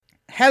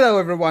Hello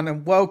everyone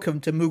and welcome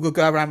to Moogle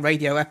Go Around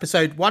Radio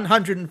episode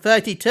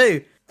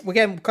 132. We're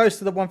getting close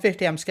to the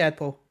 150, I'm scared,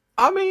 Paul.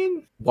 I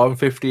mean,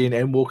 150 in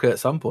Endwalker at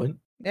some point.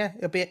 Yeah,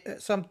 it'll be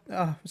some...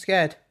 I'm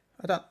scared.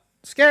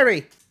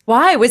 Scary.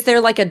 Why? Was there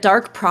like a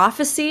dark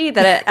prophecy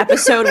that at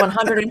episode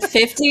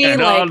 150...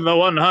 And on the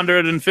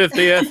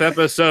 150th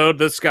episode,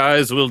 the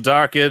skies will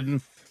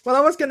darken. Well,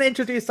 I was going to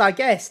introduce our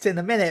guest in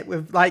a minute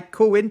with like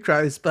cool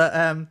intros, but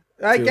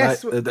I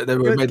guess... They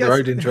were made their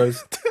own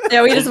intros.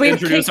 Yeah, we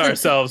introduce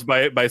ourselves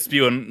by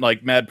spewing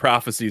like mad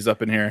prophecies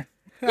up in here.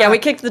 Yeah, we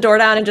kicked the door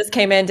down and just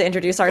came in to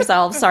introduce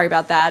ourselves. Sorry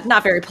about that.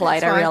 Not very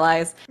polite, I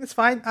realize. It's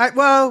fine.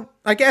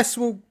 I guess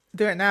we'll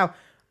do it now.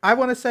 I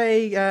want to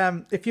say,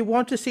 if you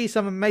want to see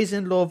some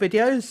amazing lore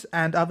videos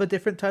and other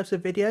different types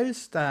of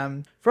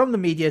videos from the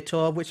media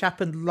tour, which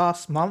happened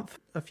last month,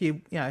 I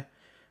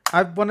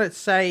want to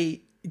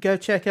say, go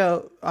check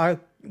out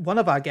one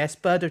of our guests,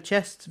 Bird of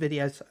Chest's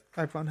videos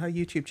over on her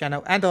YouTube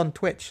channel and on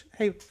Twitch.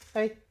 Hey.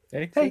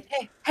 How's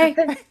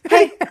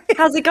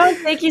it going?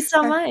 Thank you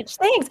so much.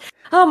 Thanks.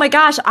 Oh my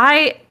gosh,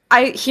 I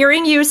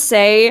hearing you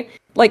say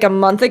like a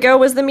month ago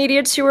was the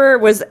media tour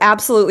was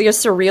absolutely a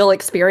surreal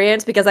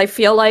experience because I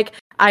feel like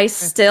I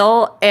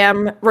still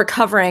am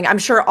recovering. I'm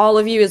sure all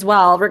of you as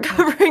well,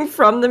 recovering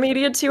from the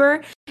media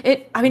tour.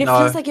 It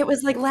feels like it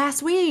was like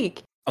last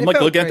week. I'm like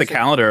looking at the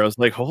calendar. I was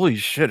like, holy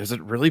shit, has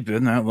it really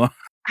been that long?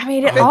 I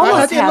mean, it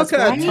almost I has.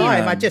 Look at our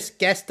time. I just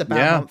guessed about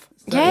a month.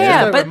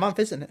 But a month,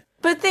 isn't it?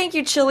 But thank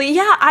you, Chili.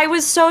 Yeah, I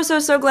was so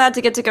glad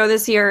to get to go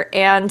this year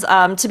and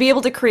to be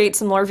able to create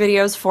some more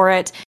videos for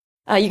it.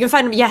 You can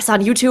find them, yes,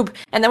 on YouTube.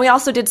 And then we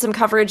also did some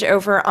coverage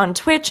over on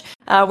Twitch,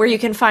 where you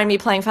can find me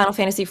playing Final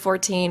Fantasy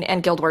XIV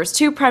and Guild Wars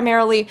 2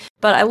 primarily.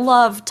 But I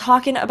love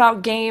talking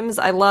about games.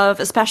 I love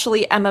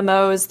especially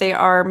MMOs. They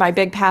are my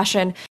big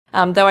passion.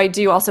 Though I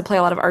do also play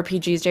a lot of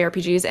RPGs,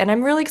 JRPGs, and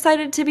I'm really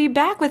excited to be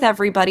back with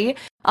everybody.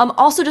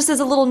 Also, just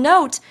as a little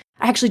note,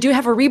 I actually do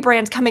have a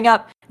rebrand coming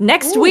up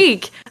next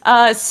week.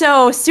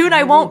 So soon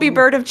I won't be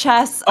Bird of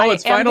Chess. Oh,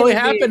 it's finally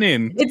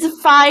happening.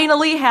 It's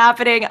finally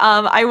happening.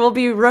 I will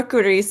be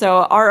Rookuri,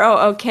 so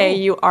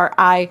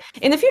Rookuri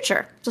in the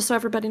future, just so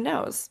everybody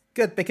knows.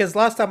 Good, because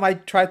last time I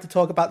tried to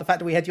talk about the fact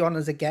that we had you on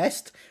as a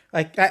guest,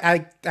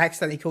 I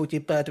accidentally called you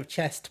Bird of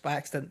Chest by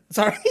accident.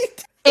 Sorry.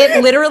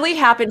 It literally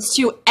happens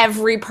to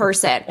every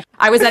person.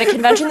 I was at a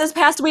convention this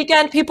past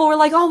weekend. People were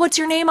like, oh, what's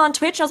your name on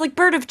Twitch? I was like,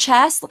 Bird of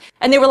Chest.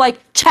 And they were like,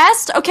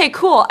 Chest? Okay,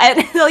 cool. And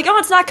they're like, oh,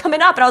 it's not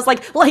coming up. And I was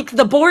like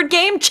the board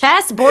game?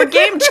 Chess? Board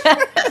game?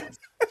 Chess?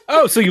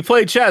 Oh, so you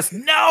play chess?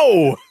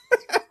 No!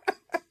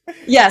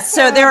 Yes,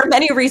 so there are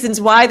many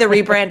reasons why the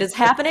rebrand is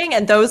happening,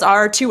 and those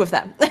are two of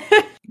them.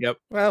 Yep.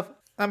 Well,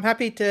 I'm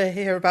happy to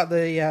hear about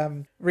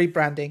the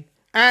rebranding.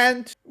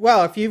 And,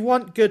 well, if you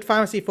want good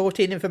Final Fantasy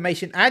XIV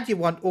information and you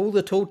want all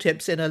the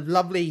tooltips in a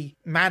lovely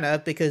manner,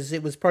 because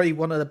it was probably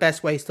one of the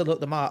best ways to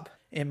look them up,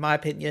 in my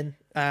opinion,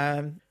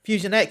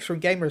 Fusion X from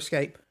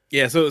Gamerscape.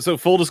 Yeah, so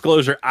full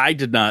disclosure, I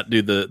did not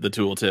do the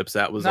tooltips.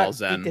 That was all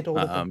Zen. You did all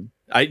of them.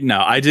 I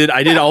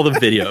did all the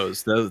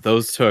videos.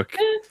 Those took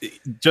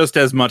just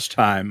as much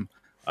time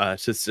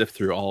to sift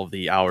through all of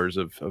the hours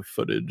of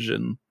footage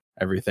and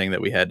everything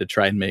that we had to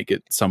try and make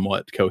it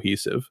somewhat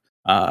cohesive.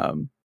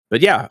 But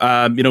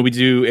yeah, we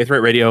do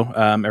Aetheryte Radio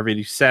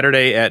every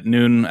Saturday at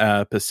noon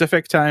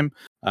Pacific time,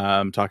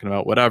 talking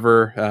about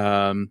whatever.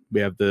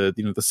 We have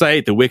the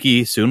site, the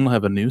wiki. Soon we'll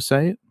have a new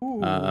site.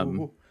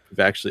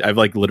 I've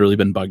like literally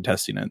been bug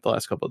testing it the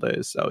last couple of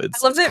days. So I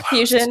love that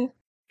Fusion.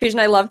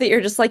 I love that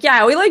you're just like,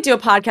 yeah, we like do a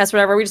podcast,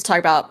 whatever. We just talk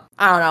about,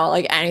 I don't know,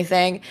 like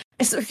anything.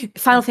 It's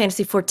Final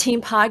Fantasy XIV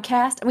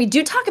podcast, and we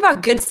do talk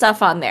about good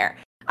stuff on there.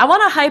 I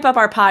want to hype up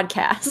our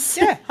podcast.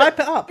 Yeah, hype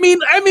it up.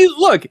 I mean,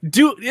 look,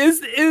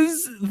 is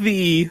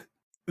the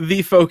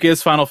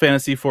focus Final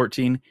Fantasy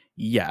XIV?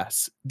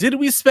 Yes. Did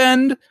we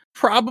spend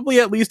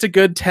probably at least a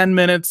good 10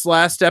 minutes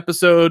last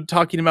episode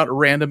talking about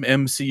random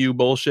MCU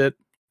bullshit?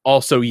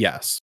 Also,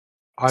 yes.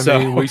 I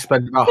mean, we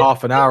spent about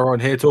half an hour on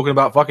here talking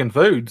about fucking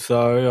food,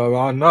 so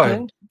I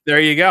know. There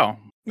you go.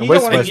 You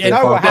don't want to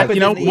know what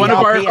happened in the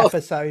ERP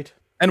episode.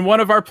 And one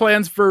of our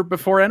plans for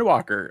before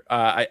Endwalker,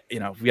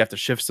 we have to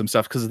shift some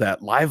stuff because of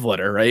that live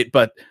letter, right?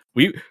 But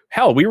we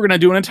were going to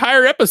do an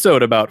entire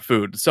episode about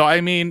food. So,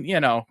 I mean,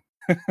 I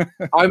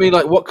mean,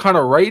 like, what kind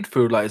of raid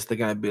food? Like, is there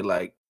going to be,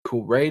 like,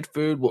 cool raid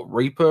food?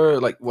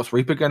 What's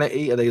Reaper going to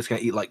eat? Are they just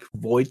going to eat, like,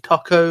 void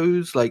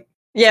tacos? Like,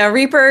 yeah,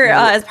 Reaper,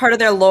 as part of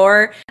their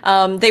lore,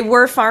 they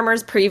were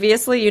farmers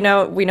previously,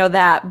 we know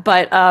that.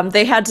 But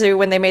they had to,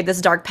 when they made this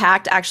dark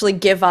pact, actually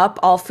give up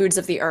all foods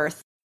of the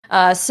earth.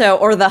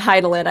 Or the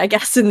Hydaelyn, I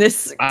guess, in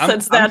this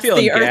sense, that's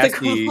the Earth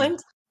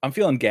equivalent. I'm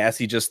feeling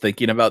gassy just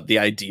thinking about the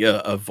idea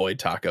of void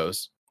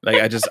tacos.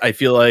 Like, I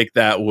feel like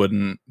that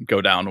wouldn't go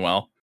down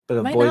well. Bit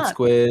of void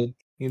squid,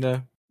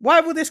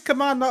 Why will this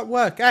command not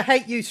work? I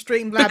hate you,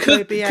 Streamlabs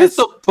OBS. Because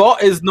the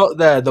bot is not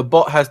there. The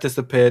bot has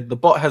disappeared. The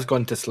bot has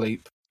gone to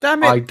sleep.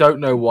 Damn it. I don't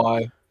know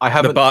why. I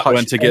haven't. The bot touched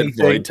went to anything.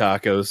 get void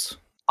tacos.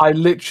 I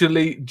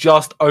literally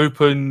just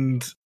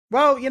opened.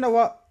 Well, you know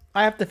what?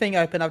 I have the thing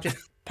open. I'll just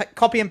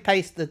copy and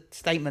paste the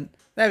statement.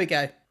 There we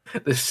go.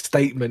 This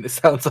statement, it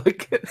sounds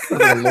like it's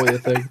a lawyer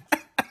thing.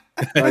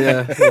 Oh,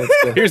 yeah, it's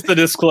good. Here's the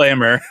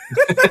disclaimer.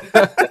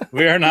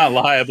 We are not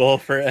liable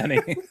for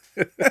anything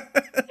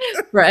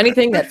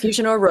that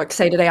Fusion or Rook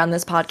say today on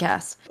this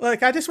podcast.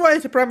 Look, I just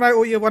wanted to promote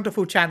all your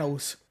wonderful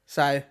channels.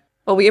 So,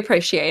 Well, we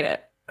appreciate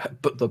it.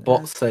 But the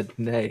bot said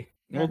nay.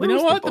 Well, Where you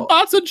know was what? The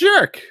bot's a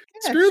jerk.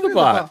 yeah, Screw the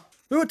bot.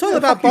 We were talking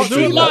about fuck you, bots do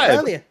it live.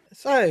 earlier.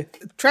 So,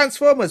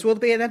 Transformers will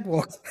be an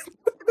Endwalker.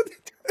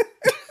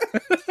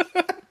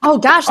 Oh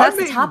gosh, that's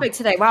mean- the topic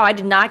today. Wow, I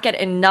did not get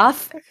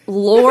enough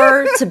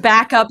lore to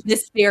back up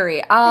this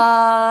theory.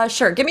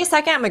 Sure. Give me a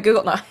second. I'm gonna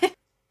Google. No.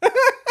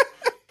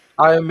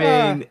 I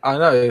mean, I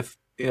know if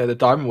the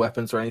diamond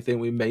weapons or anything,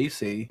 we may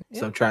see Yeah.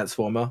 some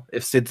Transformer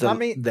if Sid's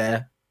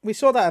there. We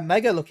saw that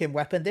Omega-looking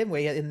weapon, didn't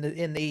we? In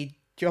the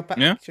job.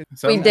 Yeah.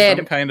 We did.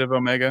 Some kind of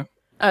Omega.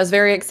 I was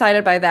very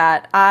excited by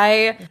that.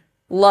 I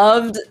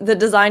loved the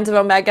designs of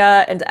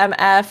Omega and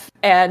MF,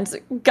 and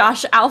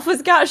gosh,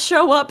 Alpha's got to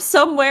show up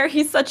somewhere.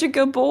 He's such a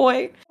good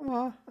boy.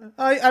 Aw,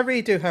 I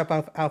really do hope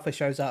Alpha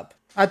shows up.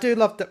 I do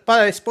love the. By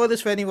the way,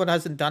 spoilers for anyone who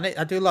hasn't done it.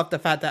 I do love the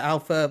fact that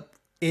Alpha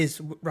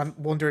is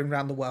wandering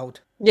around the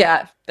world.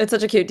 Yeah, it's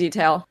such a cute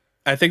detail.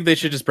 I think they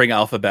should just bring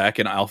Alpha back,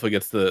 and Alpha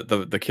gets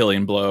the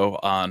killing blow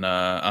on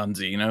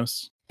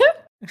Xenos.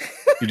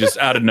 You just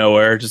out of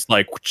nowhere, just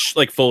like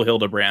full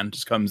Hildebrand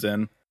just comes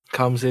in.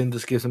 Comes in,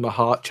 just gives him a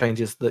heart,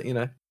 changes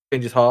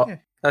heart. Yeah.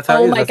 That's how.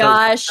 Oh it is. my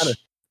That's how gosh.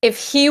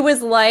 If he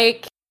was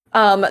like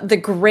the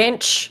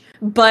Grinch,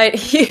 but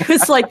he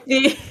was like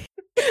the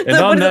And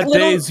on that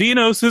day,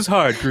 Xenos'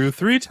 heart grew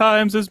 3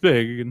 times as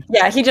big.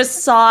 Yeah, he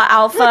just saw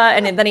Alpha,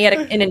 and then he had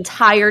an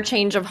entire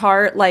change of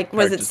heart. Like,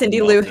 was Heart it just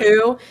Cindy Lou melted.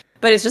 Who?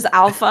 But it's just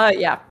Alpha.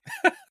 Yeah.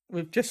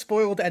 We've just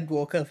spoiled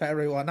Endwalker for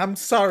everyone. I'm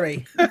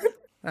sorry.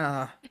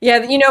 Yeah,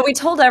 we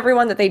told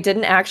everyone that they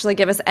didn't actually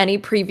give us any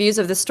previews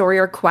of the story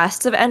or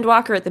quests of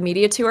Endwalker at the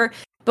media tour,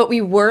 but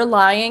we were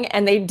lying,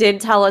 and they did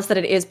tell us that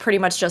it is pretty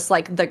much just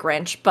like the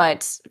Grinch,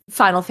 but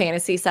Final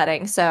Fantasy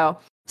setting. So,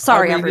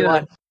 sorry,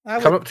 everyone.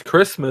 Come up to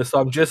Christmas,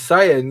 I'm just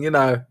saying,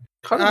 kind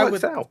of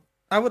works out.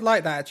 I would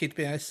like that, actually, to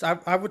be honest.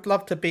 I would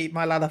love to be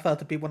my Lalafell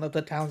to be one of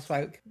the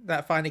townsfolk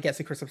that finally gets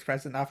a Christmas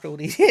present after all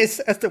these years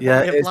as the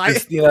Yeah, way of it's life.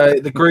 just,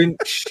 the Grinch,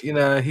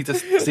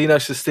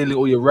 Xenos just stealing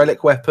all your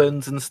relic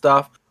weapons and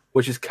stuff,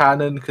 which is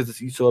canon because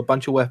you saw a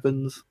bunch of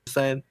weapons.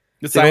 Saying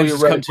The steal all your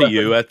scientists come relic to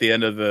you weapons. at the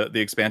end of the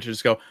expansion,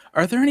 just go,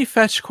 are there any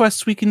fetch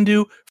quests we can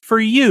do for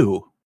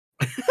you?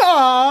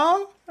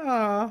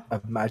 Aww.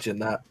 Imagine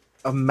that.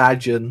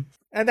 Imagine.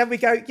 And then we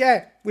go,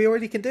 yeah, we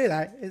already can do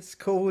that. It's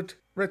called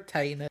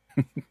Retainer.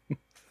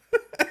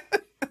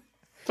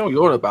 That's all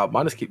you're on about.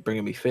 Mine just keep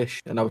bringing me fish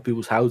and other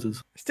people's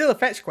houses. Still a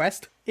fetch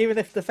quest, even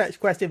if the fetch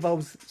quest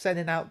involves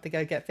sending out to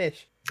go get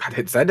fish. I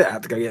didn't send it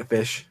out to go get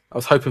fish. I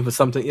was hoping for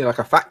something, like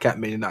a fat cat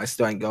minion that I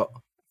still ain't got.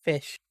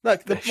 Fish.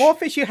 Look, the Fish. more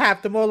fish you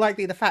have, the more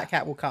likely the fat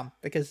cat will come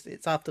because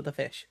it's after the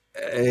fish.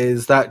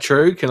 Is that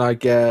true? Can I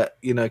get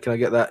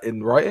that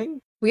in writing?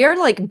 We are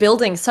like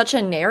building such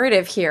a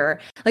narrative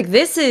here. Like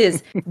this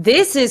is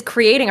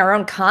creating our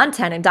own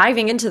content and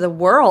diving into the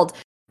world.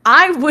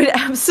 I would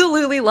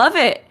absolutely love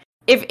it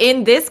if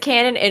in this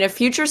canon, in a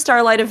future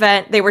Starlight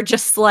event, they were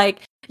just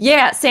like,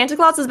 yeah, Santa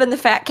Claus has been the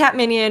fat cat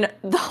minion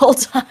the whole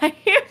time.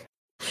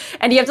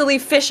 And you have to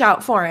leave fish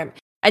out for him.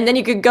 And then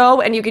you could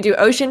go and you could do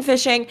ocean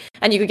fishing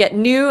and you could get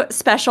new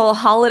special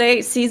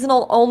holiday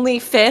seasonal only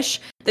fish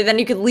that then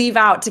you could leave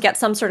out to get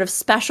some sort of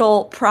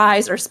special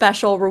prize or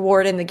special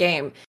reward in the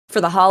game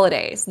for the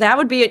holidays. That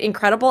would be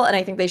incredible, and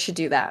I think they should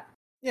do that.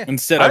 Yeah.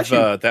 Instead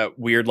of that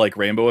weird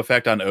rainbow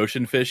effect on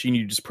ocean fishing,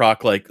 you just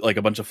proc like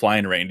a bunch of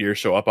flying reindeer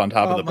show up on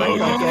top Oh of the my boat.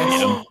 God, And you can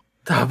yes. feed 'em.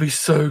 That'd be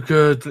so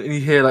good. And you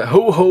hear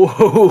ho ho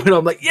ho, and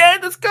I'm like, yeah,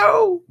 let's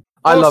go.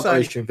 I love Also-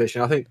 ocean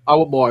fishing. I think I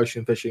want more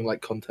ocean fishing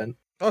content.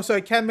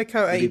 Also, can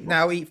Makote Indeed.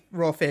 now eat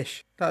raw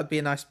fish? That would be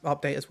a nice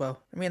update as well.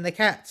 I mean, the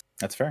cats.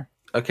 That's fair.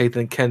 Okay,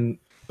 then can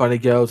bunny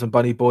girls and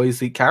bunny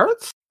boys eat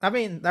carrots? I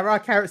mean, there are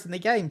carrots in the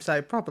game,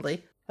 so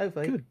probably.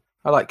 Hopefully. Good.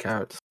 I like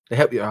carrots. They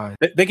help your eyes.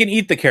 They can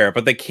eat the carrot,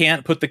 but they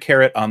can't put the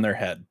carrot on their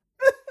head.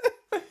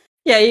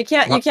 Yeah, you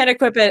can't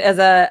equip it as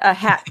a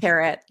hat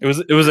carrot. It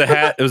was a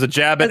hat. It was a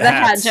jab As at a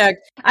hat hats. joke.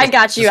 I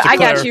got you. Just to I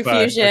got you,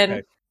 clarify. Fusion.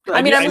 Okay.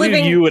 I mean, I'm knew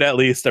living you would at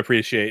least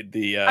appreciate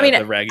the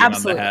ragging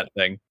absolutely. on the hat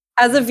thing.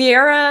 As a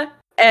Viera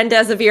and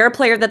as a Viera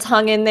player that's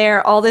hung in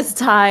there all this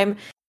time.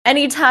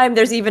 Anytime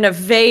there's even a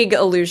vague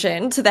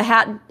allusion to the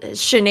hat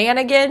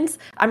shenanigans,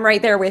 I'm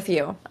right there with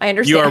you. I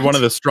understand. You are one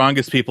of the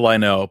strongest people I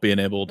know, being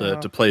able Wow.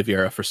 to play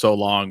Viera for so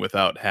long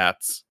without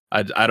hats.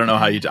 I don't know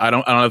how you. I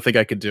don't think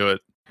I could do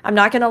it. I'm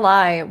not gonna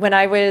lie. When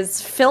I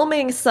was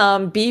filming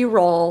some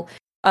B-roll,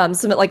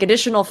 some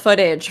additional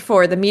footage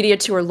for the media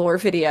tour lore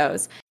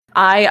videos,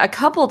 I a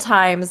couple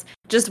times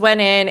just went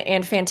in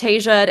and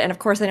Fantasia'd, and of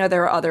course I know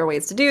there are other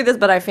ways to do this,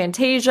 but I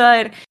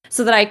Fantasia'd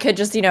so that I could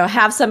just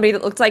have somebody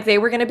that looked like they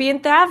were going to be in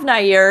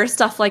Thavnair,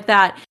 stuff like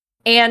that.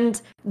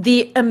 And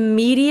the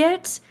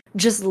immediate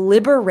just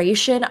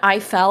liberation I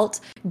felt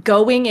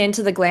going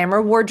into the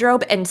glamour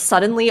wardrobe, and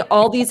suddenly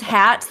all these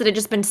hats that had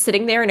just been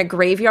sitting there in a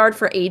graveyard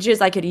for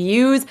ages I could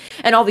use,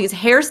 and all these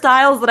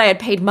hairstyles that I had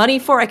paid money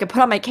for I could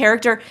put on my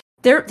character.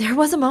 There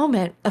was a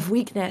moment of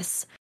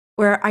weakness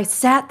where I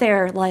sat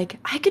there like,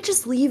 I could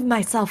just leave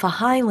myself a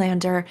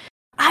Highlander.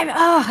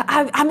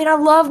 I mean, I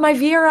love my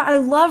Vera, I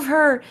love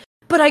her,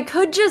 but I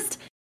could just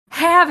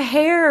have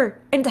hair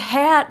and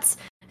hats.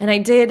 And I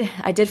did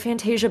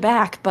Fantasia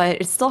back, but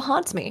it still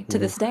haunts me to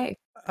this day.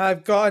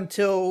 I've got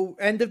until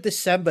end of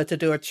December to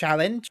do a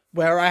challenge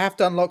where I have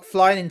to unlock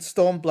Flying in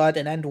Stormblood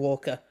and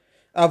Endwalker.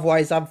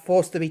 Otherwise, I'm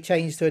forced to be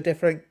changed to a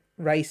different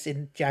race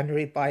in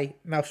January by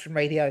Maelstrom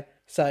Radio.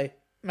 So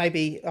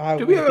maybe I will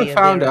Did we ever be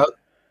found out?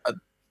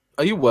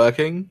 Are you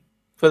working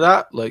for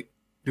that? Like,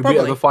 did we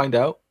Probably. ever find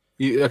out?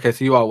 Okay,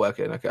 so you are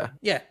working. Okay.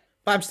 Yeah,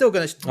 but I'm still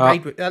going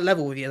to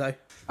level with you though.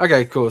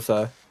 Okay, cool.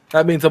 So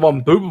that means I'm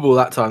on Boobable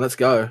that time. Let's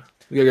go.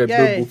 We're going to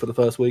go Yay. Boobable for the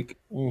first week.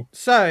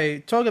 So,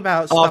 talk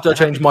about stuff After I that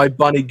change happened. my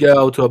bunny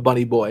girl to a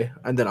bunny boy,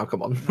 and then I'll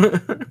come on.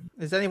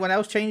 Has anyone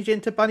else changed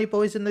into bunny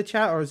boys in the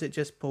chat, or is it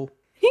just Paul?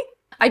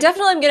 I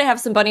definitely am gonna have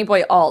some Bunny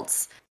Boy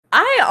alts.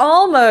 I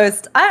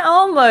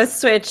almost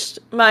switched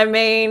my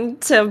main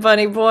to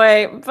Bunny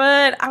Boy,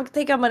 but I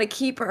think I'm gonna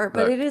keep her.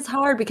 But Look. it is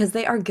hard because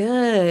they are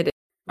good.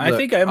 I Look,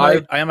 think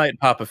I might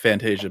pop a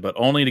Fantasia, but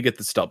only to get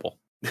the stubble.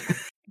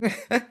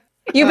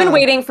 You've been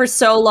waiting for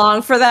so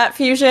long for that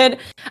fusion.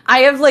 I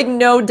have like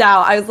no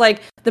doubt. I was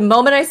like, the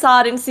moment I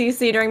saw it in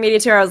CC during Media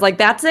Tour, I was like,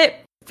 that's it.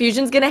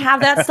 Fusion's gonna have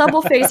that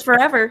stubble face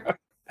forever.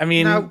 I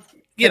mean, Now,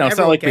 you know, it's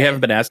not everyone like we get haven't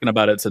it. been asking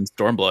about it since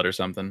Stormblood or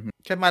something.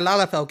 Can my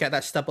Lalafell get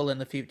that stubble in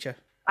the future?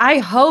 I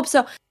hope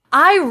so.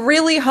 I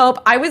really hope.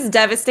 I was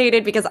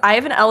devastated because I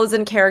have an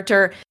Elizin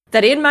character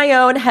that in my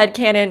own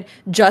headcanon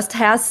just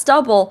has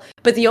stubble,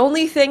 but the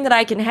only thing that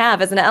I can have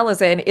as an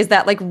Elizin is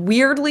that like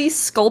weirdly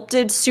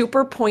sculpted,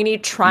 super pointy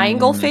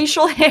triangle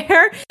facial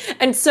hair.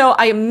 And so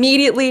I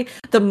immediately,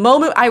 the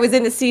moment I was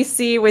in the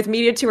CC with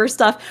Media Tour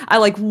stuff, I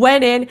like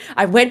went in,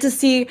 I went to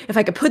see if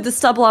I could put the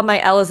stubble on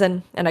my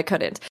Elizin, and I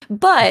couldn't.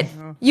 But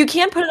you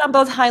can put it on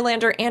both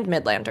Highlander and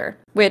Midlander,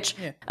 which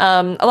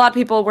a lot of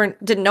people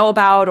didn't know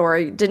about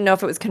or didn't know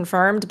if it was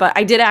confirmed, but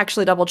I did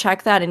actually double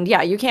check that, and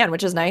yeah, you can,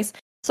 which is nice.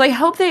 So I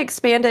hope they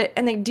expand it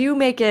and they do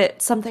make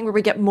it something where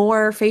we get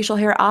more facial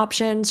hair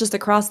options just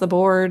across the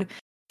board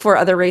for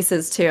other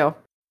races too.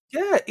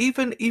 Yeah,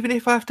 even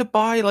if I have to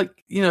buy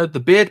like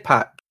the beard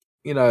pack,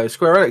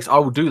 Square Enix, I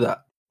will do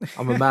that.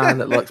 I'm a man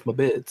that likes my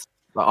beards.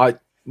 Like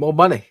more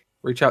money.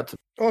 Reach out to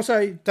me.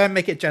 Also, don't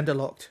make it gender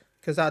locked,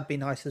 because that'd be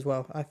nice as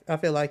well. I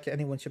feel like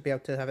anyone should be able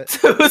to have it.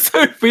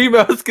 So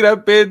females can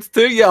have beards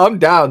too. Yeah, I'm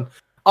down.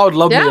 I would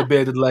love me Yeah. a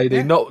bearded lady.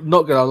 Yeah. Not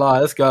gonna lie.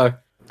 Let's go.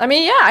 I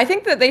mean, yeah, I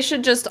think that they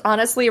should just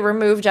honestly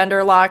remove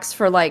gender locks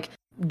for like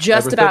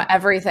just about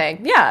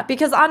everything. Yeah,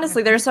 because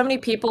honestly, there's so many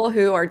people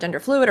who are gender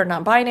fluid or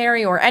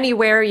non-binary or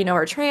anywhere,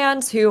 or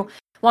trans who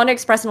want to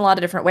express in a lot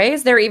of different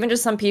ways. There are even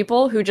just some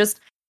people who just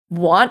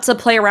want to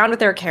play around with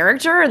their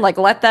character and like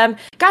let them,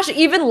 gosh,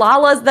 even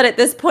Lalas that at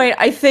this point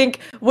I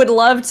think would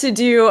love to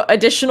do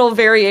additional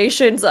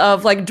variations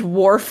of like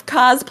dwarf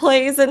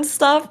cosplays and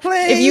stuff.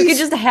 If you could Please!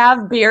 just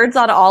have beards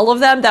on all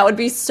of them, that would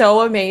be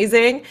so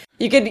amazing.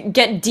 You could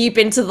get deep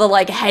into the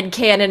like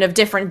headcanon of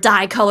different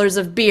dye colors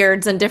of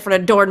beards and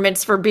different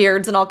adornments for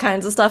beards and all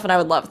kinds of stuff, and I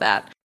would love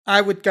that. I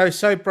would go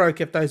so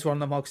broke if those were on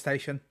the Mog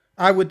Station.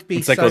 I would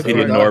be so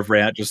Encyclopedia broke.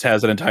 Norvrant just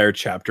has an entire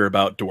chapter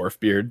about dwarf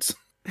beards.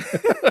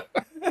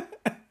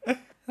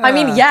 I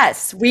mean,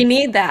 yes, we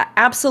need that.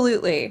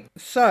 Absolutely.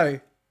 So,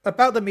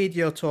 about the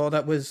Meteor Tour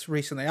that was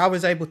recently, I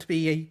was able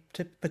to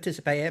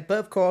participate in it, but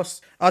of course,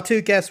 our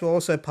two guests were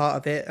also part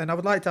of it, and I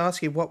would like to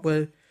ask you what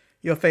were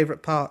your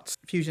favourite parts.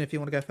 Fusion, if you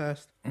want to go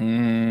first.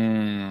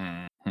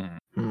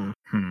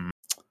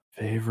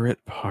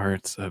 Favorite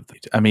parts of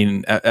the... I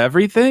mean,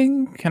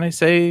 everything? Can I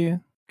say I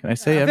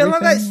everything? feel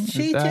like that's Is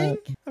cheating. that-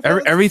 I feel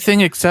like-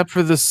 Everything except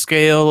for the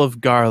scale of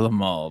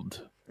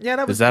Garlemald. Yeah,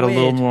 that was Is that weird. a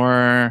little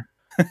more...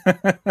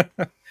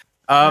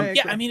 I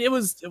yeah, agree. I mean, it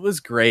was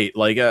great.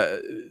 Like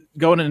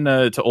going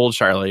into Old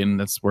Charlene,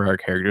 that's where our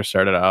character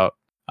started out.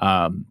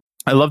 I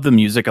love the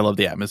music. I love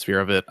the atmosphere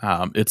of it.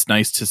 It's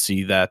nice to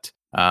see that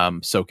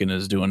Soken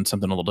is doing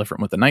something a little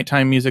different with the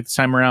nighttime music this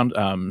time around.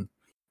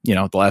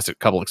 The last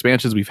couple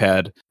expansions we've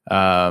had,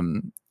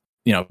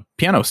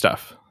 piano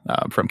stuff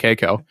from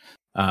Keiko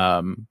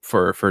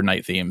for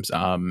night themes.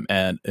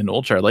 And in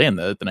Old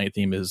Charlene, the night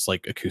theme is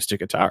like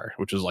acoustic guitar,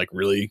 which is like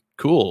really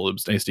cool. It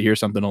was nice to hear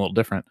something a little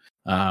different.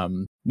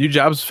 New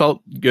jobs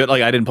felt good.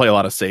 Like I didn't play a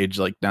lot of Sage,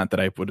 like not that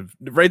I would have,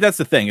 right? That's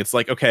the thing. It's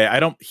like, okay, I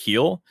don't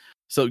heal.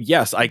 So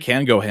yes, I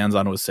can go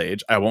hands-on with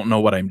Sage. I won't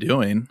know what I'm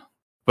doing,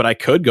 but I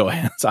could go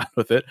hands-on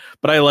with it.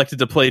 But I elected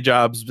to play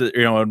jobs,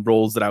 in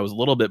roles that I was a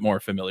little bit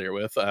more familiar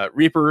with.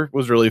 Reaper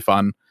was really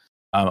fun.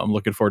 I'm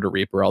looking forward to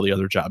Reaper. All the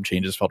other job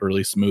changes felt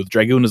really smooth.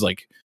 Dragoon is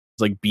like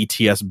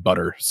BTS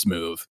butter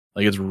smooth.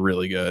 Like it's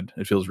really good.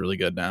 It feels really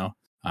good now.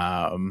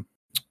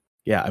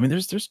 Yeah, I mean,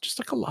 there's just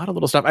like a lot of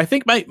little stuff. I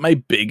think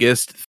my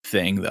biggest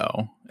thing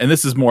though, and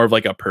this is more of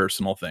like a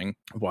personal thing,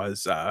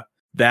 was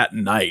that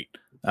night,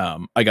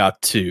 I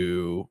got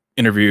to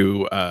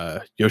interview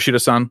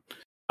Yoshida-san.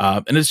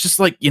 And it's just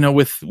like,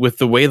 with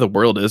the way the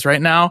world is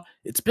right now,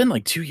 it's been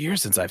like 2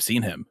 years since I've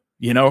seen him,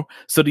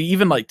 So to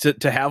even like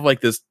to have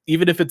like this,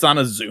 even if it's on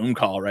a Zoom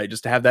call, right?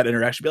 Just to have that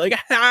interaction, be like,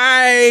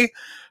 hi,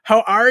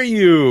 how are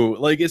you?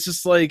 Like, it's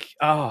just like,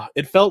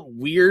 it felt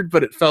weird,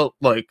 but it felt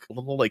like a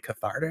little like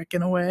cathartic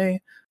in a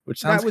way,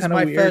 which sounds kind of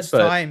weird. That was my first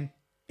time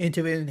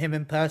interviewing him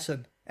in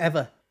person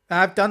ever.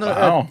 I've done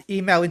an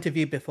email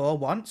interview before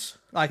once,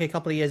 like a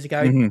couple of years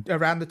ago,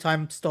 around the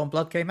time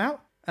Stormblood came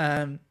out.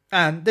 And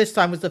this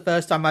time was the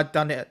first time I'd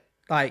done it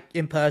like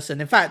in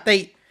person. In fact,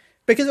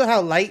 because of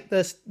how late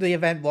the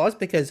event was,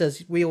 because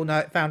as we all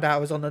know, found out I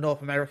was on the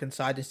North American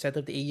side instead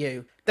of the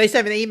EU. They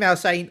sent me an email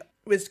saying,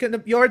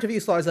 your interview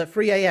slot is at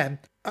 3 a.m.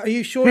 Are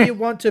you sure you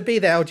want to be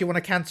there, or do you want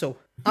to cancel?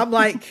 I'm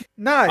like,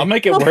 no. I'll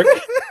make it work.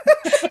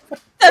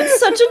 That's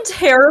such a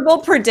terrible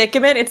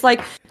predicament. It's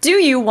like, do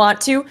you want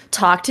to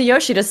talk to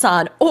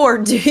Yoshida-san, or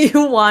do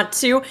you want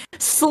to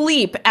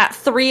sleep at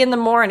 3 a.m?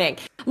 I'm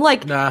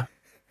like, nah.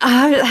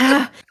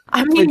 I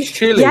mean,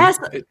 yes,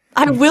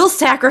 I will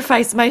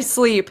sacrifice my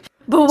sleep,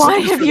 but why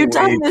have you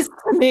done this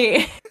to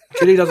me?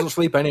 Chili doesn't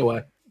sleep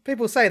anyway.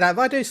 People say that,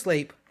 but I do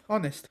sleep.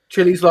 Honest.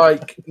 Chili's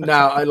like,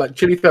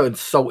 Chili felt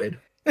insulted.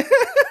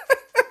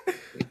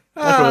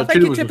 Thank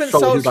you, Tip and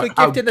Salts, for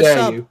gifting a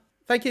sub.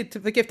 Thank you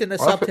for gifting the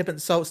sub, Tip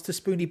and Salts, to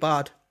Spoony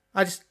Bard.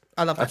 I love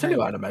that. That's a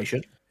new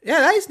animation. Yeah,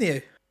 that is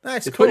new.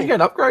 That's Did cool. Twitch get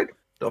an upgrade?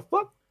 The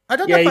fuck? I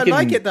don't know if I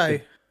like it though.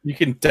 You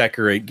can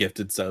decorate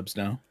gifted subs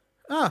now.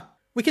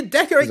 We can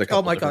decorate.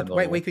 Oh my god!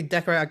 Wait, we can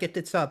decorate our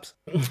gifted subs.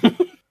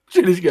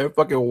 Chili's getting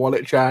fucking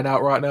wallet chan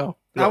out right now.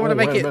 I want to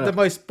make it the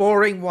most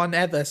boring one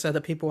ever, so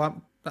that people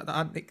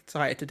aren't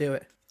excited to do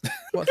it.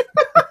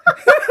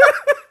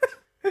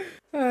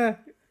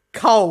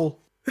 Coal.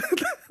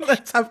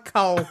 Let's have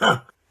coal.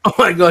 Oh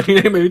my god! You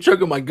made me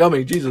choke on my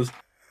gummy. Jesus.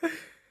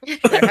 It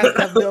has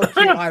to have little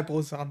cute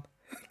eyeballs on.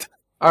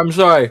 I'm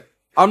sorry.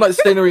 I'm like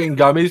still eating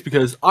gummies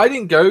because I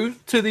didn't go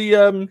to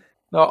the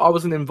No, I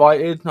wasn't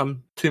invited.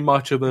 I'm too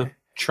much of a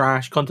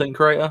trash content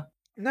creator.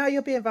 No,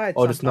 you'll be invited.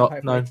 Or just not.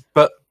 Hopefully. No,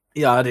 but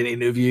yeah, I didn't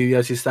interview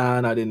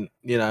Yoshi-san. I didn't.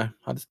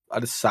 I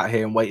just sat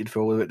here and waited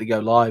for all of it to go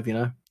live.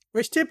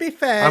 Which, to be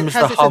fair, I'm just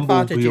has a its humble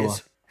advantages. viewer.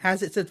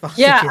 Has its advantages.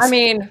 Yeah, I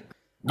mean,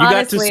 you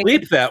honestly, got to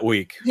sleep that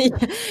week.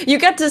 You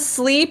got to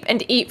sleep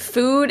and eat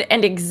food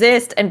and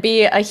exist and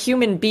be a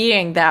human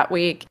being that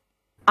week.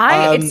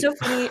 It's so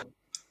funny.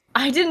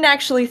 I didn't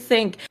actually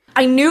think.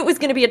 I knew it was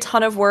going to be a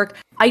ton of work.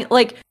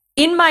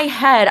 In my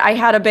head, I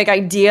had a big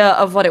idea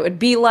of what it would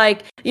be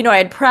like. I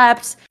had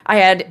prepped, I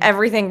had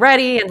everything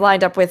ready and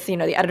lined up with, the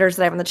editors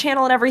that I have on the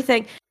channel and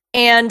everything.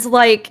 And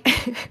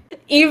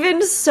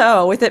even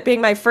so, with it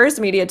being my first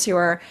media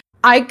tour,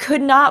 I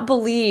could not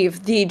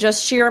believe the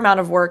just sheer amount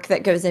of work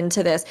that goes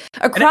into this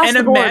across and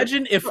the board.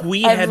 Imagine if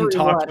we hadn't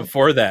talked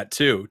before that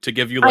too, to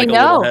give you a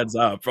little heads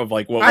up of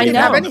what I didn't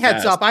have any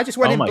heads up. I just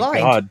went in blind.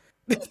 God.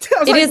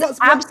 It is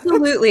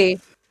absolutely.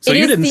 So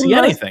you didn't see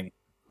anything.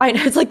 I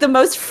know, it's like the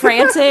most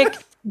frantic.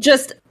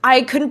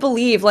 I couldn't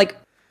believe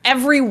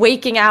every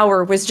waking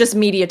hour was just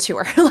media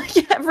tour.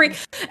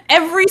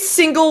 Every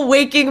single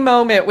waking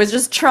moment was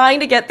just trying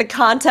to get the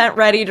content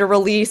ready to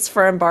release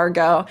for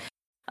embargo.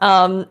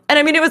 And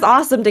I mean, it was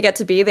awesome to get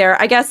to be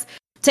there. I guess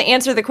to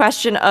answer the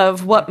question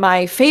of what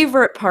my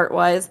favorite part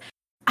was,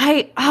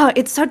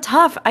 it's so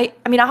tough. I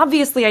mean,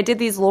 obviously I did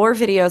these lore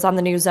videos on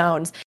the new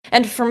zones.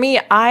 And for me,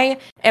 I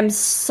am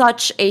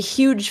such a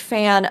huge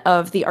fan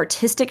of the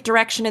artistic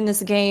direction in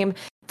this game,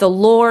 the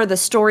lore, the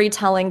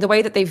storytelling, the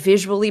way that they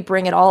visually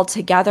bring it all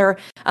together,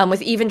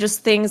 with even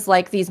just things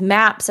like these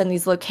maps and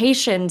these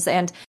locations.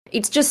 And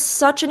it's just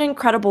such an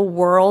incredible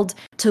world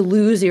to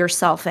lose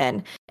yourself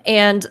in.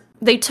 And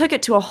they took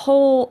it to a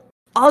whole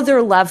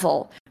other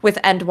level with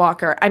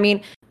Endwalker. I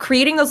mean,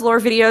 creating those lore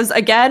videos,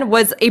 again,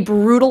 was a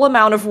brutal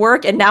amount of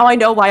work, and now I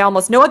know why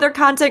almost no other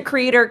content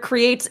creator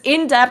creates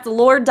in-depth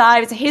lore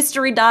dives,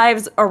 history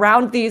dives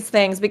around these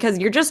things, because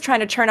you're just trying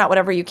to churn out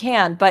whatever you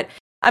can. But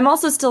I'm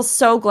also still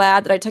so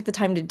glad that I took the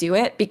time to do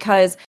it,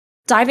 because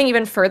diving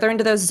even further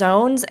into those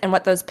zones and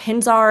what those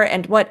pins are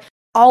and what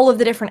all of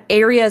the different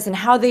areas and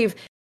how they've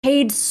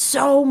paid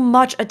so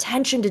much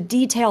attention to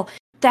detail.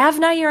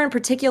 Thavnair in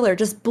particular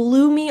just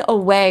blew me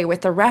away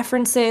with the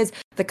references,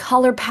 the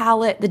color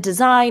palette, the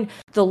design,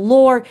 the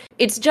lore.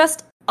 It's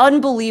just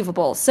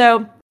unbelievable.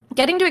 So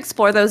getting to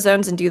explore those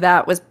zones and do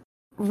that was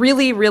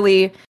really,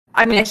 really,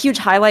 a huge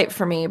highlight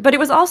for me. But it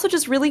was also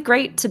just really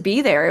great to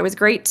be there. It was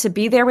great to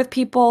be there with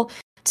people,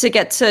 to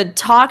get to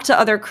talk to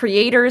other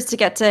creators, to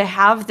get to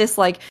have this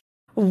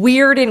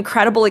weird,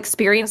 incredible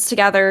experience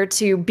together,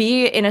 to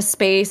be in a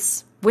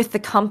space with the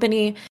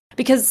company.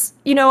 Because,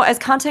 as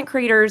content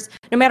creators,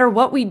 no matter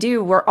what we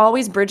do, we're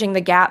always bridging the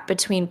gap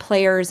between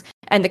players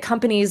and the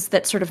companies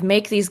that sort of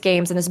make these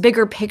games in this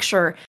bigger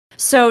picture.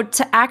 So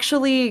to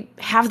actually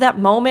have that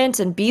moment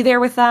and be there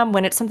with them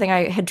when it's something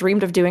I had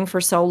dreamed of doing for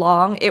so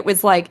long, it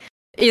was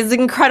is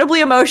incredibly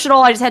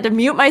emotional. I just had to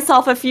mute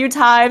myself a few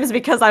times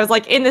because I was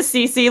like in the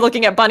CC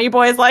looking at Bunny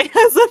Boy's like,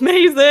 that's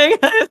amazing.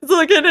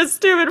 Look at his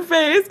stupid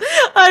face.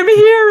 I'm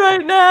here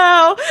right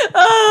now.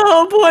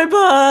 Oh, boy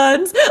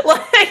buns.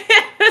 Like,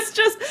 it's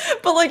just,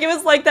 but like, it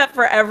was like that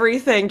for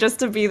everything, just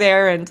to be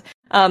there and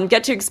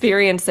get to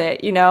experience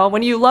it. You know,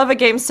 when you love a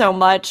game so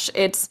much,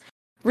 it's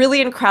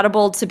really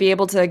incredible to be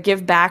able to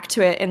give back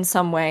to it in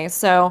some way.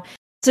 So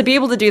to be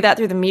able to do that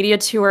through the media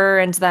tour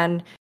and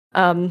then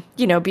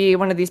you know, be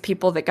one of these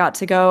people that got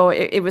to go.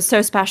 It was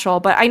so special.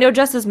 But I know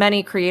just as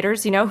many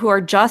creators, you know, who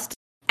are just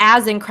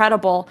as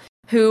incredible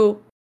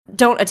who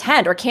don't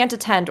attend or can't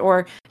attend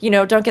or, you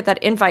know, don't get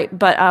that invite.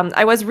 But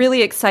I was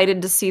really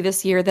excited to see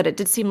this year that it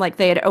did seem like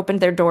they had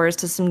opened their doors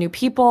to some new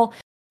people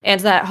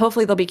and that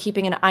hopefully they'll be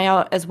keeping an eye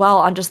out as well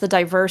on just the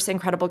diverse,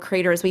 incredible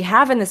creators we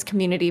have in this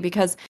community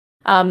because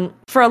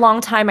for a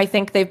long time, I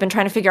think they've been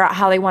trying to figure out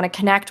how they want to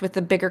connect with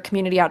the bigger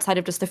community outside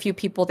of just the few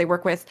people they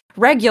work with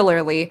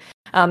regularly.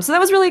 So that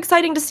was really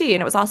exciting to see,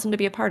 and it was awesome to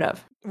be a part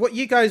of. What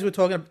you guys were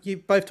talking, you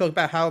both talked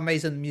about how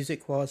amazing the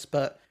music was,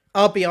 but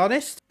I'll be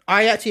honest,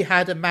 I actually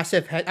had a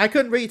massive head. I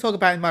couldn't really talk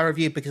about it in my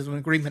review because of an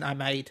agreement I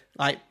made,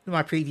 like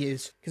my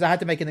previews, because I had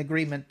to make an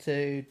agreement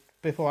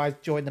before I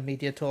joined the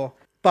media tour.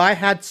 But I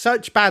had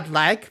such bad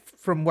lag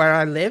from where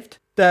I lived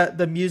that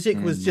the music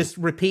was just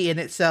repeating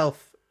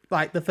itself,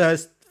 like the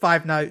first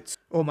 5 notes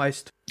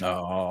almost.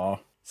 Oh.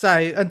 So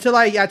until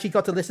I actually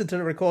got to listen to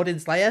the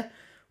recordings later,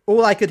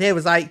 all I could hear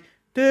was like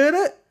da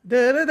da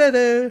da da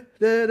da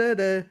da da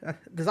da.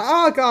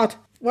 Oh god,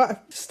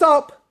 what?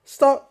 Stop,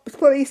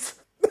 please.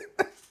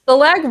 The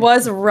lag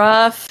was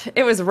rough.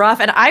 It was rough,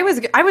 and I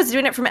was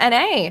doing it from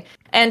NA,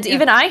 and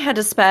even I had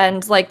to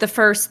spend like the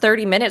first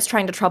 30 minutes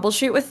trying to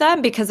troubleshoot with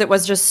them because it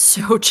was just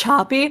so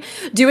choppy.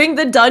 Doing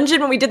the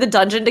dungeon when we did the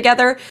dungeon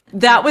together,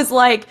 that was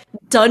like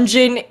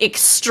dungeon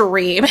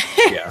extreme.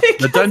 Yeah,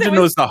 the dungeon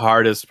was the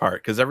hardest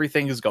part because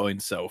everything is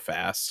going so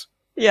fast.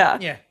 Yeah.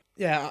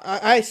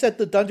 I said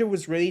the dungeon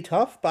was really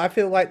tough, but I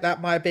feel like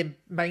that might have been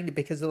mainly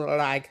because of the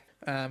lag.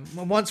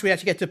 Once we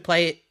actually get to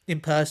play it in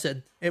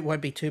person, it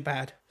won't be too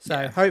bad.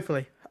 So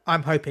hopefully,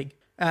 I'm hoping.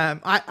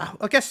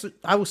 I guess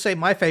I will say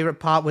my favorite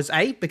part was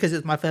 8 because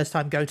it's my first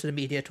time going to the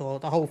media tour.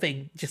 The whole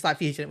thing, just like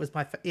Fusion,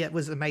 it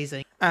was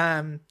amazing.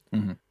 But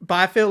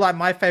I feel like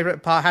my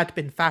favorite part had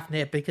been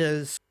Fafnir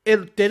because I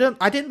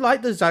didn't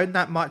like the zone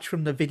that much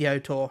from the video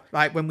tour.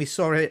 Like when we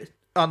saw it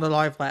on the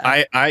live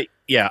letter.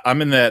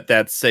 I'm in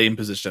that same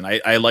position.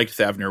 I liked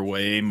Fafnir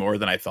way more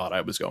than I thought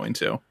I was going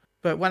to.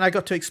 But when I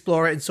got to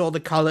explore it and saw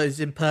the colors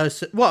in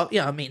person,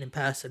 in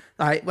person,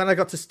 like when I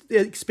got to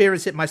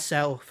experience it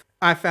myself,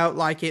 I felt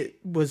like it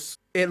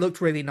looked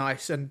really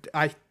nice and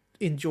I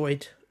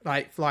enjoyed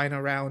like flying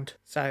around.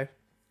 So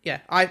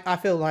yeah, I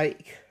feel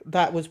like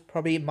that was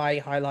probably my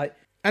highlight.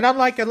 And I'm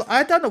like,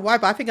 I don't know why,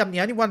 but I think I'm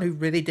the only one who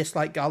really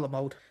disliked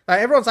Garlemald. Like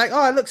everyone's like,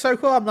 oh, it looks so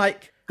cool. I'm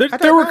like,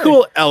 there were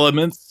cool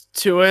elements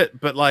to it,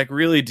 but like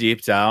really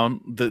deep down,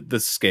 the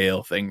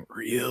scale thing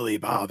really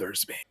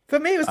bothers me. For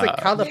me, it was the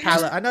color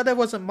palette. I know there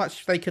wasn't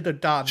much they could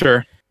have done.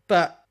 Sure.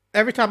 But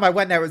every time I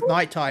went there, it was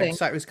nighttime,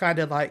 so it was kind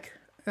of like,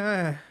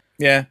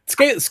 Yeah,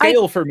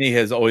 scale for me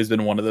has always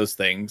been one of those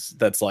things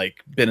that's like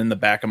been in the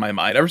back of my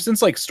mind ever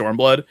since like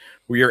Stormblood.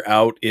 We were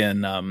out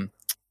in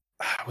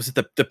was it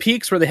the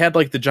peaks where they had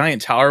like the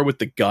giant tower with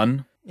the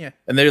gun? Yeah.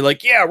 And they're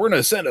like, yeah, we're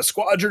gonna send a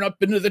squadron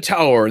up into the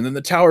tower, and then the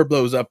tower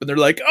blows up, and they're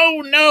like,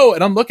 oh no!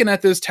 And I'm looking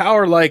at this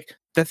tower like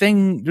the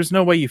thing. There's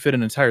no way you fit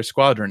an entire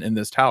squadron in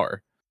this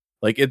tower.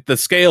 Like the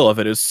scale of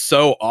it is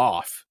so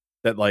off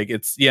that like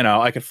it's, you know,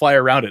 I could fly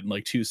around it in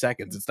like 2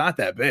 seconds. It's not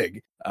that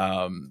big.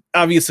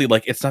 Obviously,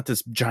 like it's not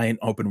this giant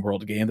open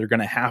world game. They're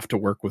gonna have to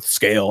work with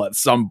scale at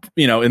some,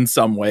 you know, in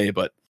some way.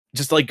 But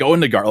just like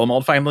going to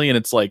Garlemald finally, and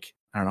it's like,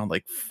 I don't know,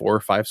 like 4 or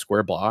 5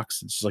 square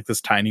blocks. It's just like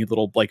this tiny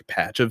little like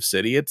patch of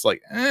city. It's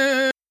like,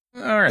 all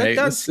right,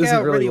 this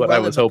isn't really what I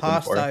was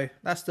hoping for. Though.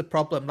 That's the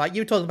problem. Like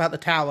you talking about the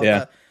tower, yeah.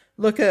 But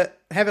look at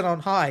Heaven on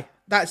High.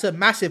 That's a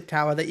massive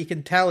tower that you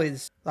can tell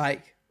is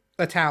like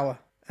a tower.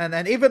 And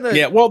then even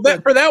the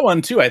for that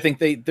one too, I think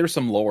there's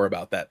some lore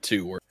about that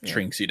too, where it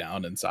shrinks you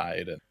down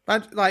inside. And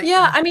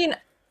I mean,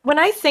 when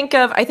I think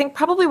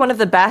probably one of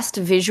the best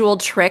visual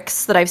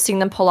tricks that I've seen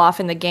them pull off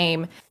in the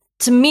game,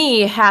 to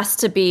me, has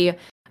to be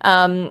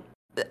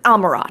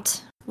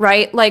Almarat,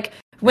 right? Like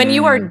when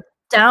you are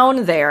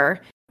down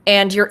there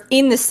and you're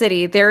in the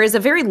city, there is a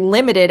very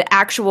limited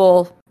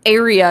actual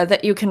area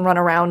that you can run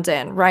around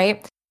in,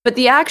 right? But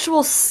the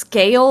actual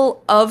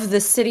scale of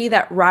the city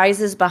that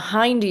rises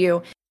behind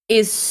you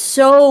is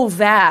so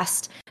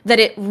vast that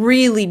it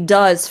really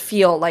does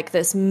feel like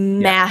this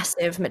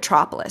massive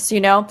metropolis, you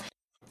know?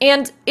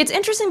 And it's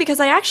interesting because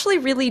I actually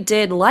really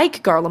did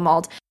like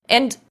Garlemald.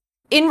 And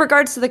in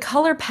regards to the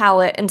color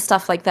palette and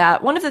stuff like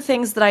that, one of the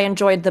things that I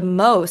enjoyed the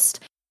most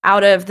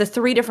out of the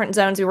 3 different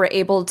zones we were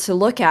able to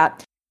look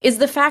at is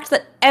the fact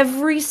that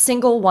every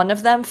single one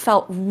of them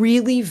felt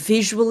really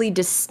visually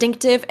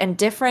distinctive and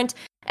different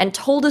and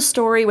told a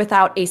story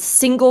without a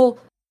single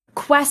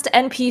quest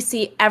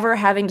NPC ever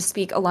having to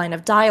speak a line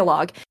of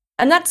dialogue.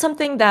 And that's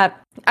something that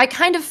I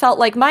kind of felt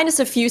like, minus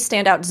a few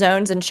standout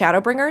zones and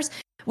Shadowbringers,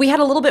 we had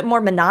a little bit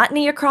more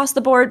monotony across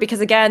the board because,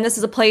 again, this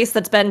is a place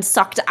that's been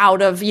sucked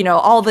out of,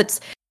 all of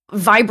its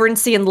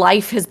vibrancy and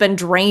life has been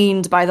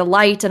drained by the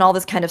light and all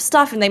this kind of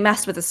stuff. And they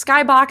messed with the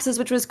skyboxes,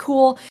 which was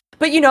cool.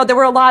 But, there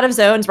were a lot of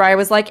zones where I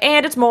was like,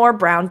 and it's more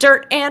brown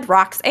dirt and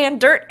rocks and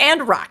dirt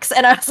and rocks.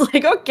 And I was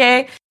like,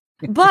 okay.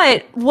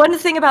 But one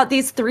thing about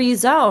these 3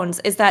 zones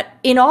is that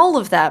in all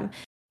of them,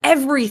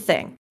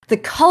 everything, the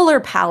color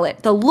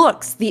palette, the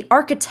looks, the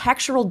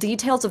architectural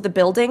details of the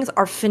buildings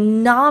are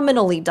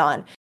phenomenally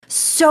done.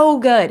 So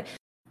good.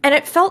 And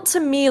it felt to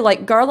me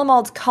like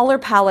Garlemald's color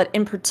palette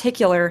in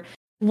particular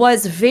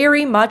was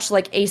very much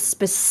like a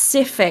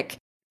specific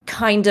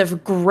kind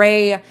of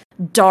gray,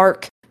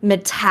 dark,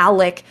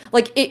 metallic.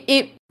 Like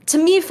it to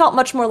me felt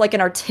much more like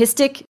an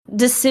artistic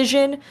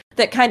decision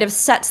that kind of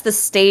sets the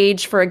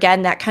stage for,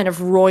 again, that kind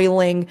of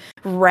roiling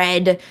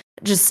red,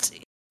 just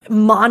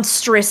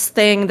monstrous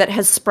thing that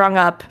has sprung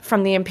up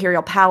from the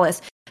Imperial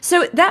Palace.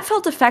 So that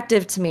felt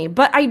effective to me.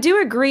 But I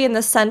do agree in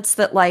the sense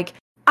that, like,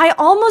 I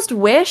almost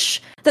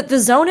wish that the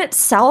zone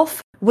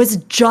itself was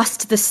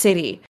just the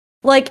city.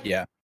 Like,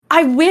 Yeah.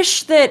 I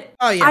wish that,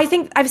 yeah. I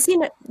think I've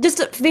seen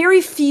just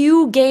very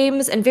few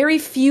games and very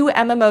few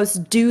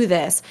MMOs do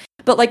this.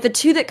 But, like, the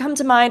 2 that come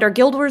to mind are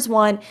Guild Wars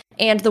 1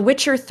 and The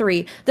Witcher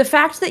 3. The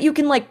fact that you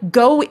can, like,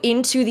 go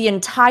into the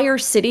entire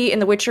city in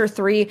The Witcher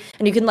 3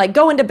 and you can, like,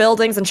 go into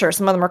buildings, and sure,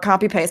 some of them are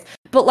copy-paste,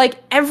 but, like,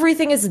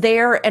 everything is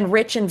there and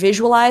rich and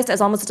visualized as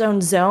almost its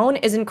own zone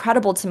is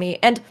incredible to me.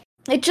 And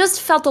it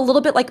just felt a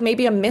little bit like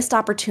maybe a missed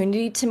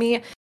opportunity to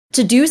me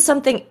to do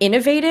something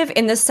innovative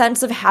in the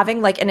sense of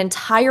having, like, an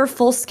entire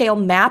full-scale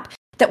map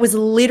that was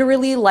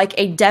literally like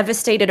a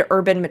devastated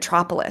urban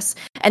metropolis,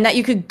 and that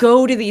you could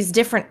go to these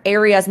different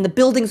areas and the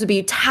buildings would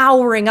be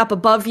towering up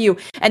above you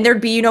and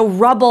there'd be,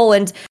 rubble,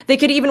 and they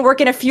could even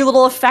work in a few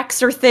little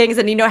effects or things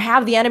and,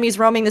 have the enemies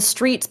roaming the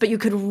streets, but you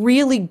could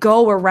really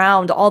go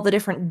around all the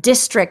different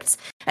districts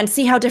and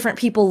see how different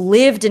people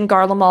lived in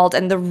Garlemald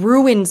and the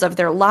ruins of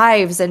their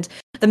lives and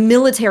the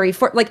military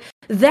fort. Like,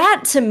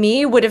 that to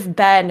me would have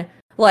been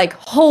like,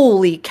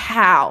 holy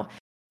cow.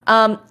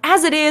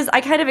 As it is,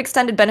 I kind of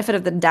extended benefit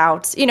of the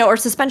doubt, or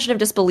suspension of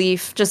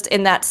disbelief, just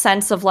in that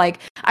sense of, like,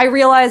 I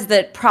realize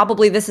that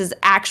probably this is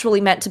actually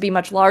meant to be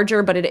much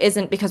larger, but it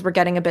isn't because we're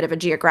getting a bit of a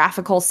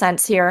geographical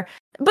sense here.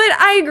 But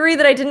I agree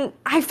that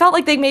I felt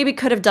like they maybe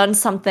could have done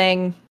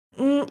something,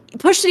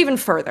 pushed it even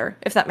further,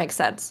 if that makes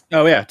sense.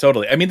 Oh yeah,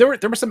 totally. I mean, there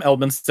were some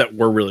elements that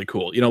were really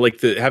cool,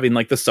 like having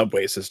like the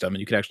subway system,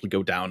 and you can actually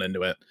go down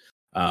into it.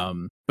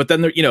 But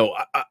then there,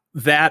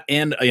 that,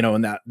 and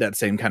in that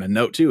same kind of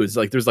note too, is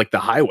like there's like the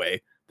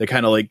highway that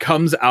kind of like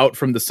comes out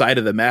from the side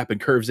of the map and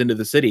curves into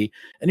the city,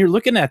 and you're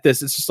looking at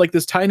this, it's just like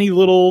this tiny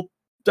little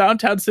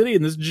downtown city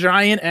and this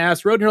giant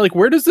ass road, and you're like,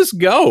 where does this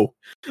go?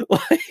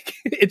 Like,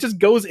 it just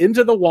goes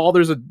into the wall.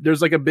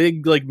 There's like a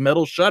big like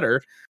metal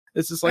shutter.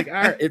 It's just like,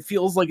 it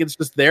feels like it's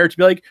just there to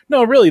be like,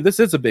 no, really, this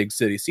is a big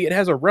city. See, it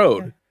has a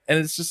road, and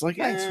it's just like,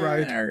 thanks,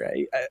 road. All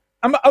right.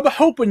 I'm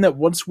hoping that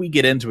once we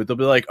get into it, they'll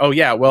be like, oh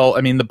yeah, well,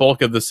 I mean, the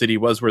bulk of the city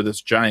was where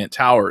this giant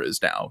tower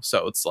is now.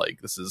 So it's like,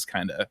 this is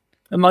kind of,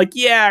 I'm like,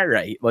 yeah,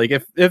 right. Like,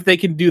 if they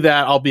can do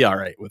that, I'll be all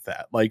right with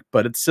that. Like,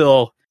 but it's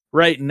still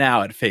right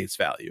now at face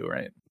value,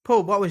 right?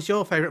 Paul, what was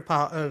your favorite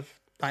part of,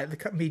 like,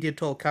 the media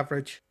tour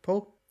coverage?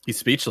 Paul? He's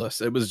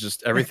speechless. It was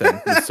just everything.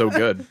 It was so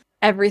good.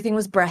 Everything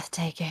was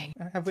breathtaking.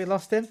 Have we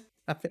lost him?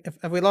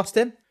 Have we lost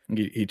him?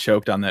 He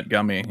choked on that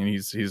gummy, and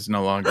he's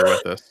no longer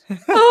with us.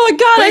 Oh my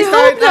god, Please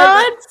I hope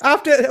not!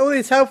 After all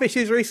his health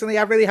issues recently,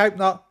 I really hope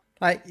not.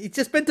 Like, he's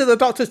just been to the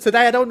doctors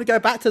today. I don't want to go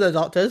back to the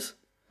doctors.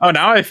 Oh,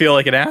 now I feel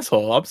like an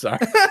asshole. I'm sorry.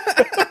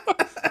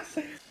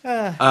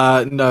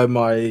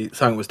 No,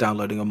 something was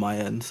downloading on my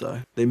end, so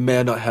they may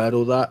have not heard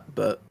all that,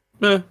 but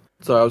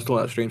sorry, I was talking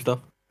about stream stuff.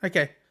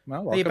 Okay.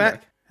 Well, Are you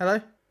back?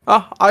 Hello?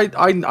 Oh,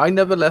 I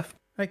never left.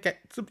 Okay.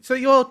 So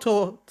your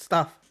tour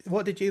stuff,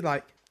 what did you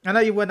like? I know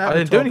you went out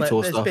I on didn't do tour, any but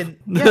tour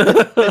there's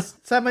stuff. there's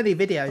so many I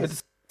videos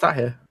just sat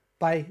here.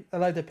 by a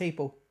load of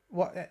people.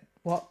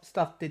 What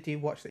stuff did you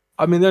watch?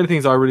 I mean, the only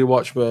things I really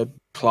watched were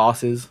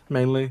classes,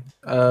 mainly.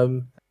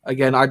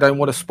 Again, I don't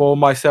want to spoil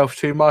myself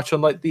too much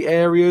on, like, the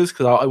areas,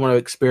 because I want to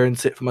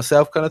experience it for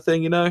myself, kind of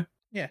thing,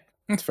 Yeah.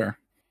 That's fair.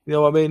 You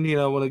know what I mean?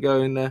 I want to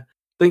go in there.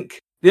 I think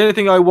the only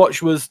thing I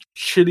watched was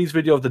Chili's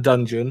video of the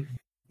dungeon,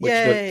 which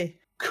looked Yay!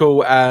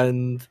 cool,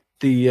 and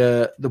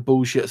the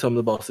bullshit of some of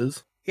the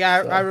bosses.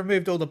 Yeah, So. I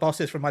removed all the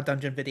bosses from my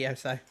dungeon video,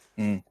 so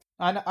Mm.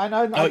 I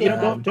know.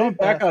 Oh, going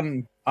back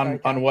on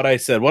what I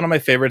said, one of my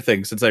favorite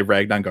things, since I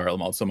ragged on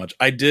Garlemald so much,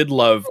 I did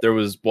love, there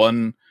was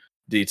one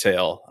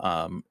detail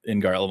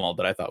in Garlemald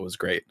that I thought was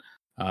great.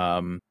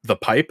 The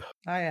pipe.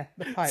 Oh yeah,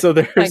 the pipe. So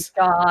My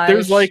gosh.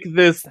 there's like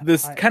this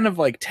pipe. kind of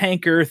like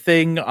tanker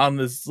thing on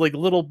this like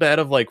little bed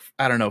of, like,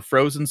 I don't know,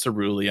 frozen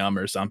ceruleum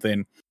or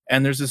something,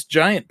 and there's this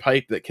giant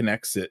pipe that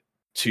connects it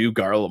to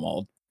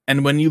Garlemald,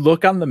 and when you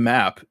look on the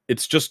map,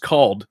 it's just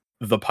called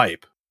the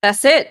pipe.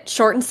 That's it.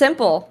 Short and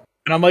simple.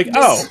 And I'm like,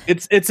 oh,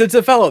 it's a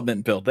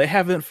development build. They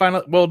haven't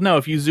final. Well, no,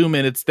 if you zoom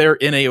in, it's their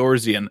in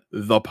Eorzean,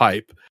 the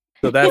pipe.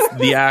 So that's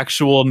the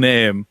actual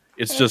name.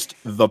 It's just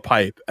the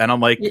pipe. And I'm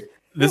like,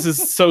 this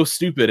is so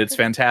stupid. It's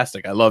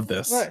fantastic. I love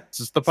this. Right. It's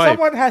just the pipe.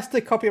 Someone has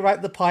to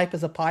copyright the pipe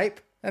as a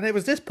pipe, and it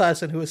was this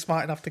person who was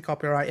smart enough to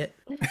copyright it.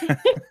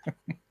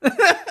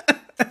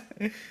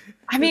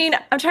 I mean,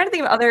 I'm trying to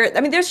think of other.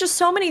 I mean, there's just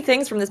so many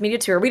things from this media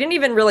tour. We didn't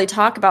even really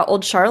talk about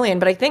Old Sharlayan,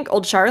 but I think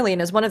Old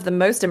Sharlayan is one of the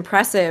most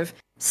impressive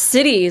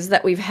cities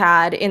that we've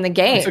had in the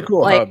game. It's a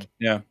cool hub.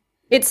 Yeah.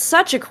 It's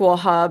such a cool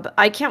hub.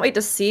 I can't wait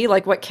to see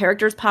like what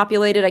characters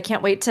populated. I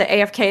can't wait to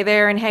AFK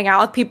there and hang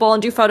out with people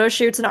and do photo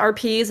shoots and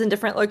RPs in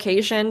different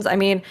locations. I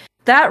mean,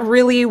 that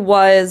really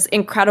was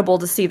incredible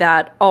to see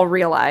that all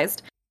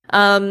realized.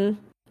 And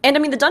I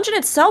mean, the dungeon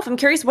itself, I'm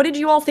curious, what did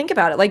you all think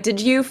about it? Like, did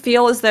you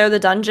feel as though the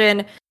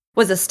dungeon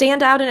was a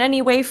standout in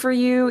any way for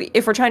you?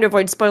 If we're trying to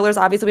avoid spoilers,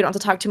 obviously we don't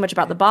have to talk too much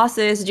about the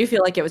bosses. Did you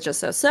feel like it was just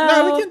so-so?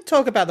 No, we can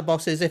talk about the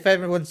bosses if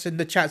everyone's in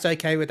the chat's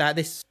okay with that.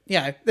 This,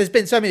 there's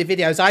been so many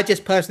videos. I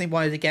just personally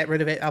wanted to get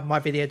rid of it out of my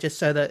video just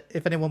so that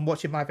if anyone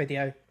watching my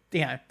video,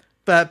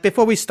 But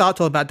before we start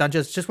talking about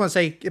dungeons, just want to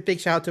say a big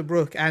shout out to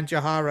Rook and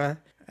Jahara.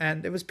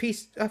 And it was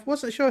I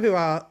wasn't sure who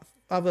our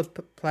other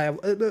player.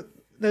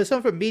 There was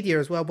someone from media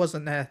as well,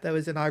 wasn't there? That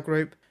was in our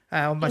group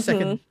on my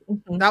second.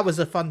 That was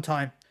a fun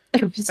time.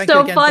 It was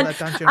so fun.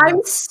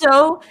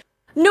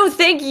 No,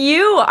 thank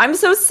you. I'm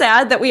so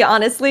sad that we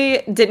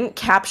honestly didn't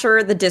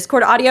capture the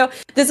Discord audio.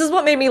 This is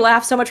what made me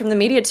laugh so much from the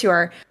media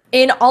tour.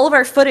 In all of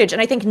our footage,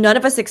 and I think none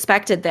of us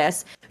expected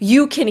this,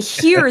 you can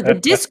hear the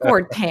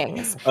Discord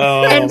pings.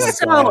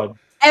 God.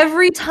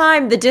 Every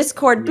time the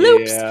Discord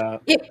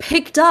bloops, it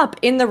picked up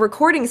in the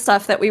recording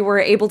stuff that we were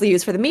able to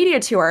use for the media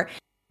tour.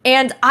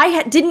 And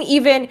I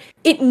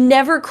it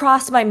never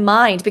crossed my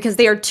mind because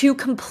they are two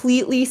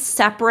completely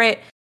separate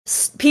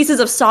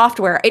pieces of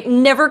software. It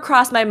never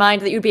crossed my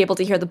mind that you'd be able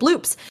to hear the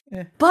bloops.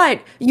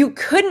 But you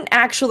couldn't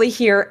actually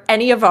hear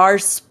any of our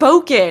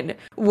spoken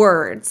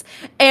words.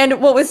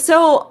 And what was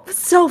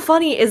so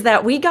funny is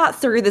that we got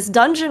through this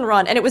dungeon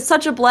run and it was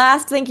such a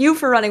blast. Thank you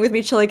for running with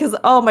me, Chili, because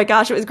oh my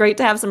gosh, it was great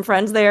to have some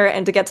friends there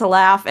and to get to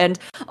laugh, and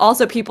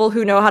also people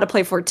who know how to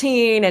play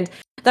 14, and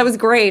that was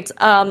great.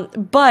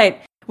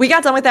 But we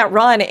got done with that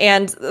run,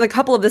 and a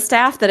couple of the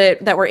staff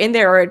that were in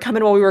there or had come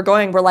in while we were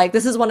going were like,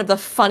 this is one of the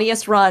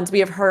funniest runs we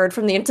have heard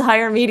from the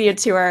entire media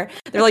tour.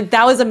 They're like,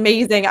 that was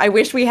amazing. I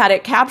wish we had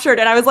it captured.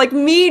 And I was like,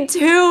 me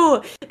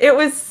too. It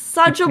was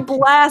such a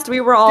blast.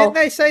 We were all Didn't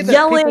they say that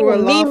yelling people were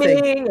and laughing?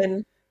 memeing.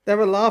 And they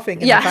were laughing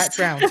in the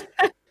background.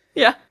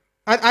 Yeah.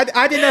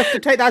 I didn't know if to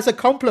take that as a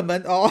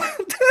compliment or...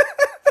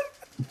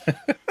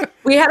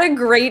 We had a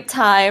great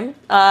time.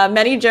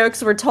 Many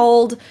jokes were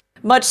told.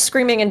 Much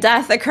screaming and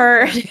death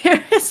occurred.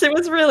 It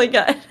was really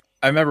good.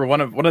 I remember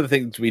one of the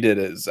things we did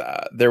is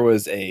there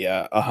was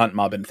a hunt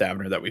mob in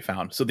Thavner that we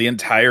found. So the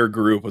entire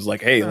group was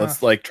like, "Hey,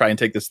 let's like try and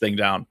take this thing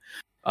down."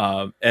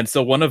 And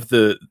so one of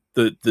the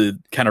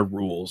kind of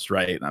rules,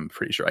 right? And I'm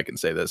pretty sure I can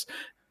say this,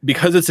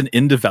 because it's an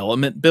in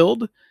development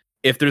build.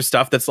 If there's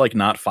stuff that's like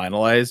not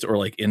finalized or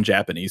like in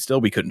Japanese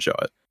still, we couldn't show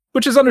it.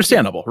 Which is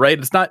understandable, right?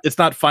 It's not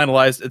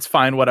finalized. It's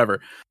fine,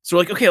 whatever. So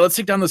we're like, okay, let's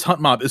take down this hunt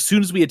mob. As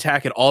soon as we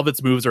attack it, all of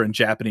its moves are in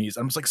Japanese.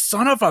 I'm just like,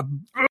 son of a...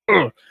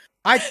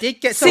 I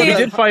did get... So we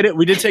did fight it.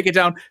 We did take it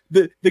down.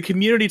 The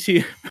community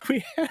team,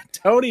 we had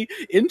Tony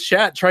in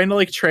chat trying to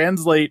like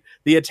translate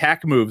the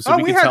attack moves so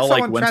we could tell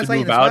like when to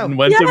move out and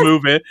when to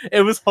move it.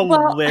 It was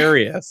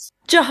hilarious.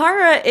 Well,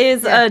 Jahara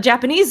is a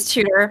Japanese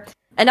tutor,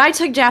 and I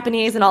took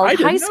Japanese in all of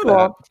high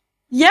school.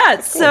 Yeah,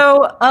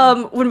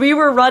 so when we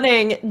were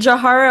running,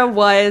 Jahara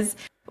was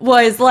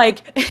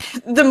like,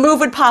 the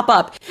move would pop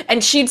up,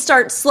 and she'd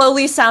start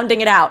slowly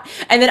sounding it out,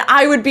 and then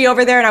I would be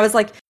over there, and I was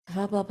like,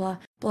 blah, blah, blah,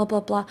 blah,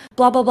 blah, blah,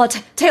 blah, blah, blah,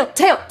 tail, it's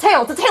a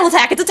tail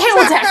attack,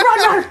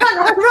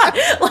 run.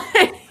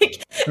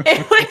 Like,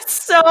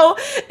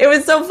 it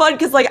was so fun,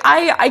 because, like,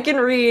 I can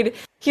read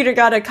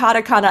hiragana,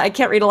 katakana, I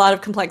can't read a lot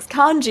of complex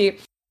kanji,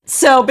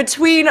 so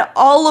between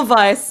all of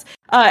us,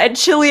 and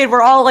Chili, and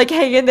we're all like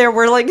hanging there,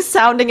 we're like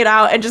sounding it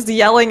out and just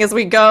yelling as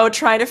we go,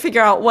 trying to figure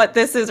out what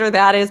this is or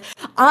that is.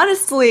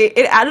 Honestly,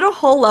 it added a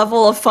whole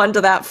level of fun to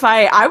that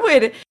fight. I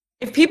would,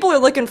 if people are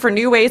looking for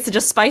new ways to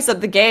just spice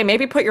up the game,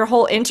 maybe put your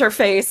whole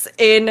interface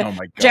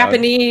in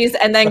Japanese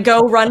and then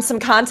go run some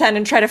content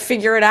and try to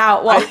figure it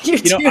out while you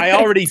do it. I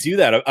already do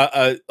that.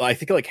 I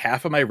think like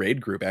half of my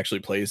raid group actually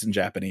plays in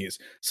Japanese.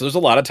 So there's a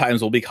lot of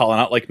times we'll be calling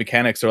out like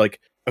mechanics or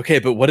like, okay,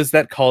 but what is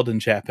that called in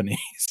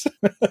Japanese?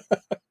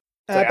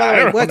 By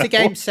the way, Words of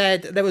Game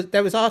said there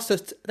was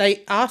asked.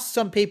 They asked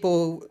some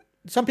people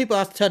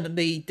asked to turn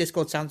the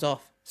Discord sounds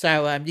off.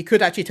 So you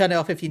could actually turn it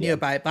off if you knew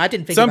about it, but I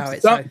didn't think about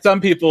it.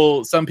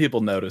 Some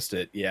people noticed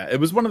it. Yeah, it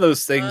was one of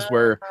those things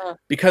where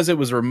because it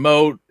was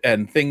remote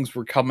and things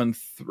were coming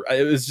through,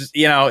 it was just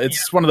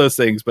it's one of those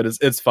things. But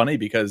it's funny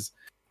because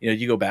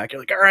you go back,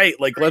 you're like, all right,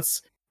 like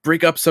let's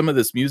break up some of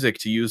this music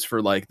to use for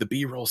like the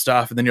B-roll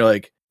stuff, and then you're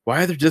like,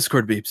 why are there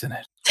Discord beeps in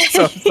it?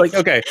 So it's like,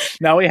 okay,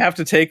 now we have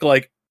to take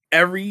like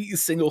every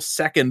single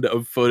second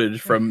of footage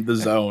from the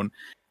zone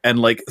and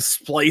like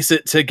splice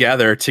it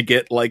together to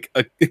get like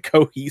a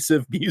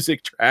cohesive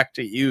music track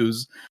to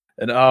use.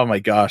 And oh my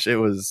gosh, it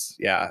was,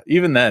 yeah.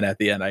 Even then, at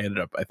the end, I ended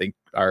up, I think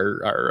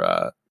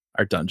our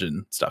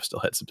dungeon stuff still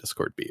had some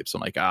Discord beeps.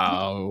 I'm like,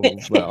 oh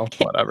well,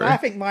 whatever. I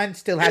think mine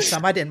still had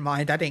some. I didn't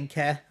mind. I didn't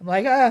care. I'm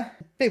like,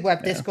 people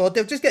have Discord.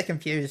 They'll just get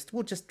confused.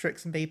 We'll just trick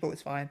some people.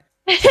 It's fine.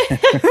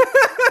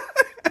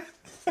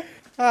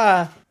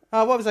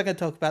 What was I going to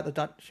talk about the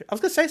dungeon? I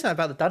was going to say something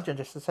about the dungeon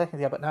just a second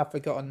ago, but now I've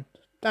forgotten.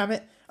 Damn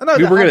it. Oh, no,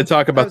 we were going to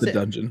talk about the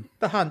dungeon.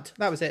 The hunt.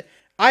 That was it.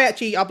 I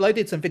actually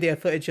uploaded some video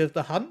footage of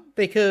the hunt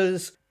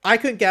because I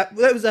couldn't get...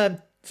 There was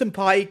some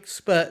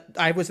pikes, but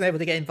I wasn't able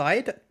to get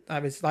invited. I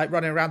was like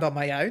running around on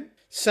my own.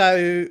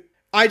 So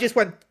I just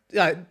went...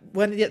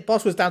 when the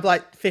boss was down to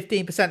like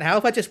 15%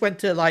 health, I just went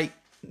to like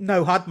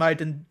no HUD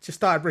mode and just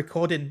started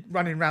recording,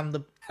 running around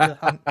the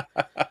hunt.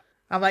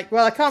 I'm like,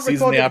 well, I can't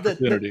record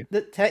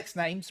the text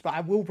names, but I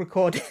will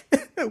record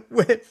it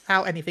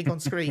without anything on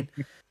screen.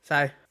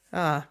 So,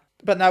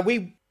 but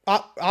no,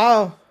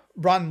 our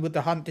run with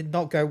the hunt did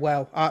not go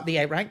well at the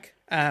A rank.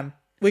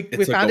 We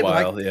found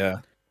it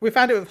we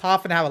found it with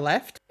half an hour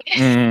left,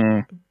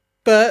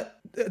 but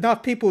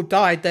enough people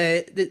died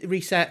that it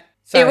reset.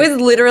 So. It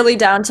was literally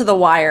down to the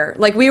wire.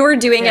 Like we were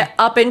doing it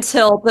up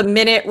until the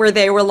minute where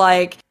they were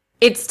like,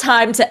 "It's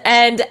time to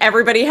end.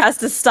 Everybody has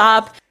to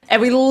stop."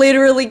 And we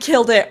literally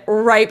killed it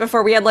right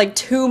before we had like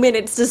 2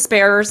 minutes to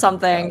spare or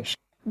something. Gosh.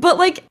 But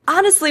like,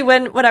 honestly,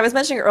 when I was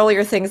mentioning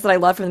earlier things that I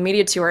love from the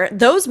media tour,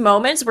 those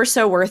moments were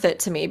so worth it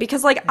to me.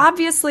 Because like,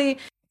 obviously,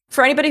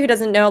 for anybody who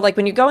doesn't know, like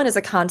when you go in as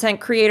a content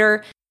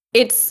creator,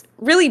 it's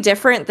really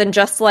different than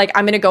just like,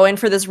 I'm going to go in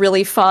for this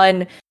really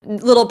fun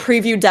little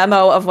preview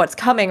demo of what's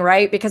coming,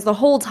 right? Because the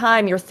whole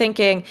time you're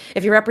thinking,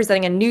 if you're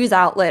representing a news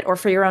outlet or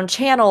for your own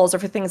channels or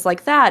for things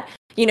like that,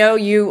 you know,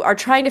 you are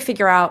trying to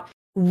figure out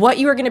what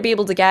you are going to be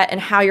able to get and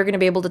how you're going to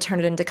be able to turn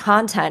it into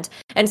content.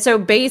 And so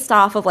based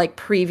off of like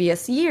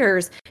previous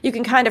years, you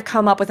can kind of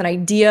come up with an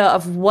idea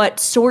of what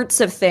sorts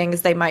of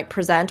things they might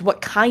present,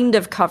 what kind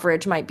of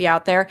coverage might be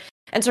out there,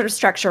 and sort of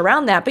structure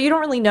around that. But you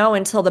don't really know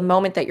until the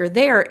moment that you're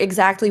there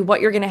exactly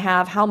what you're going to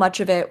have, how much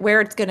of it,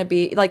 where it's going to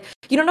be. Like,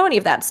 you don't know any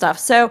of that stuff.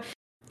 So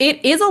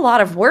it is a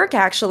lot of work,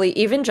 actually,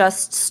 even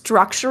just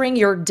structuring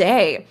your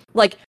day.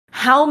 Like,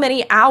 how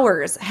many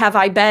hours have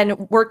I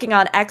been working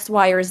on X,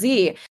 Y, or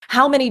Z?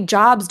 How many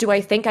jobs do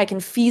I think I can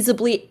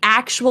feasibly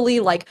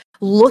actually like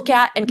look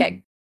at and get?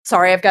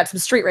 Sorry, I've got some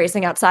street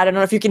racing outside. I don't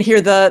know if you can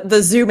hear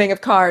the zooming of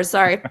cars.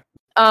 Sorry.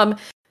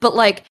 But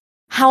like,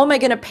 how am I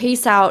going to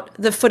pace out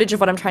the footage of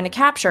what I'm trying to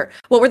capture?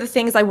 What were the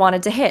things I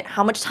wanted to hit?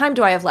 How much time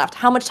do I have left?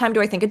 How much time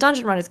do I think a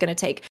dungeon run is going to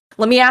take?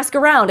 Let me ask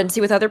around and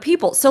see with other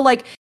people. So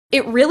like,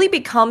 it really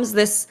becomes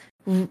this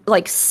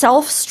like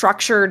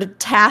self-structured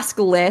task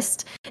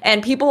list,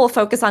 and people will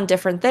focus on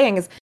different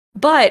things,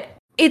 but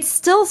it's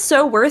still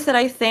so worth it,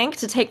 I think,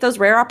 to take those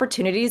rare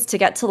opportunities to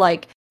get to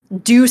like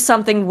do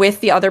something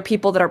with the other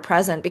people that are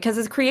present. Because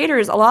as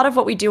creators, a lot of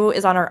what we do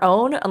is on our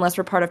own, unless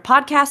we're part of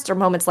podcasts or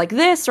moments like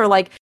this, or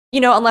like,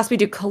 you know, unless we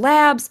do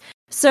collabs.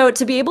 So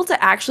to be able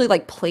to actually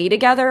like play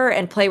together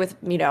and play with,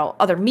 you know,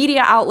 other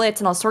media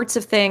outlets and all sorts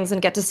of things and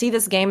get to see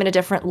this game in a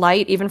different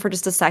light, even for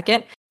just a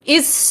second,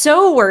 is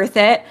so worth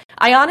it.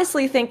 I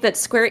honestly think that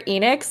Square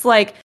Enix,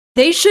 like,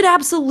 they should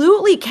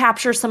absolutely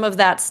capture some of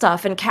that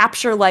stuff and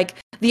capture like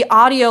the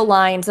audio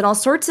lines and all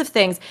sorts of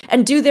things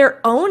and do their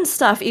own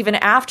stuff even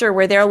after,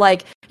 where they're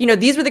like, you know,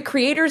 these were the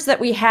creators that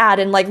we had,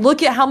 and like,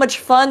 look at how much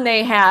fun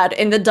they had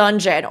in the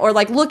dungeon, or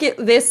like, look at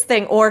this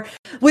thing, or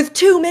with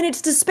 2 minutes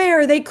to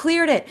spare, they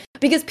cleared it.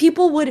 Because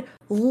people would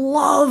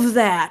love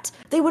that.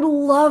 They would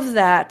love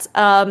that.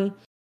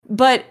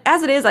 But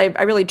as it is, I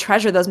really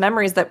treasure those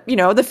memories that, you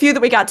know, the few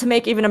that we got to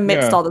make even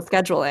amidst all the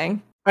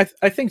scheduling.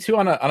 I think too,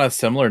 on a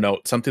similar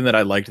note, something that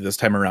I liked this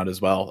time around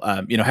as well,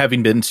 you know,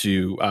 having been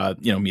to,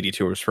 you know, media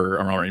tours for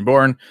A Realm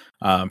Reborn,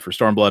 for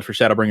Stormblood, for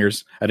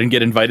Shadowbringers, I didn't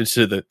get invited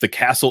to the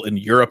castle in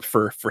Europe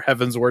for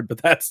Heaven's Word,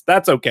 but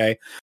that's okay.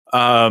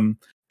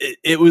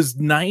 It was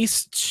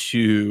nice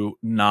to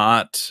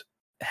not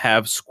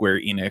have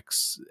Square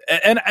Enix,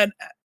 and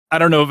I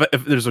don't know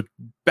if there's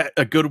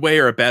a good way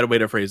or a bad way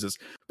to phrase this,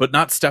 but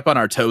not step on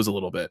our toes a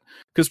little bit.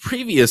 Because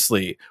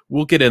previously,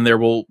 we'll get in there,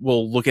 we'll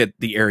look at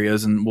the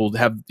areas, and we'll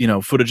have, you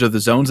know, footage of the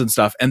zones and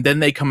stuff, and then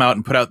they come out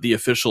and put out the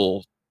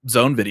official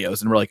zone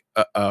videos, and we're like,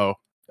 uh-oh,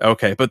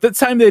 okay. But this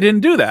time they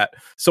didn't do that.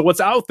 So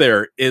what's out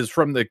there is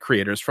from the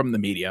creators, from the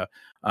media,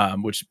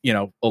 which, you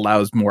know,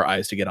 allows more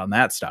eyes to get on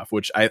that stuff,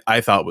 which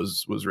I thought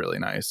was really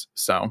nice.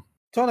 So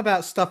talking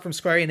about stuff from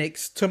Square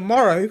Enix,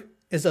 tomorrow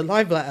is a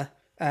live letter.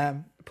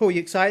 Paul,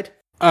 you excited?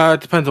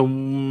 Depends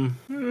on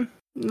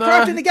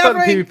Crafting the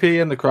Gathering,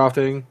 PvP and the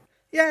crafting.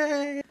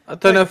 Yay! I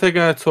don't know if they're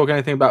going to talk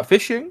anything about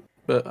fishing,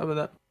 but other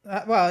than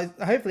that, well,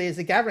 hopefully it's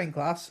a gathering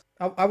class.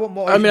 I want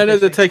more. I mean, I know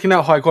they're taking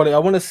out high quality. I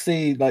want to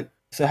see like,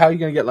 so how are you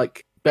going to get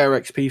like better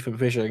XP from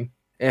fishing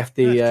if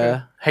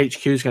the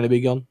HQ is going to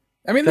be gone?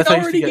 I mean, they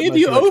already gave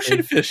you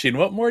ocean fishing.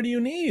 What more do you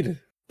need?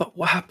 But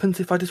what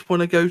happens if I just want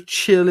to go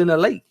chill in a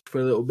lake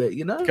for a little bit?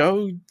 You know,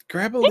 Go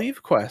grab a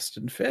leaf quest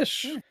and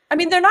fish. I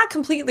mean, they're not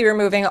completely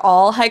removing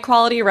all high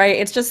quality, right?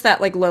 It's just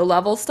that like low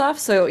level stuff,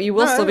 so you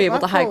will No, still be able I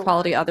to high thought-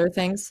 quality other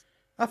things.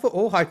 I thought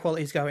all high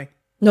quality is going.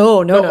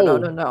 No, no, Not no, no, all.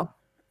 no, no,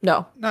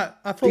 no. No,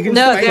 I thought you can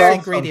all No, the still base they're-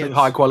 craft something ingredients.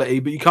 high quality,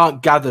 but you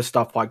can't gather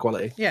stuff high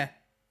quality. Yeah,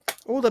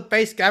 all the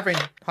base gathering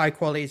high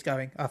quality is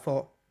going. I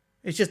thought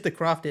it's just the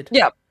crafted.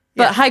 Yeah,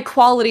 but Yeah. high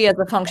quality as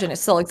a function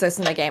still exists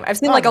in the game. I've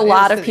seen Oh, like a no, it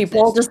lot of still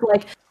people exists. just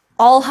like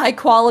all high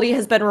quality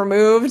has been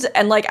removed,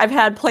 and like I've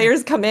had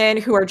players come in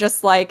who are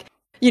just like,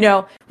 you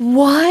know,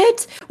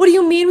 what? What do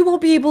you mean we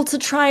won't be able to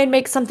try and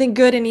make something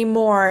good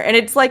anymore? And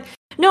it's like,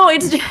 no,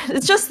 it's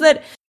just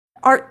that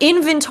our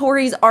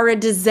inventories are a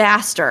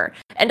disaster,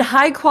 and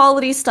high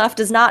quality stuff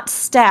does not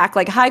stack.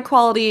 Like high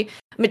quality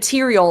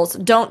materials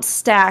don't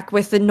stack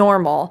with the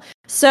normal.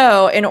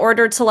 So in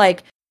order to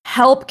like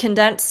help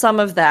condense some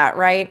of that,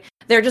 right?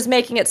 They're just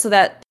making it so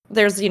that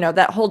there's, you know,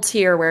 that whole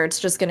tier where it's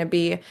just going to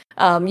be,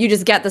 you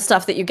just get the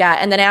stuff that you get.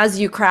 And then as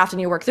you craft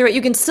and you work through it,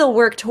 you can still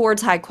work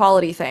towards high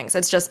quality things.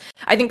 It's just,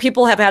 I think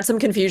people have had some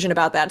confusion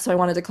about that. So I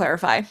wanted to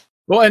clarify.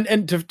 Well,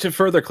 and to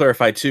further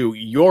clarify too,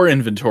 your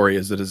inventory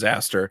is a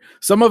disaster.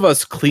 Some of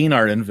us clean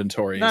our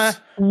inventories. Nah,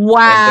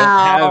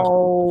 Wow.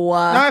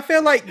 no, I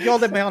feel like you're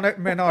the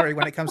minority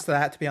when it comes to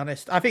that. To be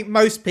honest, I think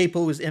most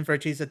people's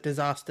inventories are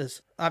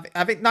disasters. I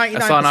think 99%.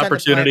 I saw an of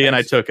opportunity and I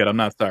players- took it. I'm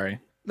not sorry.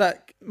 Look,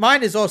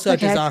 mine is also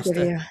Okay, a I forgive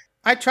disaster. you.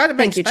 I try to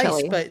make Thank you, space,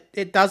 Chili. but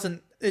it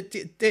doesn't.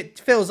 It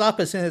fills up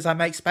as soon as I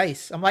make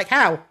space. I'm like,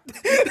 how?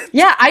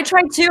 Yeah, I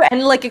tried too,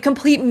 and like a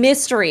complete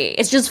mystery.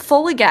 It's just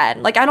full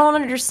again. Like I don't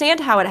understand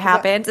how it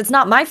happens. It's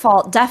not my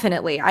fault,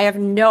 definitely. I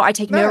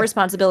take no No.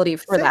 responsibility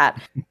for See?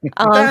 that.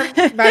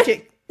 Damn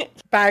magic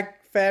bag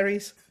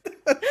fairies.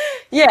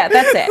 Yeah,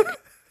 that's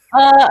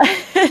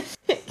it.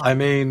 I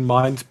mean,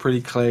 mine's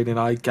pretty clean, and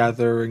I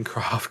gather and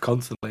craft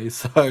constantly.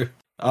 So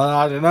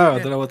I don't know. I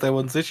don't know what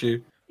everyone's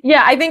issue.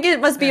 Yeah, I think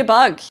it must be a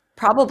bug,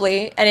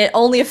 probably, and it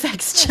only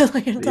affects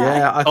Chili and I.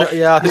 Yeah, I think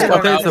Yeah, I think it's a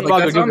like, bug that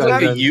of you sounds like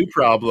guys. a then. you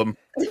problem.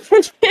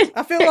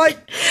 I feel like,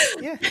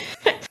 yeah.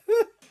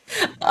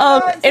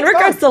 it's In a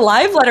regards bug. to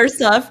live letter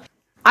stuff,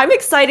 I'm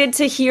excited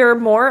to hear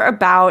more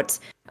about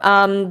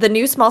the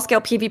new small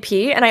scale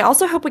PvP, and I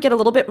also hope we get a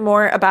little bit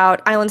more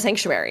about Island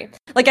Sanctuary.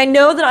 Like, I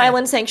know that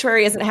Island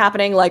Sanctuary isn't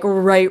happening like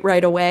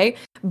right away,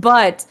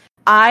 but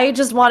I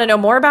just want to know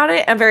more about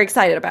it. I'm very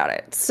excited about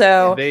it.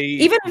 So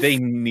They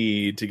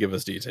need to give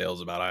us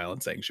details about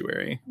Island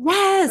Sanctuary.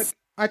 yes,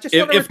 I just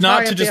want If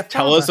not to be a just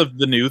tell us farmer. of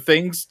the new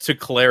things, to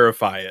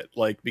clarify it,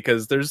 like,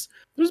 because there's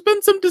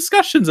been some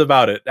discussions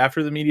about it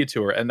after the media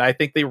tour, and I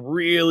think they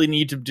really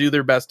need to do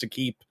their best to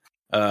keep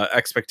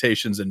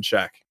expectations in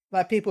check.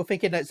 Like people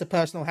thinking that it's a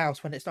personal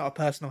house when it's not a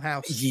personal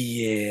house.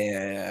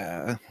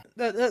 Yeah.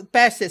 The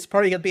best, it's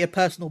probably going to be a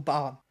personal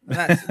barn. And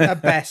that's the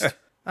best.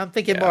 I'm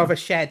thinking more Yeah. of a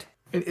shed.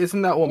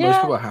 Isn't that what most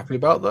Yeah. people are happy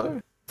about,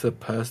 though? It's a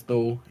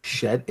personal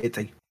shed. It's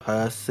a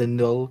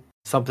personal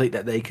something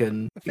that they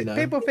can, you know.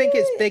 People think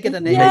it's bigger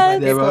than it is. Yes.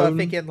 Like, Their people are own-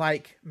 thinking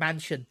like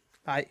mansion.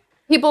 Like,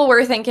 people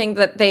were thinking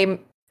that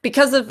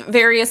because of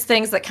various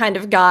things that kind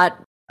of got,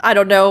 I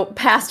don't know,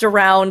 passed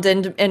around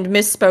and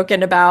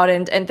misspoken about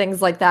and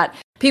things like that.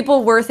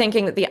 People were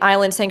thinking that the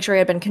Island Sanctuary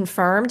had been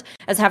confirmed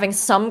as having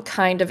some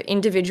kind of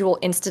individual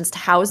instanced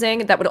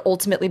housing that would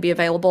ultimately be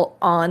available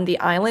on the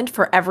island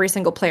for every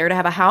single player to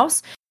have a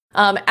house.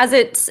 As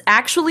it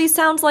actually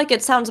sounds like,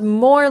 it sounds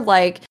more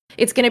like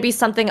it's going to be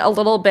something a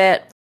little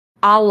bit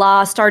a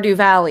la Stardew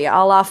Valley, a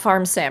la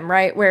Farm Sim,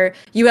 right? Where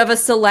you have a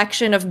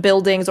selection of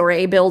buildings or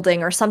a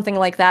building or something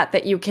like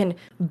that you can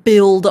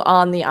build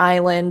on the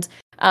island.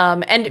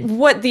 And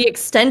what the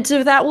extent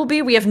of that will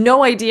be, we have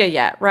no idea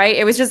yet, right?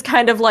 It was just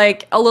kind of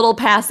like a little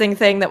passing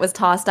thing that was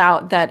tossed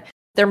out that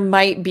there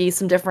might be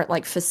some different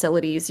like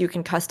facilities you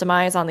can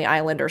customize on the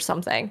island or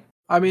something.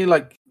 I mean,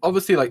 like,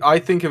 obviously, like, I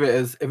think of it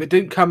as if it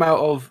didn't come out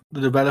of the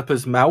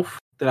developer's mouth,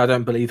 then I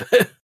don't believe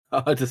it.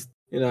 I just,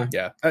 you know.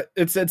 Yeah.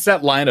 It's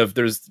that line of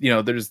there's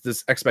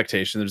this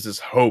expectation, there's this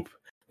hope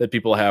that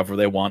people have where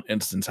they want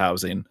instance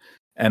housing.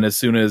 And as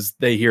soon as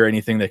they hear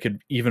anything that could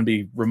even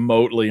be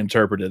remotely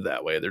interpreted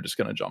that way, they're just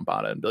going to jump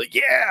on it and be like,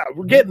 yeah,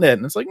 we're getting it.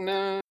 And it's like,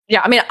 nah.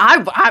 Yeah, I mean,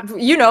 I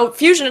you know,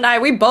 Fusion and I,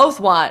 we both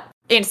want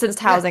instanced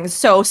housing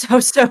so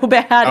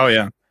bad. Oh,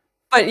 yeah.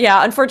 But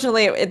yeah,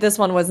 unfortunately, this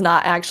one was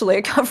not actually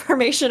a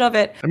confirmation of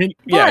it. I mean,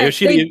 yeah, But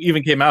Yoshida they-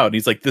 even came out and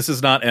he's like, this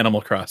is not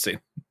Animal Crossing.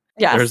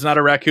 Yes. There's not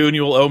a raccoon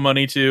you will owe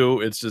money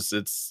to. It's just,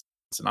 it's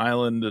an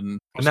island. And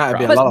And that'd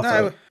be a But lot of no,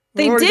 fun.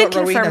 they we've already did got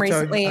Rowena confirm to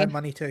recently- own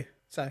money too.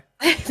 So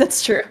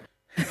That's true.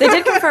 They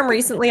did confirm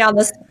recently on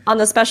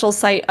the special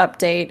site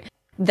update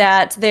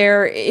that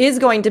there is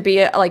going to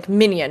be like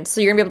minions.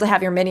 So you're gonna be able to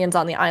have your minions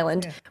on the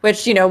island, Yeah.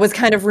 which, you know, was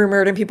kind of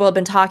rumored and people have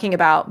been talking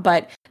about,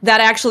 but that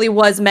actually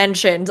was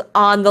mentioned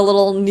on the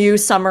little new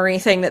summary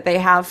thing that they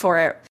have for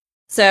it.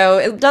 So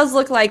it does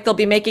look like they'll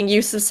be making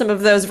use of some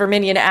of those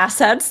Verminion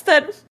assets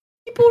that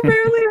people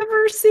rarely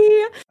ever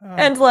see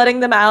and letting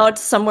them out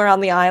somewhere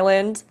on the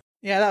island.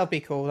 yeah, that would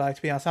be cool. Like,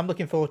 to be honest, I'm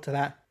looking forward to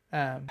that.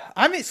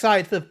 I'm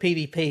excited for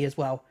PvP as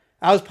well.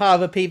 I was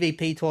part of a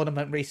PvP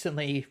tournament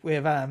recently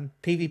with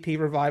PvP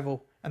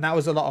Revival, and that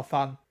was a lot of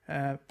fun.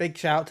 Big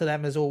shout out to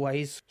them as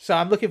always. So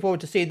I'm looking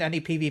forward to seeing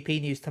any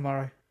PvP news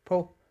tomorrow.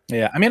 Paul?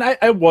 Yeah, I mean,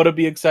 I want to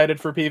be excited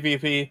for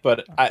PvP,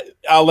 but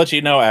I'll let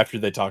you know after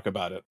they talk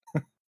about it.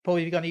 Paul,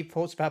 have you got any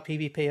thoughts about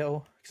PvP at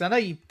all? Because I know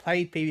you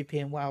played PvP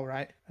in WoW,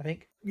 right? I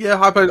think.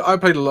 Yeah, I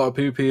played a lot of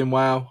PvP in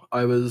WoW.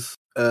 I was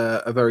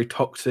a very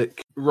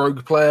toxic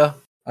rogue player.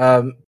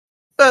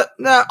 But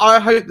no, I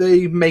hope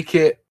they make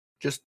it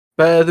just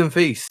better than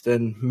Feast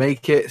and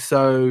make it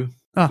so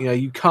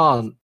you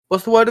can't.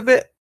 What's the word of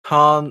it?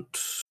 Can't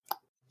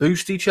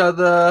boost each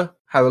other.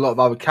 Have a lot of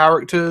other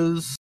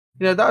characters.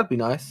 That would be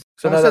nice.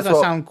 So I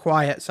sound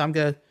quiet, so I'm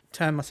gonna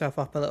turn myself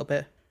up a little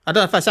bit. I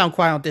don't know if I sound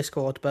quiet on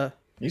Discord, but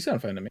you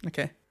sound fine to me.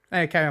 Okay.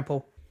 Hey, carry on,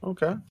 Paul.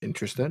 Okay,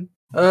 interesting.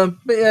 But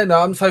yeah, no,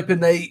 I'm just hoping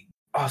they.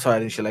 Oh, sorry, I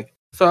didn't shit leg.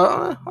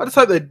 So I just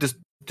hope they just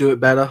do it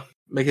better,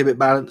 make it a bit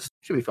balanced.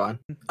 Should be fine.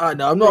 I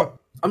know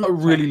I'm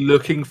not really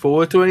looking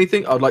forward to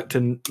anything. I'd like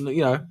to,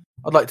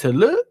 I'd like to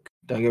look.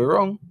 Don't get me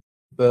wrong,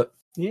 but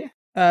yeah,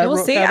 we'll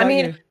see. I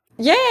mean,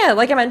 yeah,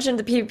 like I mentioned,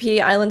 the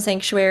PvP Island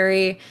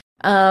Sanctuary.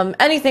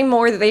 Anything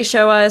more that they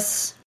show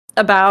us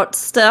about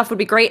stuff would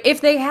be great.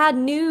 If they had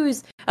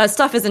news,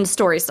 stuff is in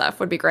story stuff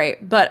would be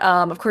great. But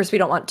of course, we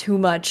don't want too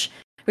much.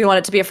 We want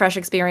it to be a fresh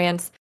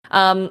experience.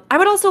 I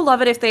would also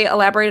love it if they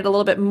elaborated a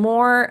little bit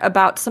more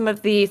about some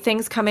of the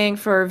things coming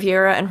for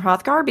Viera and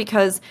Hrothgar,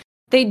 because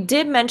they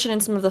did mention in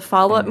some of the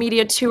follow-up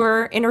media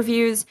tour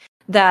interviews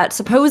that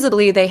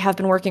supposedly they have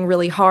been working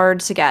really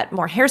hard to get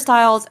more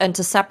hairstyles and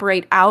to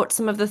separate out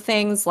some of the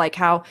things, like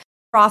how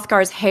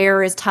Hrothgar's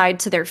hair is tied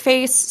to their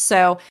face.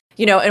 So,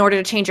 in order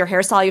to change your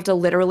hairstyle, you have to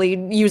literally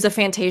use a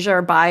Fantasia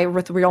or buy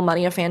with real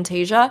money a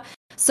Fantasia.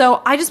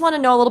 So I just want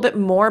to know a little bit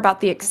more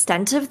about the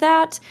extent of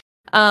that.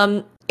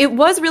 It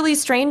was really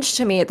strange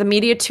to me at the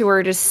media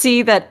tour to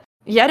see that,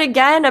 yet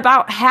again,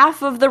 about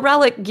half of the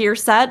relic gear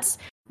sets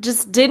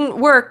just didn't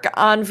work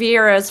on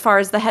Viera as far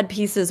as the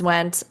headpieces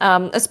went,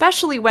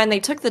 especially when they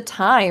took the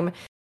time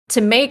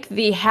to make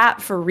the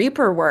hat for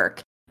Reaper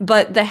work.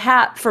 But the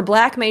hat for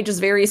Black Mage is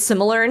very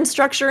similar in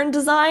structure and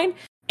design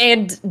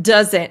and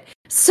doesn't.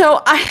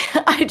 So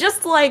I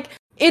just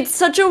it's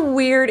such a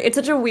weird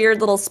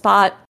little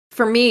spot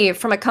for me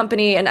from a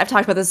company, and I've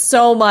talked about this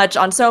so much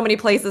on so many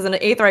places in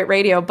Aetheryte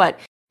Radio, but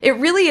it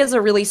really is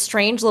a really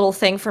strange little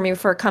thing for me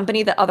for a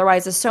company that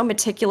otherwise is so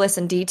meticulous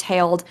and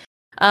detailed,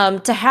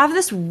 to have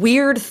this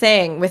weird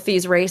thing with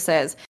these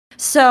races.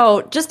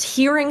 So just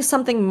hearing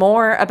something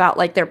more about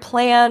their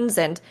plans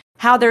and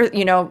how they're,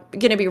 going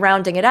to be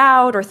rounding it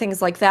out or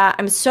things like that.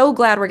 I'm so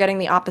glad we're getting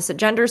the opposite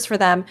genders for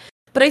them.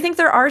 But I think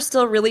there are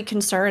still really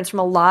concerns from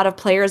a lot of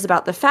players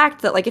about the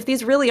fact that, if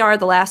these really are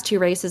the last two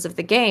races of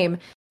the game,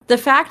 the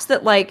fact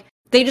that,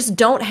 they just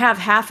don't have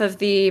half of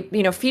the,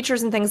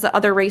 features and things that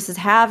other races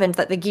have, and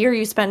that the gear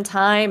you spend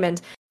time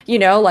and,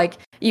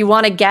 you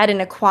want to get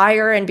and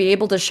acquire and be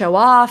able to show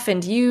off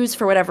and use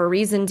for whatever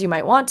reasons you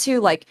might want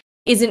to,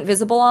 isn't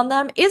visible on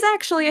them, is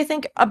actually, I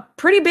think, a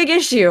pretty big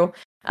issue.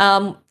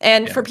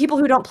 For people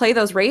who don't play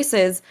those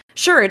races,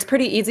 sure, it's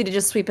pretty easy to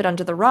just sweep it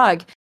under the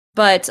rug.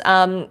 But,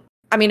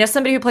 as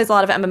somebody who plays a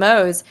lot of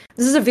MMOs,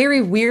 this is a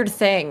very weird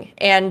thing.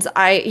 And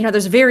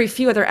there's very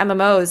few other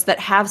MMOs that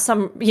have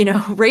some,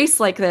 race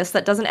like this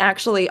that doesn't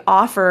actually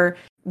offer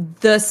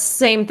the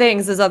same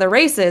things as other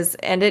races.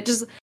 And it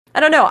just, I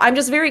don't know. I'm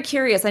just very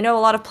curious. I know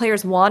a lot of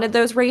players wanted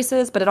those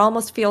races, but it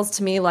almost feels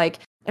to me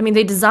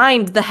they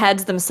designed the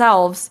heads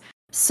themselves.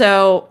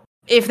 So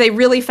if they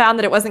really found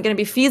that it wasn't going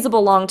to be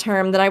feasible long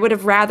term, then I would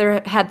have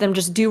rather had them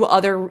just do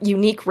other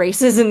unique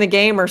races in the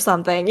game or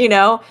something,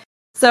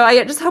 So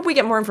I just hope we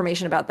get more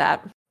information about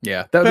that.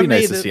 Yeah, that would be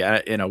nice to see.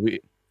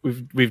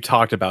 We've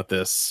talked about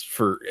this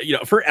for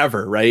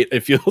forever, right?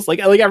 It feels like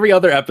every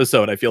other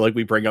episode, I feel like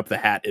we bring up the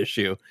hat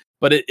issue,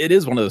 but it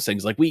is one of those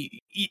things.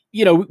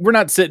 We're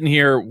not sitting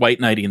here white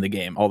knighting the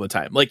game all the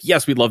time.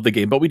 Yes, we love the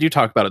game, but we do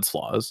talk about its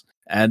flaws.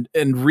 And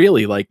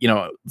really,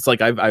 it's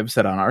like I've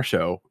said on our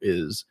show,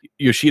 is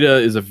Yoshida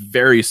is a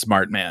very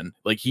smart man.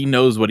 He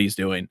knows what he's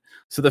doing.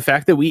 So the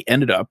fact that we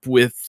ended up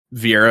with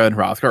Viera and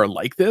Hrothgar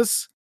like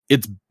this,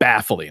 it's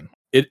baffling.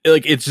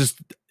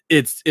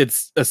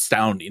 It's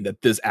astounding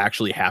that this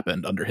actually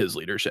happened under his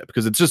leadership,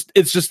 because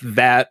it's just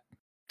that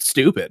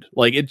stupid.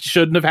 It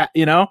shouldn't have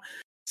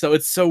So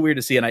it's so weird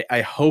to see, and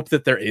I hope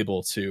that they're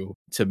able to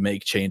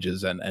make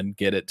changes and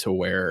get it to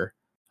where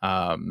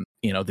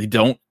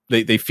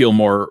they feel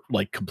more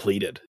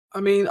completed.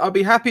 I'd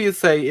be happy to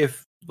say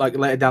if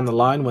later down the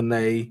line when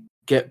they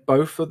get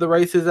both of the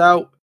races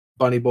out,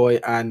 Bunny Boy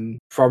and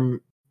from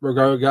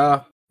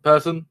Rogoga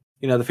person,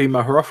 the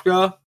female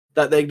Hrothgar,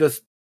 that they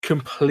just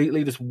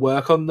completely just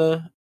work on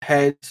the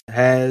heads,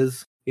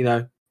 hairs,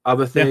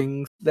 other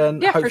things,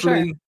 then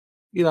hopefully,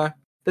 then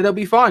they'll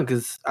be fine.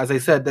 Because as I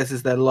said, this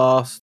is their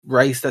last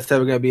race that's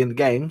ever going to be in the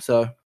game.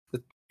 So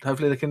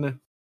hopefully they can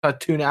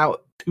tune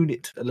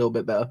it a little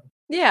bit better.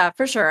 Yeah,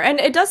 for sure. And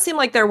it does seem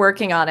like they're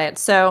working on it.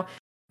 So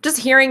just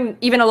hearing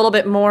even a little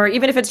bit more,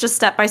 even if it's just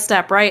step by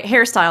step, right?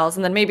 Hairstyles.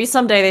 And then maybe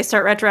someday they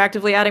start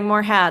retroactively adding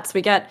more hats.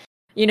 We get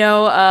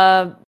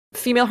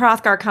female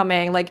Hrothgar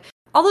coming. Like,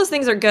 all those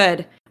things are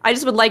good. I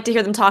just would like to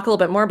hear them talk a little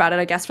bit more about it,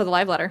 I guess, for the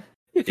live letter.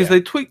 Yeah, because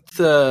they tweaked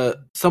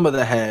some of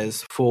the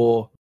hairs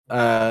for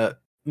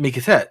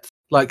Mika's head,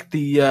 like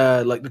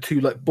the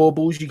two like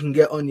baubles you can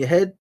get on your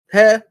head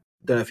hair.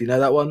 Don't know if you know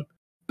that one,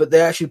 but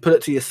they actually put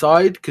it to your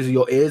side because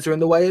your ears are in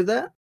the way of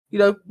that. Why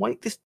don't you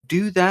just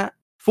do that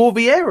for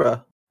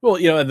Vieira? Well,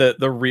 and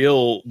the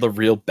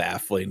real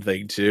baffling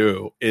thing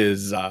too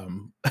is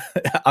on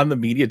the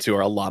media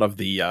tour, a lot of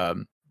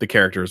the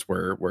characters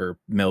were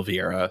Mel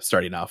Vieira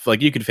starting off.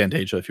 Like, you could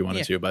Fantasia if you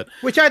wanted to, but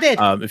which I did.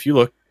 If you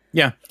look,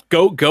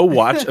 go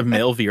watch a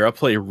Mel Vieira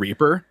play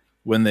Reaper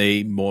when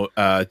they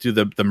do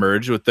the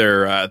merge with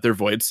their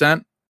Void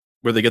Scent,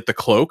 where they get the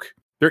cloak.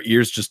 Their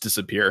ears just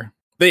disappear.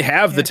 They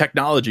have the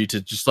technology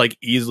to just like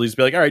easily just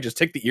be like, all right, just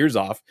take the ears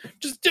off.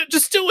 Just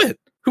do it.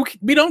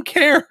 We don't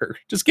care.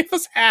 Just give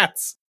us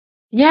hats.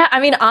 Yeah, I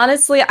mean,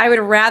 honestly, I would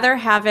rather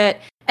have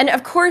it. And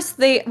of course,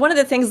 one of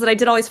the things that I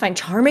did always find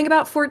charming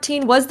about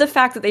 14 was the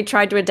fact that they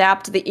tried to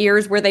adapt the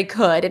ears where they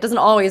could. It doesn't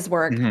always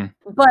work. Mm-hmm.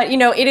 But,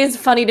 it is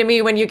funny to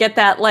me when you get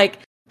that, like,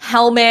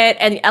 helmet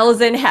and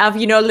Elzen have,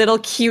 little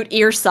cute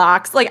ear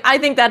socks. Like, I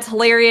think that's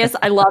hilarious.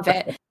 I love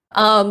it.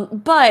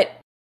 But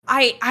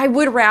I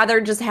would rather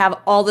just have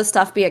all the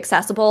stuff be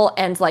accessible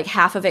and, like,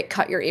 half of it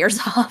cut your ears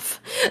off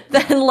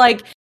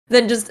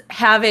than just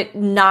have it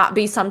not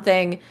be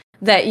something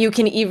that you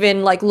can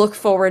even like look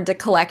forward to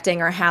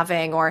collecting or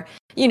having, or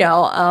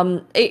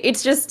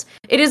it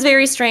is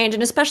very strange.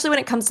 And especially when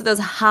it comes to those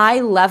high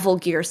level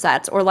gear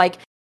sets, or like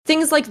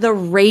things like the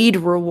raid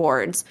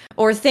rewards,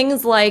 or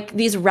things like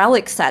these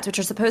relic sets, which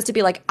are supposed to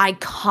be like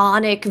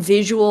iconic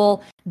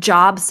visual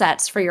job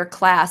sets for your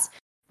class.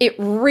 It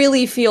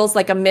really feels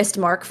like a missed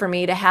mark for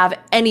me to have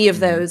any of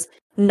those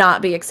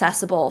not be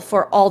accessible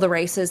for all the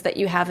races that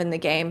you have in the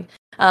game.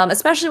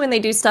 Especially when they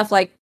do stuff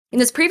like in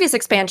this previous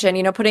expansion,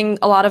 putting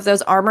a lot of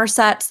those armor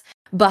sets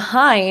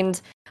behind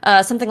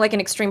something like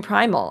an Extreme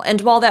Primal. And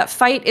while that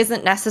fight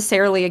isn't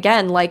necessarily,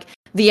 again, like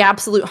the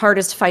absolute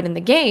hardest fight in the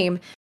game,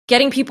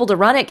 getting people to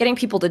run it, getting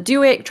people to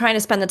do it, trying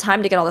to spend the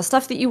time to get all the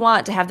stuff that you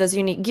want, to have those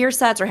unique gear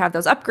sets, or have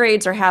those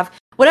upgrades, or have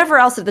whatever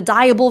else of the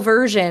dyeable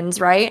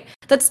versions, right?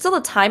 That's still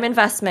a time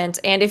investment.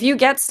 And if you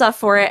get stuff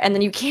for it and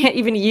then you can't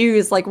even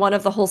use like one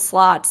of the whole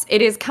slots,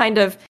 it is kind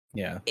of...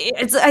 Yeah,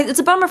 it's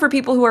a bummer for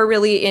people who are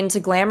really into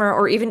glamour,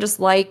 or even just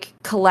like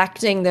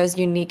collecting those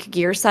unique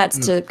gear sets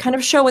to kind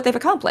of show what they've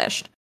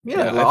accomplished.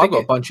 Yeah, I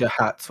got a bunch of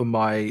hats for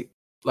my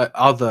like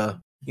other,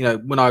 when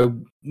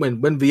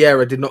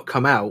Vieira did not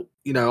come out,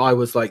 I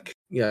was like,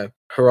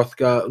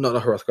 Hrothgar, not a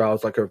Hrothgar, I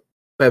was like a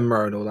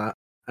Benro and all that,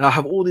 and I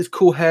have all these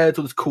cool heads,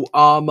 all this cool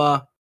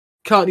armor.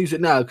 Can't use it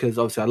now because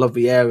obviously I love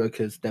Vieira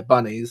because they're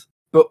bunnies,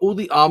 but all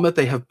the armor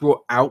they have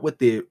brought out with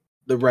the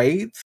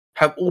raids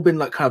have all been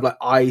like kind of like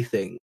eye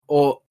thing.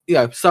 Or,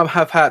 some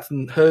have hats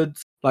and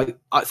hoods. Like,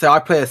 I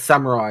play a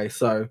samurai,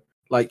 so,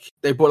 like,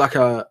 they brought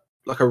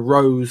like a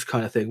rose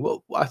kind of thing.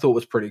 Well, I thought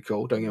was pretty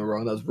cool, don't get me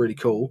wrong, that was really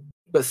cool.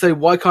 But say,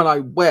 why can't I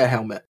wear a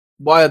helmet?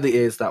 Why are the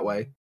ears that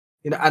way?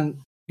 And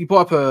you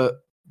brought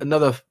up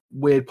another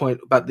weird point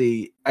about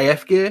the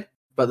AF gear,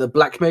 about the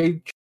Black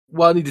Mage.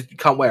 Well, you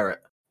can't wear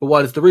it. But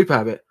why does the Reaper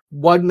have it?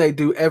 Why didn't they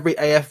do every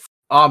AF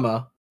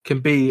armor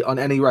can be on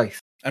any race?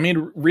 I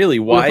mean, really,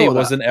 why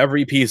wasn't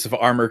every piece of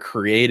armor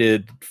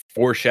created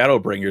for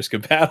Shadowbringers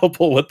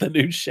compatible with the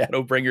new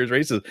Shadowbringers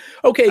races?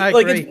 Okay,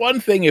 like, it's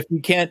one thing if you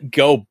can't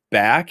go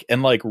back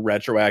and like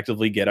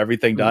retroactively get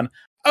everything done.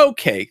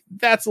 Okay,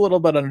 that's a little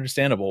bit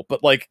understandable.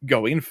 But like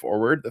going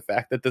forward, the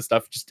fact that this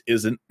stuff just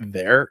isn't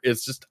there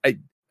is just I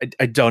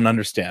don't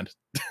understand.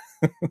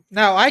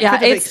 No, I could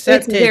have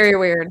accepted. It's very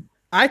weird.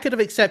 I could have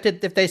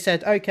accepted if they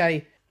said,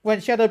 okay, when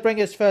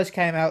Shadowbringers first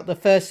came out, the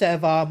first set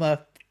of armor,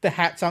 the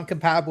hats aren't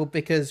compatible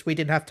because we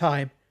didn't have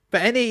time.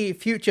 But any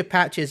future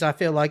patches, I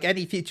feel like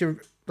any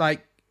future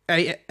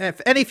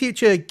any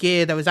future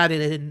gear that was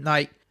added in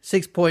like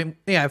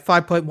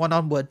 5.1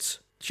 onwards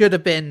should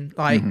have been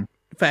like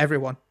for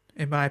everyone,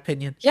 in my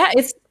opinion. Yeah,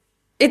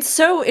 it's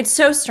so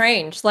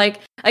strange.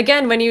 Like,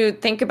 again, when you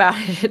think about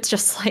it, it's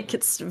just like,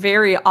 it's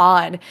very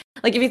odd.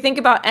 Like, if you think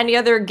about any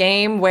other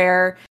game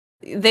where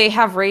they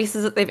have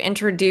races that they've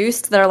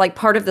introduced that are like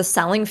part of the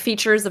selling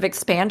features of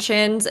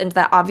expansions, and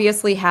that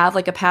obviously have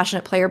like a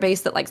passionate player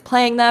base that likes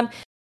playing them.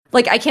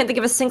 Like, I can't think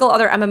of a single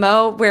other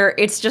MMO where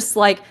it's just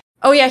like,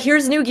 oh yeah,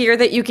 here's new gear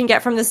that you can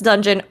get from this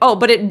dungeon. Oh,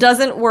 but it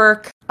doesn't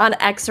work on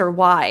X or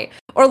Y.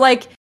 Or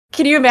like,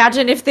 can you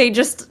imagine if they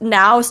just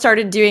now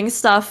started doing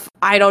stuff,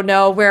 I don't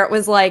know, where it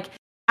was like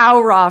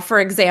Aura,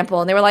 for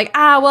example, and they were like,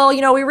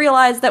 we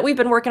realized that we've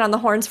been working on the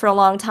horns for a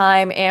long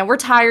time, and we're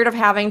tired of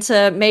having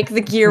to make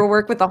the gear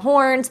work with the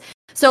horns.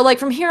 So, like,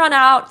 from here on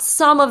out,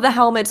 some of the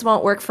helmets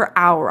won't work for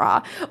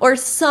Aura, or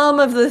some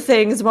of the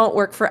things won't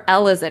work for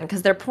Elizin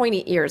because their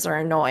pointy ears are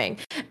annoying.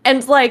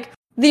 And, like,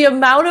 the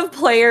amount of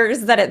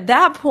players that at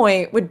that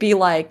point would be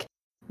like,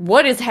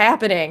 what is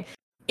happening?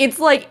 It's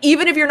like,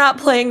 even if you're not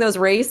playing those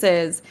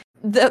races,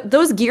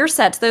 those gear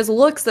sets, those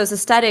looks, those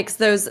aesthetics,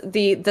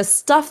 the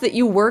stuff that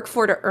you work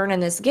for to earn in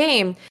this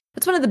game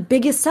That's one of the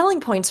biggest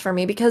selling points for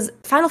me, because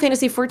Final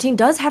Fantasy XIV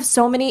does have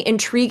so many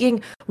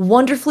intriguing,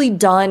 wonderfully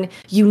done,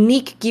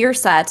 unique gear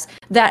sets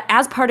that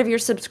as part of your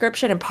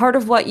subscription and part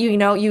of what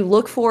you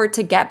look forward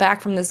to get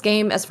back from this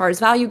game as far as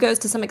value goes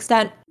to some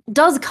extent,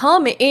 does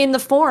come in the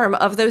form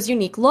of those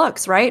unique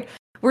looks, right?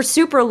 We're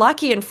super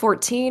lucky in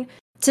 14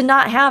 to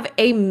not have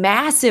a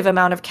massive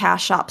amount of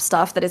cash shop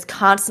stuff that is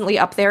constantly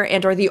up there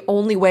and are the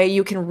only way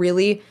you can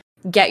really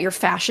get your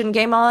fashion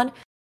game on.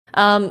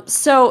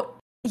 So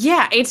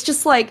yeah, it's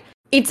just like,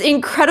 it's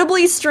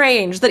incredibly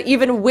strange that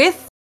even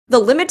with the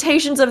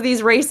limitations of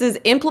these races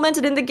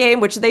implemented in the game,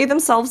 which they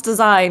themselves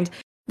designed,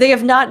 they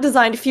have not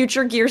designed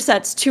future gear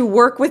sets to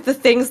work with the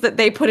things that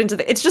they put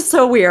into it's just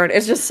so weird.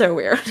 It's just so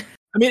weird.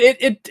 I mean,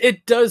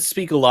 it does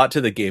speak a lot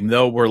to the game,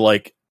 though, where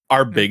like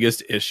our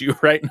biggest issue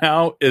right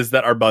now is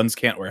that our buns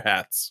can't wear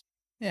hats.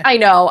 Yeah. I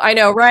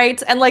know,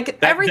 right? And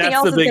like everything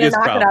else is going to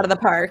knock it out of the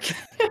park.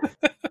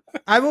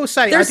 I will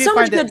say, there's I do so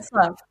much find good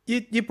stuff.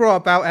 You brought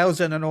about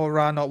Elzen and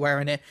Aura not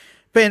wearing it,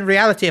 but in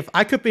reality, if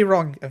I could be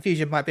wrong, and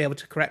Fusion might be able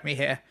to correct me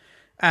here.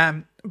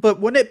 But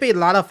wouldn't it be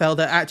Lalafell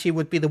that actually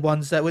would be the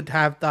ones that would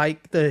have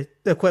like the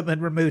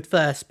equipment removed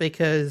first?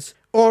 Because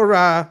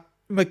Aura,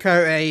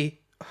 Makote,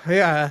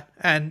 Hya,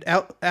 and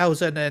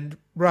Elzen and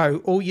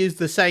Ro all use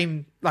the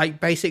same like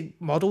basic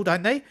model,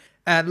 don't they?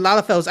 And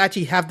Lalafells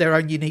actually have their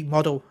own unique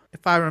model,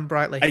 if I remember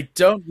rightly. I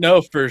don't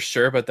know for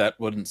sure, but that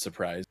wouldn't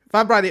surprise. If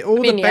I'm rightly,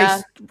 all the base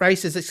yeah.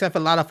 races except for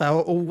Lalafell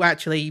are all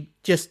actually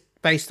just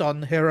based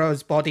on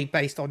Hero's body,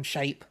 based on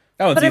shape.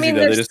 Oh, it's But I easy mean,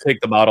 though. They there's- just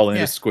take the model and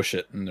Yeah. just squish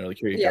it, and they're like,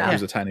 "Here you Yeah. go.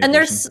 Here's a tiny." And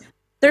version."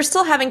 they're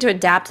still having to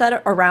adapt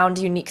that around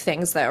unique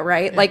things, though,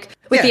 right? Yeah. Like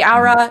with the Yeah.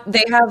 Aura,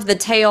 they have the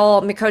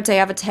tail. Mikote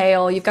have a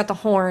tail. You've got the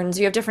horns.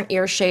 You have different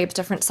ear shapes,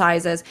 different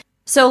sizes.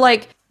 So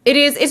like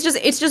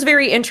it's just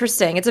very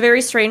interesting. It's a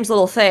very strange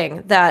little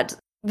thing that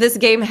this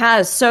game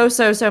has so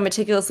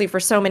meticulously for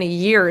so many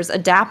years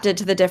adapted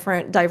to the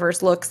different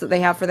diverse looks that they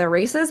have for their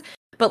races.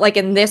 But like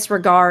in this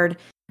regard,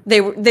 they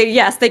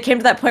came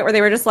to that point where they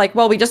were just like,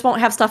 well, we just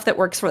won't have stuff that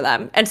works for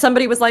them. And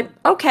somebody was like,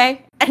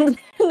 okay. And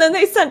then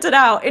they sent it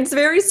out. It's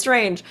very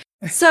strange.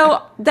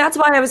 So that's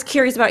why I was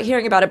curious about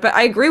hearing about it. But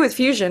I agree with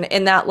Fusion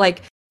in that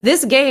like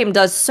this game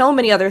does so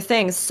many other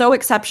things so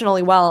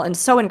exceptionally well and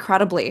so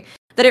incredibly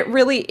that it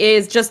really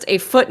is just a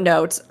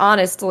footnote,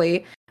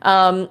 honestly.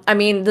 I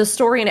mean, the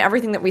story and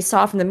everything that we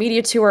saw from the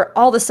media tour,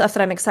 all the stuff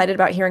that I'm excited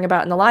about hearing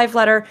about in the live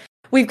letter.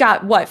 We've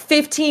got,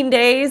 15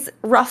 days,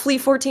 roughly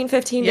 14,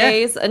 15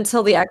 days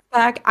until the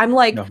X-Pack. I'm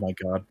like, Oh my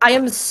god! I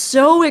am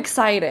so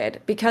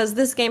excited because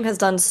this game has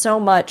done so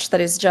much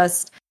that is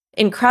just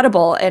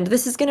incredible. And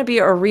this is going to be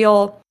a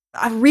real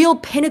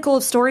pinnacle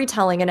of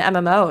storytelling in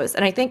MMOs.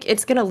 And I think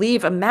it's going to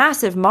leave a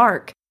massive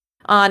mark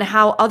on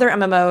how other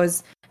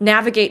MMOs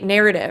navigate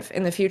narrative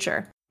in the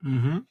future.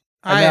 Mm-hmm.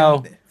 And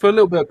now, for a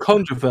little bit of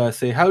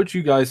controversy, how do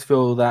you guys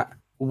feel that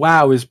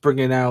WoW is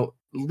bringing out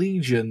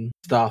Legion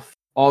stuff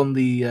on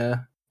the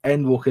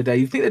Endwalker Day?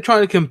 You think they're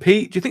trying to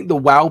compete? Do you think the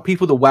WoW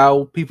people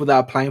that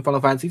are playing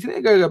Final Fantasy, do you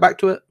think they're going to go back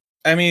to it?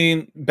 I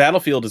mean,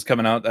 Battlefield is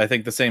coming out, I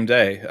think, the same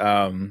day.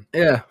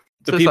 Yeah.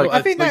 The So it's people, like-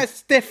 I think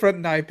that's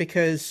different though,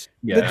 because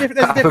Yeah. there's a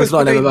difference It's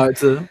not between... about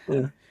to.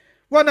 Yeah.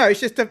 Well, no, it's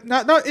just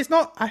it's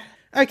not.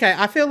 Okay,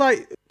 I feel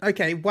like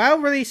WoW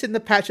releasing the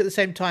patch at the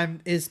same time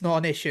is not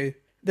an issue.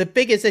 The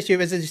biggest issue,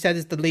 as you said,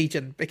 is the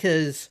Legion,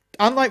 because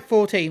unlike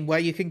 14, where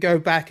you can go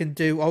back and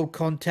do old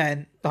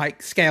content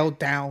like scaled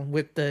down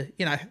with the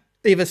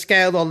either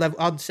scaled or level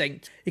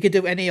unsynced, you can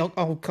do any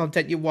old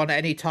content you want at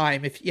any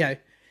time. If you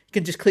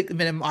can just click the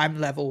minimum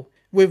level.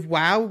 With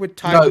WoW, with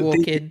time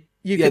walking,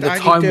 you can the only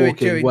time do it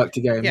walking during worked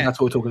again. yeah. That's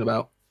what we're talking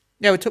about.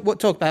 Yeah, we'll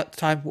talk about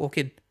time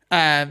walking.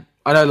 I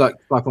know, like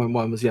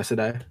 5.1 was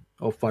yesterday,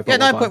 or 5.15. Yeah,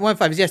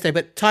 9.15 is yesterday,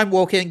 but Time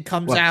Walking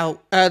comes What?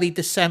 out early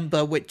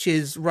December, which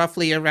is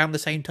roughly around the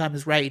same time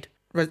as Raid.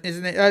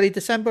 Isn't it early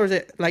December or is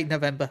it late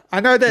November?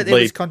 I know that it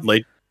was...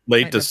 late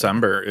November.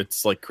 December.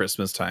 It's like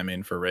Christmas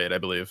timing for Raid, I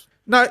believe.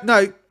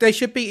 No, they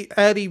should be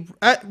early...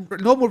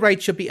 normal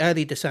Raid should be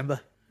early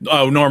December.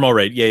 Oh, normal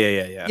Raid.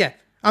 Yeah. Yeah,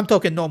 I'm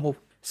talking normal.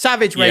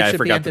 Savage Raid Yeah, I should be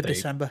forgot end of that they-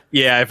 December.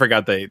 Yeah, I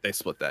forgot they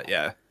split that.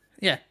 Yeah.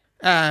 Yeah.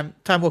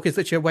 Time Walking's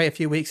literally away a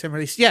few weeks and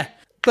release. Yeah.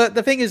 But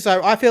the thing is,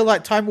 though, I feel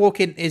like Time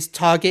Walking is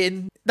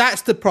targeting...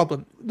 That's the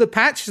problem. The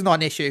patch is not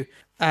an issue.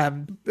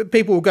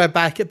 People will go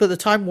back, but the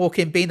Time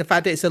Walking being the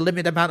fact that it's a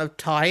limited amount of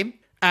time,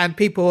 and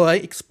people are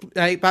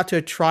about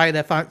to try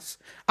their fancy.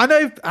 I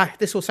know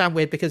this will sound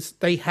weird because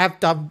they have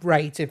done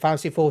raids in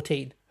Fantasy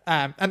 14,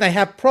 and they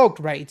have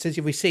progged raids, as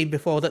you've seen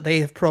before, that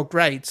they have progged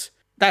raids.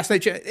 That's no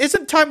joke.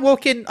 Isn't Time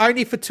Walking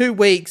only for 2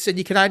 weeks, and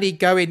you can only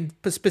go in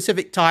for a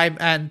specific time,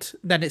 and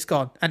then it's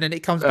gone, and then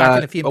it comes back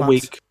in a few months?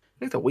 Week.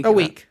 I think it's a week. A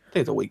week. I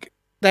think it's a week.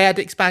 They add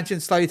expansion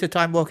slowly to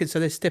Time Walking, so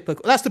this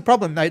typical. That's the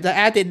problem, though. They're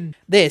adding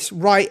this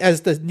right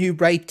as the new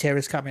raid tier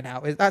is coming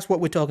out. That's what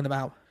we're talking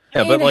about.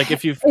 Yeah, I but mean, like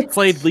if you've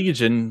played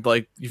Legion,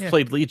 like you've Yeah.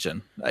 played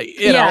Legion,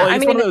 it's I one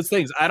mean- of those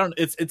things.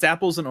 It's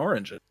apples and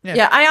oranges.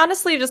 Yeah, I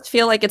honestly just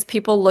feel like it's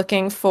people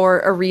looking for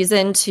a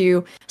reason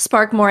to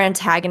spark more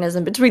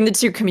antagonism between the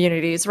two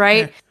communities,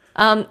 right?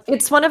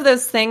 It's one of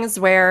those things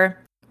where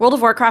World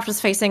of Warcraft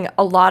is facing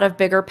a lot of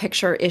bigger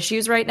picture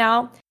issues right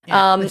now.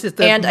 Yeah, this is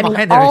the and I mean,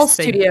 minority all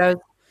thing. studios,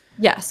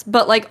 yes,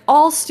 but like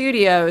all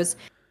studios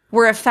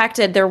were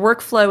affected, their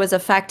workflow is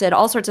affected,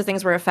 all sorts of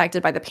things were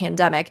affected by the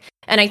pandemic.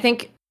 And I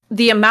think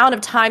the amount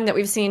of time that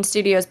we've seen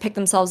studios pick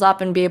themselves up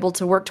and be able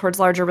to work towards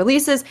larger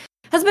releases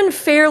has been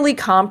fairly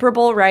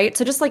comparable, right?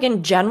 So just like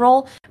in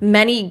general,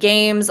 many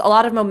games, a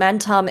lot of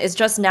momentum is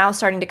just now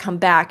starting to come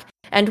back.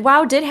 And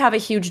WoW did have a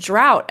huge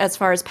drought as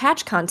far as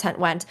patch content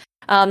went.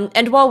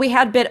 And while we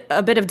had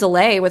a bit of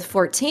delay with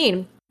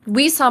 14,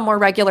 we saw more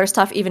regular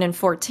stuff even in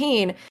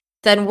 14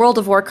 than World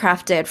of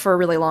Warcraft did for a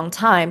really long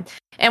time.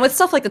 And with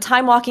stuff like the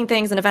time walking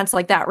things and events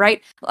like that,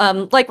 right?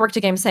 Like Work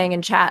to Game saying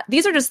in chat,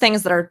 these are just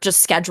things that are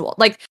just scheduled.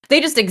 Like they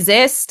just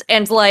exist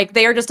and like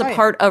they are just a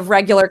part of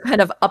regular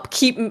kind of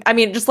upkeep. I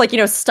mean, just like,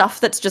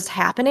 stuff that's just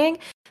happening.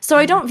 So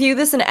I don't view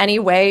this in any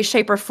way,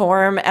 shape, or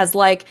form as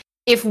like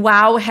if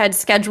WoW had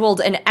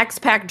scheduled an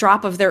X-Pack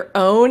drop of their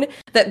own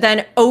that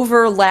then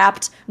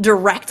overlapped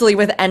directly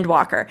with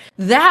Endwalker.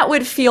 That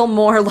would feel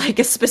more like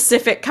a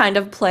specific kind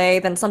of play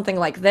than something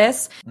like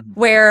this,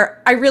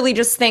 where I really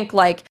just think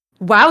like,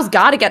 WoW's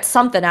got to get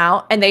something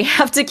out and they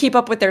have to keep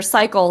up with their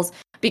cycles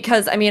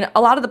because, I mean,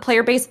 a lot of the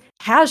player base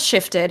has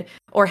shifted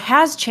or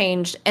has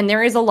changed, and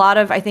there is a lot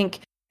of, I think,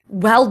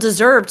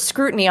 well-deserved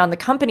scrutiny on the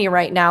company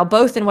right now,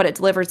 both in what it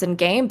delivers in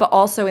game, but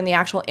also in the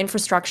actual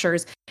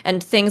infrastructures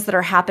and things that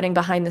are happening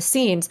behind the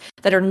scenes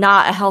that are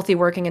not a healthy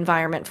working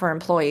environment for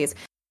employees.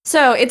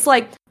 So it's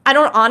like, I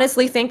don't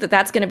honestly think that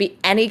that's going to be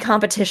any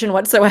competition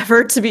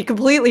whatsoever, to be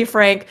completely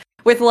frank,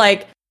 with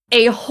like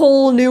a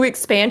whole new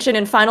expansion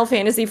in Final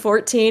Fantasy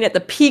XIV at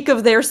the peak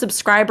of their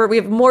subscriber. We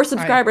have more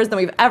subscribers than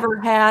we've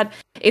ever had.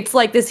 It's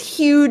like this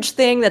huge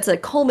thing that's a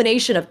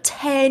culmination of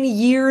 10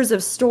 years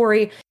of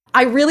story.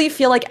 I really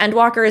feel like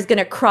Endwalker is going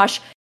to crush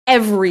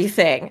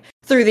everything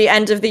through the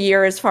end of the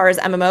year as far as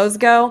MMOs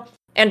go.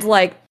 And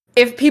like,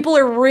 if people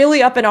are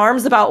really up in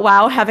arms about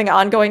WoW having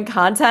ongoing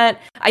content,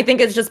 I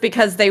think it's just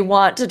because they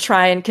want to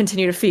try and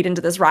continue to feed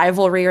into this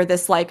rivalry or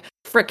this like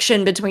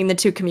friction between the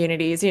two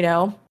communities,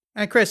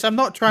 And Chris, I'm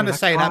not trying to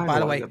say that, by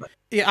the way.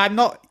 Yeah, I'm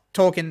not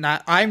talking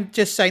that. I'm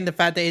just saying the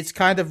fact that it's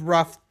kind of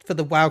rough for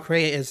the WoW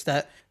creators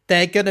that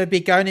they're going to be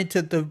going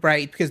into the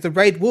raid because the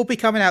raid will be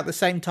coming out at the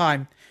same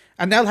time.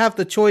 And they'll have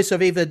the choice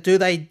of either do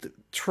they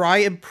try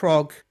and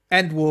prog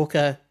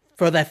Endwalker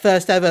for their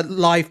first ever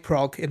live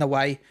prog in a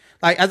way.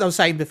 Like, as I was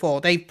saying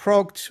before, they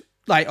progged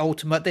like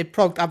Ultimate, they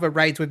progged other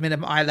raids with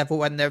minimum eye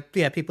level and they're,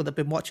 people that have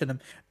been watching them.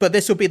 But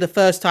this will be the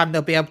first time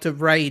they'll be able to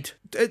raid.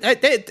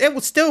 It will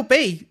still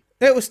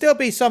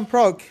be some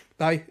prog.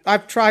 Like,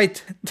 I've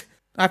tried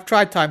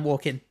time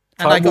walking.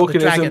 And time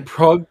walking isn't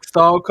prog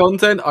style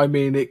content. I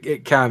mean,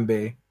 it can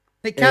be.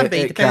 It can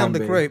be, depending on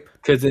the group.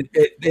 Because it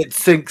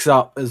syncs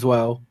up as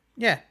well.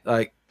 Yeah.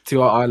 Like,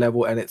 to our eye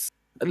level, and it's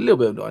a little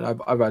bit annoying.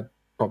 I've had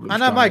problems. I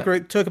know my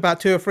group took about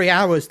 2 or 3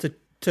 hours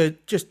to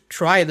just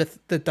try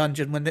the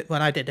dungeon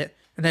when I did it.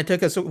 And it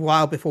took us a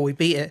while before we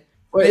beat it.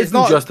 Well, it's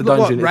not just the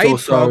dungeon, it's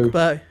also... prog,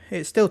 but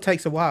it still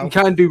takes a while. You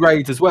can do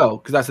raids as well,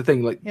 because that's the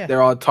thing. Like,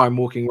 there are time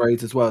walking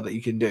raids as well that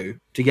you can do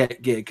to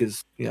get gear,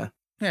 because, Yeah.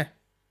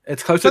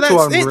 It's closer to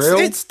Unreal.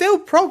 It's still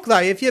prog,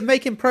 though. If you're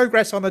making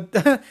progress on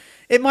a...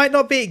 it might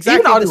not be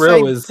exactly Even the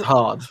Unreal same... is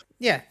hard.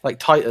 Yeah. Like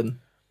Titan.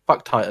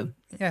 Fuck Titan.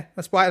 Yeah,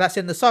 that's why that's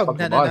in the song.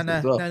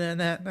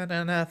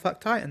 No, fuck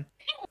Titan.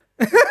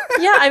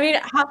 Yeah, I mean,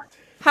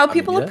 how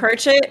people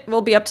approach it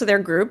will be up to their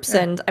groups.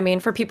 Yeah. And I mean,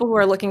 for people who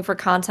are looking for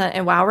content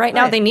in WoW right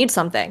now, they need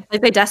something.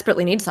 Like, they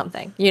desperately need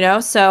something,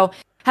 So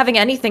having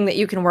anything that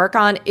you can work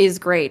on is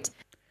great.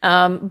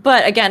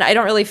 But again, I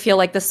don't really feel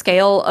like the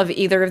scale of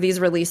either of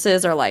these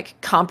releases are like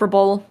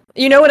comparable.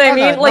 You know what I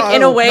mean?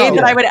 In a way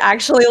that I would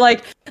actually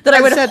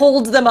I would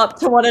hold them up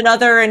to one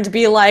another and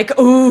be like,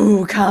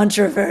 ooh,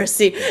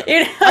 controversy.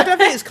 I don't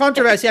think it's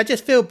controversy. I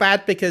just feel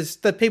bad because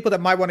the people that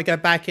might want to go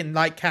back and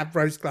have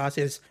rose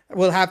glasses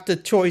will have to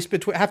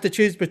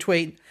choose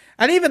between.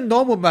 And even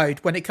normal mode,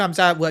 when it comes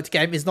out, World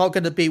Game is not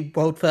going to be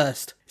world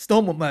first. It's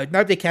normal mode.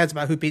 Nobody cares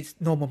about who beats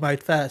normal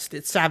mode first.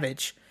 It's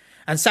Savage.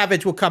 And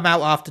Savage will come out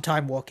after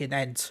Time Walking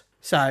ends.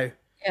 So...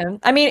 Yeah,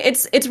 I mean,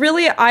 it's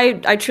really,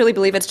 I truly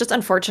believe it's just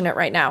unfortunate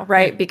right now,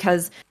 right?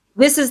 Because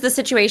this is the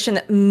situation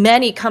that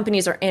many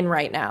companies are in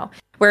right now,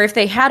 where if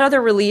they had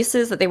other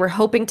releases that they were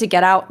hoping to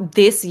get out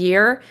this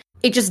year,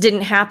 it just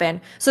didn't happen.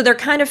 So they're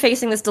kind of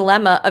facing this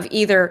dilemma of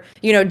either,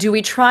 do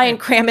we try and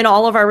cram in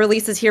all of our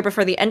releases here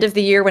before the end of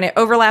the year when it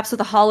overlaps with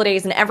the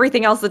holidays and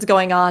everything else that's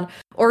going on,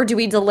 or do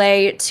we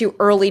delay to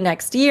early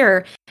next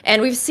year?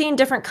 And we've seen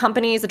different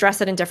companies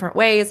address it in different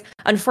ways.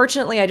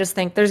 Unfortunately, I just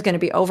think there's going to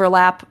be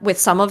overlap with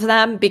some of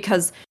them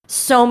because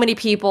so many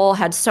people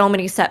had so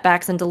many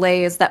setbacks and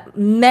delays that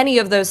many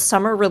of those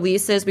summer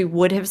releases we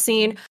would have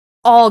seen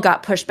all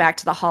got pushed back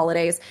to the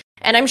holidays.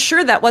 And I'm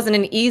sure that wasn't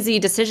an easy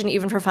decision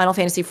even for Final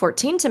Fantasy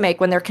XIV to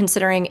make when they're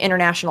considering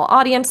international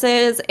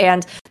audiences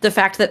and the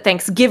fact that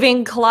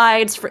Thanksgiving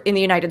collides in the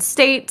United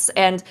States.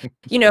 And,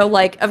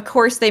 of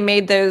course they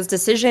made those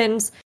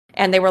decisions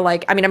and they were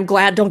like, I mean, I'm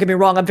glad, don't get me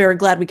wrong, I'm very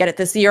glad we get it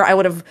this year. I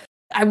would have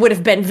I would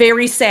have been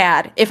very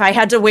sad if I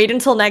had to wait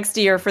until next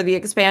year for the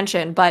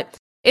expansion, but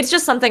it's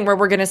just something where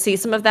we're going to see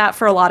some of that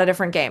for a lot of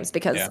different games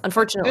because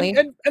unfortunately,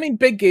 and I mean,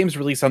 big games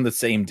release on the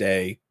same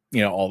day,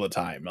 all the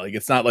time. Like,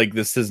 it's not like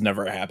this has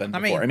never happened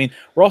before. I mean,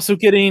 we're also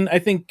getting, I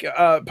think,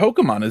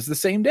 Pokemon is the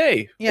same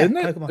day, isn't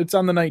it? Pokemon. It's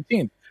on the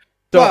 19th.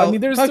 So I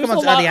mean, there's a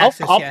lot. Early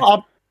access,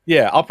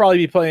 I'll probably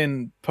be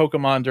playing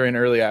Pokemon during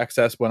early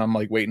access when I'm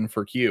like waiting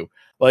for Q,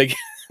 like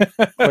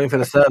waiting for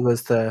the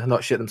servers to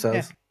not shit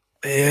themselves.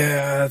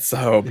 Yeah, that's the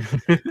hope.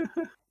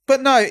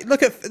 But no,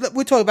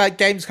 we're talking about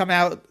games coming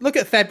out. Look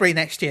at February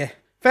next year.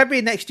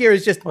 February next year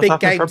is just big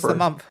games the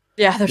month.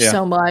 Yeah, there's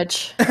so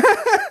much.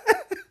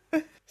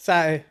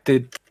 So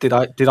did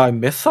I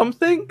miss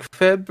something?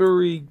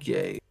 February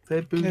game.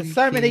 There's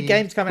so many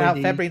games coming out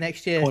February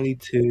next year.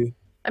 22.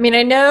 I mean,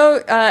 I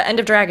know End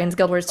of Dragons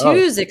Guild Wars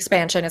 2's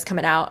expansion is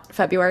coming out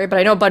February, but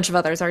I know a bunch of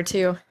others are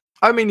too.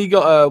 I mean, you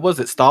got was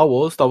it Star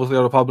Wars The Old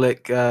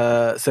Republic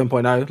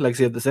 7.0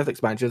 Legacy of the Sith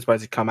expansion is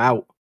supposed to come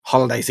out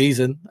holiday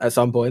season at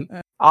some point.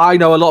 I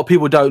know a lot of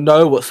people don't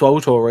know what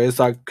SWTOR is,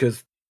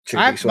 because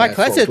my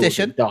collector's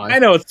edition. I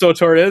know what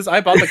SWTOR is. I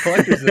bought the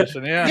collector's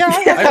edition. Yeah,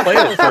 I played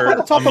it for at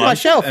the top of my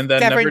shelf and then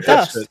never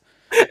touched it.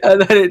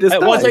 And then it just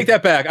I'll take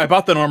that back. I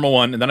bought the normal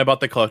one, and then I bought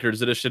the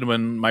collector's edition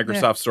when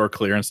Microsoft Store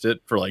clearanced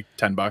it for like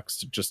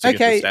 $10 just to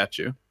get the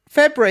statue.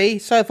 February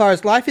so far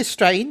is Life is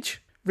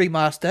Strange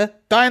remaster,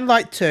 Dying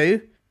Light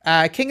 2,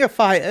 King of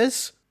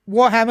Fighters,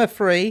 Warhammer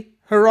 3,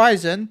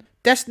 Horizon,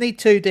 Destiny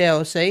 2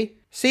 DLC,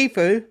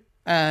 Sifu,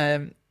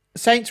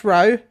 Saints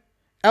Row,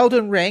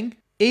 Elden Ring,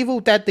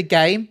 Evil Dead the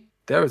game,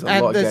 there's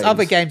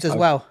other games as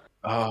well.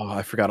 Oh,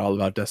 I forgot all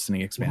about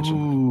Destiny expansion.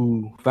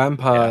 Ooh,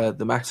 Vampire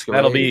the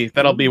Masquerade.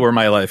 That'll be where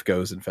my life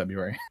goes in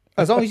February.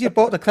 As long as you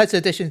bought the collector's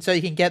edition, so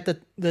you can get the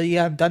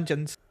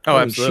dungeons. Oh,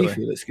 absolutely.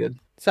 Shifu looks good.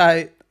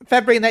 So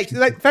February next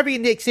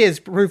year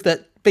is proof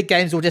that big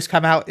games will just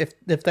come out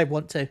if they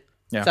want to.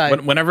 Yeah, so,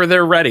 whenever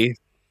they're ready,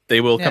 they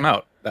will come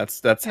out.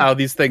 That's how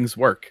these things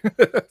work.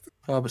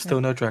 But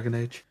still no Dragon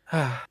Age.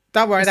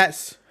 Don't worry,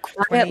 that's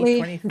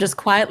quietly. I'm just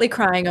quietly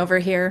crying over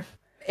here.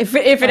 If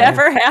it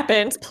ever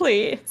happens,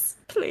 please.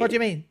 What do you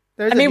mean?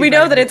 I mean, we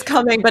know that it's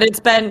coming, but it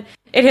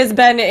has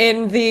been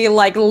in the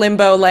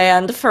limbo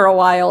land for a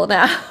while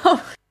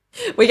now.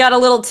 We got a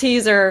little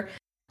teaser,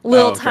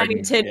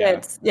 tiny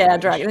tidbits. Yeah,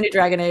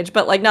 Dragon Age,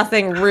 but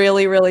nothing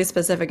really, really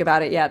specific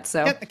about it yet.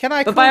 So, can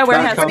I? But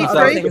BioWare has some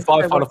other things.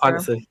 Final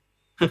Fantasy.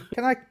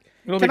 Can I?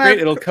 It'll be great.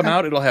 It'll come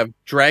out. It'll have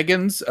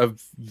dragons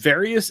of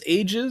various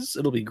ages.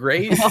 It'll be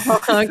great.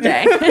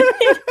 Okay.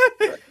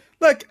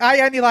 Look,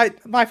 I only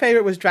my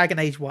favorite was Dragon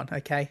Age 1.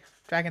 Okay.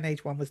 Dragon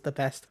Age 1 was the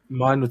best.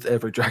 Mine was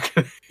every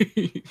Dragon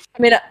Age. I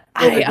mean,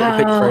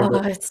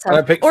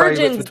 I pick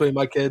favorites between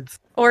my kids.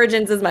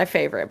 Origins is my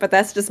favorite, but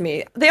that's just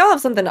me. They all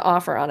have something to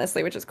offer,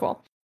 honestly, which is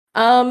cool.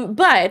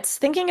 But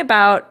thinking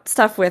about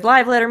stuff with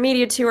Live Letter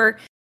Media Tour,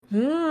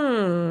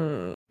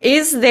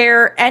 is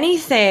there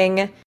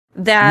anything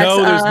that...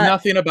 No, there's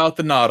nothing about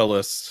the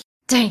Nautilus.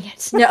 Dang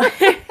it. No.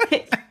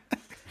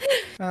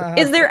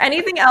 Is there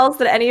anything else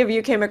that any of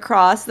you came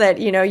across that,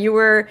 you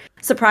were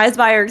surprised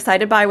by or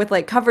excited by with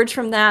coverage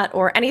from that,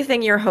 or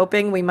anything you're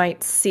hoping we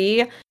might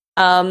see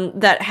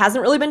that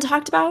hasn't really been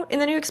talked about in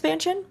the new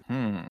expansion?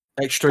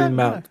 Extreme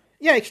mount.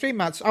 Yeah, extreme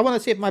mounts. I want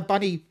to see if my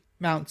bunny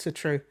mounts are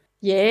true.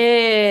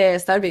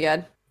 Yes, that'd be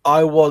good.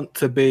 I want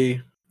to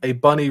be a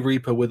bunny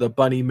reaper with a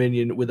bunny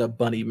minion with a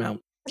bunny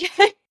mount.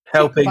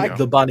 Helping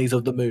the bunnies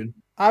of the moon.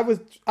 I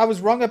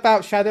was wrong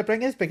about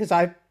Shadowbringers because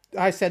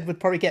I said we'd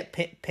probably get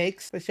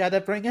pigs for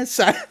Shadowbringers.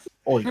 So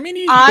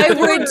I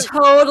would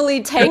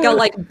totally take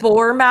a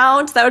boar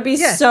mount. That would be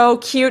so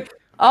cute.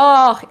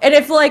 Oh, and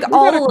if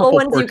all the little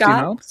ones you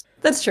got, mounts.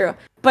 That's true,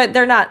 but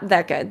they're not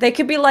that good. They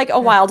could be a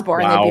wild boar,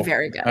 and they'd be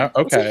very good.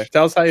 Okay,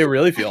 tell us how you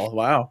really feel.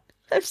 Wow.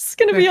 I'm just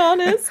gonna be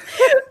honest.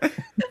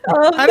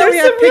 I know we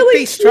have pig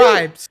beast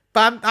tribes,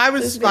 but I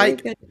was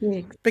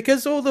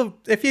because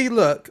if you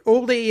look,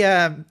 all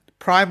the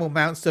primal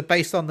mounts are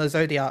based on the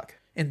zodiac.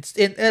 In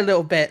a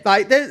little bit,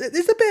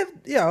 there's a bit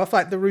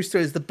of the rooster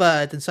is the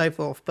bird and so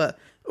forth, but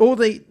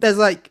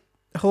there's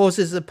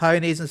horses and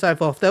ponies and so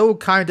forth. They're all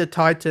kind of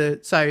tied to.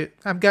 So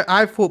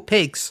I thought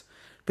pigs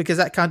because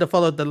that kind of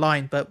followed the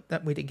line, but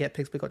we didn't get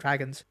pigs. We got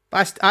dragons.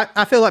 But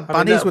I feel like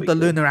bunnies with the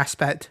lunar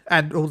aspect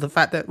and all the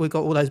fact that we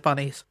got all those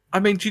bunnies. I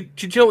mean, do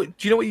you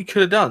know what you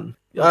could have done?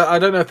 I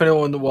don't know if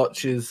anyone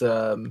watches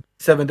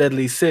Seven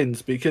Deadly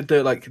Sins, but you could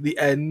do it the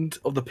end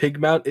of the pig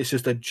mount. It's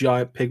just a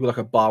giant pig with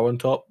a bar on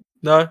top.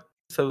 No.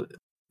 So,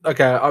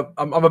 okay,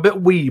 I'm a bit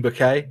weeb,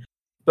 okay?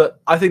 But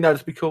I think that'd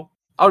just be cool.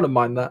 I wouldn't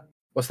mind that.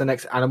 What's the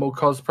next animal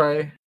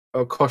cosplay?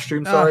 Or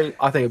costume, sorry?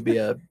 I think it'd be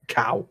a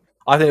cow.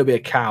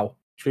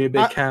 Should we be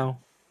a cow?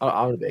 I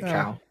want to be a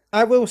cow.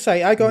 I will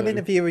say, I got an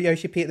interview with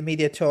Yoshi P at the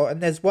media tour,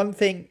 and there's one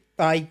thing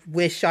I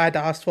wish I'd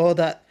asked for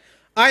that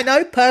I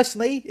know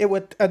personally it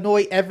would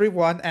annoy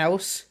everyone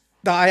else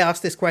that I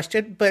asked this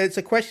question, but it's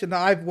a question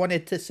that I've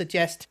wanted to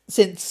suggest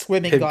since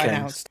swimming got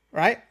announced,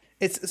 right?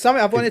 It's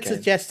something I've wanted to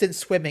suggest since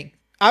swimming.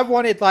 I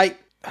wanted I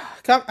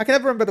can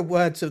never remember the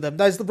words of them.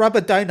 Those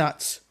rubber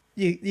donuts.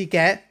 you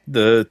get.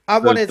 The I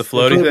wanted the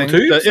floaty thing,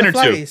 tubes? the inner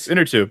floaties. tube,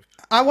 inner tube.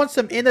 I want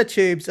some inner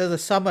tubes as a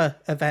summer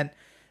event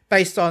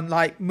based on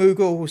like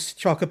Moogles,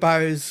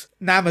 Chocobos,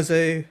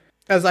 Namazu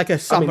as like a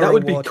summer that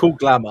would award. be cool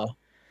glamour.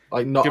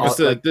 Like not Give us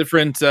a like,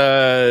 different,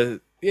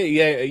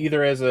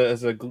 either as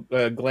a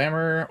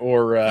glamour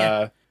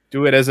or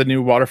do it as a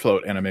new water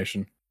float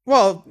animation.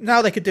 Well,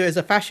 now they could do it as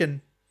a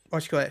fashion.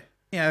 What you call it?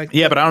 Yeah,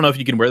 but I don't know if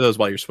you can wear those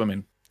while you're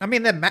swimming. I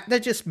mean, they're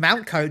just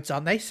mount codes,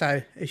 aren't they?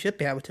 So it should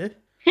be able to.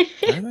 do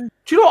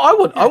you know what I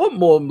want? I want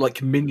more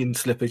like minion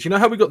slippers. You know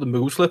how we got the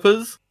Moogle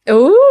slippers?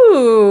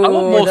 Ooh, I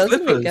want more those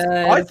would be slippers.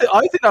 good.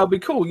 I think that would be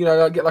cool.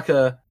 Like, get like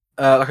a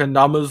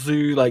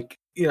Namazu, like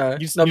You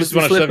just Namazu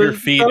want to shove your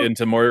slippers feet and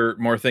stuff. into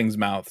more things'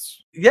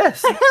 mouths.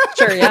 Yes.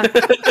 Sure, yeah.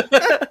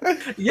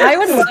 Yes. I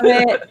would love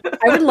it.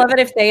 I would love it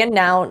if they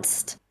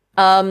announced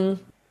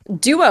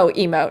duo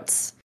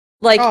emotes.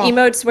 Like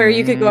emotes where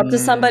you could go up to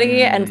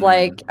somebody and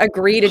like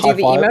agree to do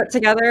the High five. emote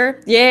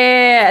together.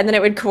 Yeah, and then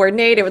it would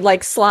coordinate. It would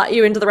like slot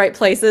you into the right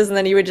places, and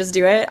then you would just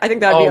do it. I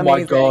think that would be Oh my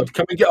amazing. god!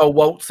 Can we get a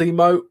waltz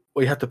emote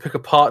where you have to pick a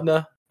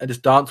partner and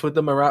just dance with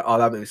them around? Oh,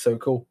 that'd be so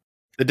cool.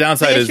 The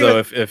downside is issue though,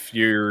 with- if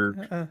you're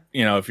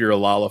if you're a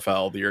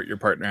Lalafell, your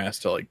partner has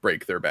to like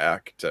break their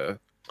back to.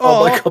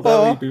 Oh my god,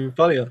 that would be even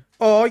funnier.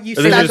 Or you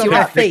Or they stand just on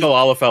their pick the feet.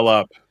 Lalafell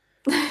up.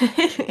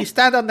 You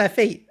stand on their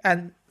feet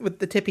and with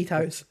the tippy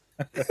toes.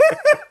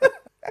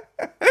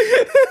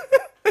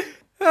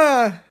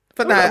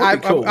 But no, that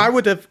would be cool. I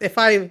would have, if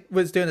I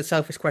was doing a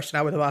selfish question,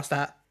 I would have asked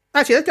that.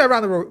 Actually, let's go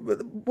around the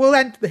room. We'll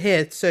end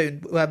here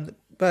soon. But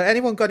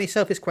anyone got any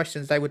selfish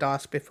questions they would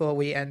ask before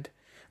we end?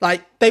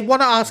 Like, they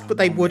want to ask, but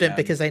they wouldn't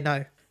because they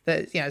know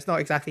that, it's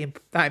not exactly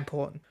that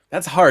important.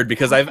 That's hard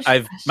because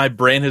my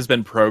brain has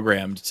been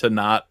programmed to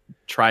not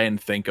try and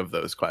think of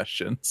those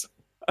questions.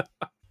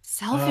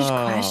 Selfish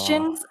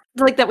questions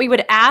like that we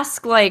would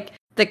ask like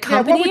the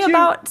company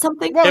about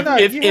something. Well, no,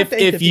 you have to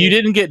if interview. you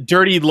didn't get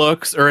dirty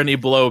looks or any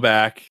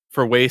blowback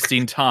for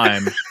wasting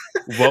time,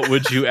 what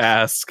would you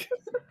ask?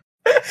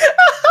 I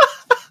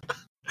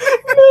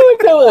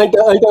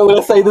don't want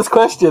to say this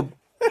question.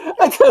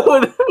 I don't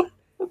want to say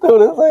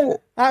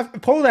it.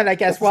 Paul then, I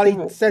guess, while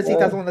he says he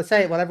doesn't want to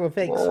say it, what everyone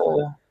thinks.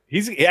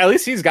 At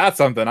least he's got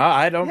something.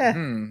 I don't. Yeah.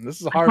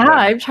 This is a hard Yeah, one.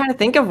 I'm trying to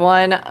think of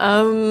one.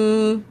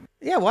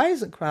 Yeah, why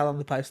isn't Kral on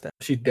the poster?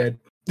 She's dead.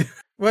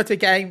 Word to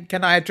Game,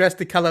 can I address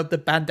the colour of the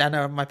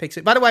bandana on my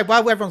pixie? By the way,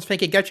 while everyone's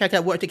thinking, go check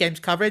out Word to Game's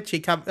coverage.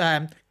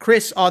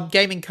 Chris on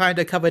Gaming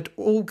Kinda covered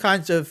all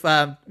kinds of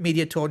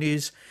media tour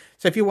news.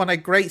 So if you want a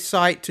great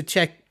site to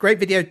check, great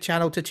video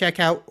channel to check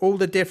out all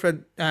the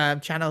different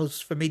channels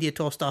for media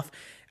tour stuff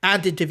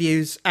and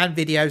interviews and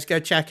videos, go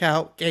check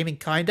out Gaming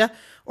Kinda.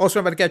 Also,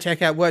 remember to go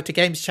check out Word to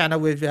Game's channel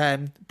with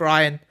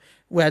Brian,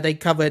 where they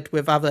covered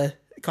with other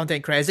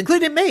content creators,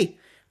 including me.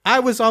 I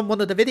was on one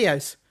of the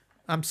videos.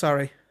 I'm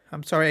sorry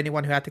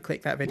anyone who had to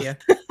click that video.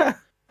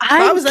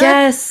 I was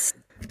guess.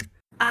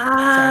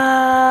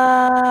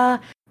 I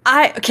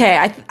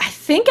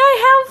think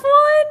I have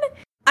one.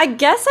 I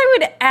guess I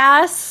would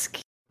ask,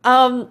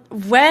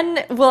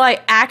 when will I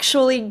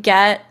actually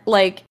get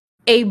like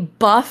a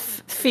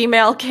buff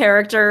female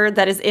character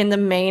that is in the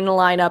main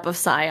lineup of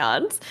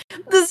Scions?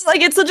 This is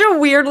like, it's such a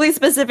weirdly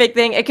specific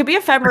thing. It could be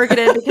a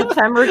Femmerigadin because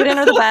Femmerigadin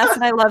are the best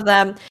and I love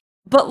them.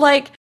 But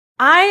like,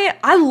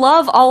 I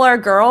love all our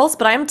girls,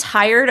 but I'm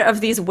tired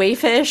of these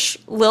waifish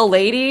little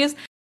ladies.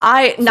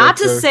 Not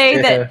to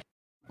say that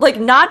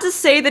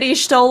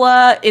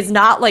Ishtola is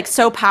not like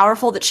so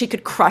powerful that she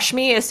could crush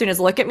me as soon as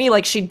look at me,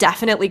 like she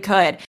definitely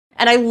could.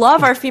 And I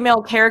love our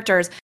female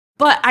characters,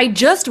 but I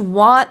just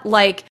want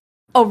like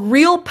a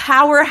real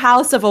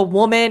powerhouse of a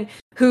woman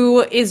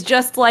who is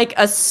just like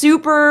a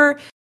super,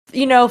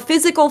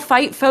 physical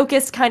fight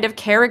focused kind of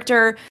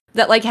character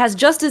that like has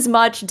just as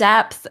much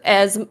depth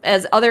as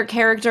other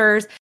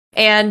characters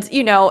and,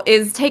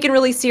 is taken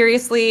really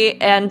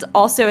seriously and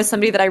also is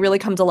somebody that I really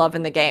come to love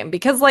in the game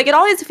because like it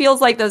always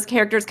feels like those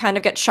characters kind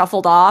of get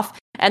shuffled off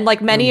and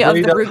like many of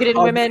the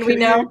Rugadin women we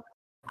know.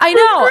 I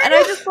know, and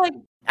I just like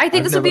I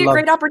think this would be a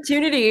great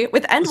opportunity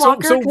with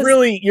Endwalker. So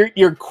really,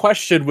 your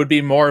question would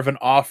be more of an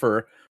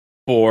offer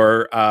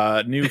for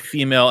new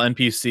female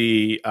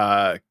NPC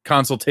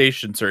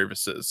consultation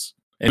services.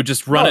 And would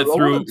just run it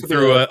through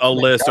a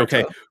list. character.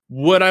 Okay,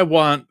 would I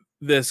want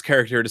this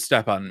character to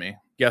step on me?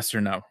 Yes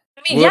or no?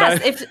 I mean,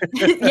 yes,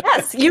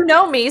 yes, you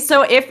know me.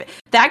 So if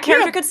that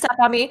character could step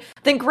on me,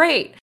 then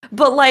great.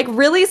 But like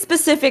really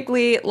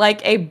specifically,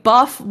 like a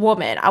buff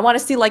woman. I want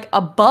to see like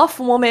a buff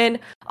woman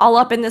all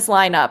up in this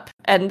lineup.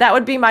 And that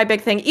would be my big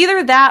thing.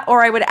 Either that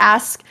or I would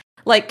ask,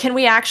 like, can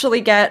we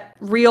actually get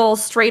real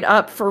straight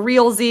up for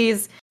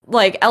realsies,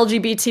 like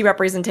LGBT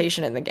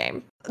representation in the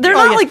game? They're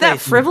not like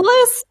that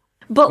frivolous.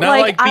 But not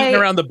like beating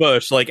around the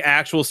bush, like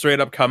actual straight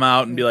up come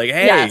out and be like,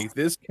 hey,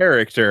 this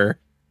character.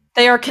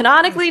 They are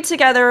canonically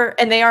together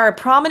and they are a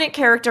prominent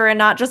character and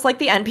not just like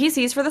the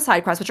NPCs for the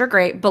side quests, which are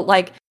great, but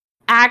like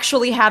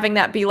actually having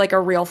that be like a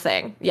real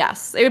thing.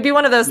 Yes. It would be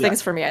one of those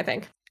things for me, I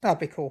think. That'd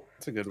be cool.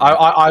 That's a good one.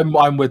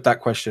 I'm with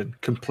that question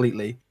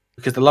completely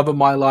because the love of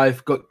my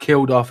life got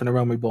killed off in A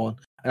Realm Reborn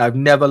and I've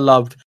never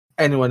loved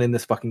anyone in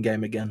this fucking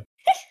game again.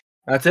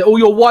 That's it. All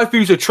your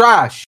waifus are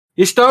trash.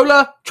 You stole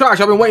her? Trash.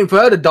 I've been waiting for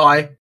her to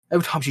die.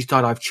 Every time she's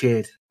died, I've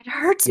cheered. It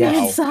hurts Yes.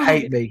 me inside.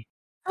 Hate me.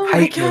 Oh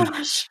Hate my me.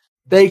 gosh.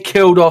 They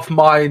killed off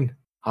mine.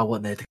 I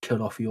want them to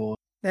kill off yours.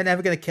 They're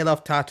never going to kill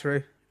off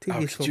Tataru. Too Oh,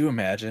 useful. could you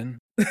imagine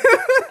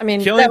I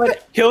mean,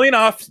 killing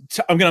off?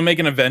 I'm gonna make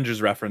an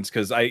Avengers reference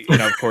because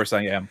of course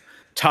I am.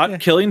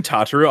 Killing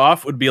Tataru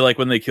off would be like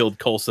when they killed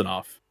Coulson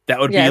off. That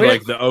would be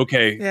like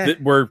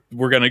we're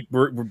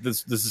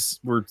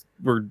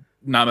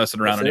not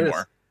messing around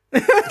anymore.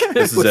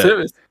 This is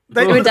it.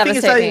 It would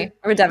devastate me. It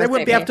would devastate They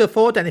wouldn't be able to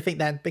afford anything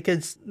then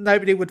because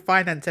nobody would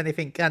finance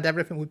anything and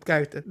everything would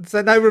go to.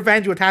 So no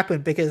revenge would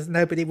happen because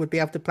nobody would be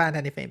able to plan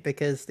anything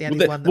because the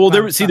only one.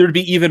 There'd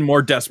be even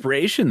more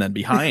desperation than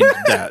behind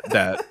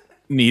that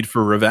need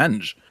for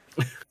revenge.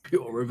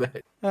 Pure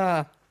revenge.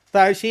 So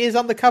she is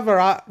on the cover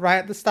art right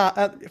at the start,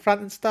 at the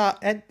front and start,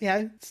 and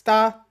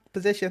star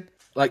position.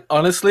 Like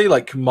honestly,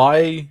 like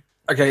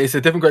it's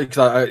a different grade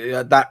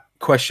because that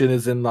question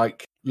is in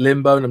like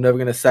limbo, and I'm never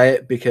going to say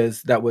it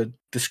because that would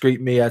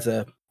discreet me as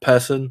a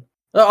person.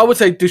 I would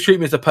say discreet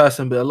me as a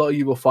person, but a lot of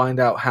you will find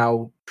out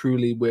how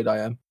truly weird I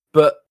am.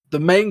 But the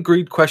main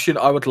greed question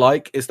I would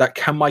like is that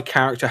can my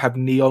character have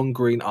neon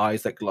green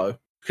eyes that glow?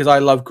 Because I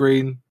love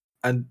green,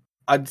 and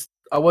I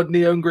want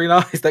neon green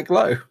eyes that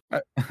glow.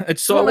 I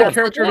just want my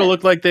character to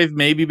look like they've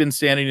maybe been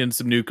standing in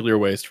some nuclear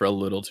waste for a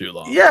little too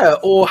long. Yeah,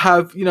 or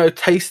have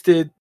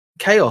tasted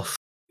chaos.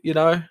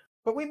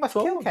 But we must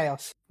kill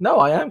chaos. No,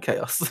 I am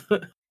chaos.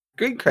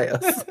 Green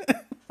chaos.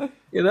 I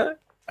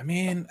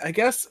mean, I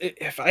guess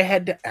if I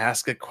had to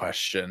ask a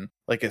question,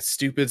 like a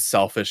stupid,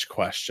 selfish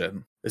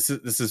question, this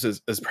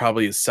is as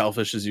probably as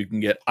selfish as you can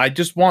get. I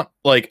just want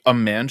like a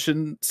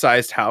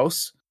mansion-sized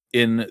house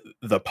in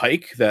the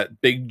Pike,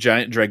 that big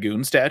giant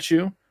dragoon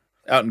statue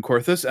out in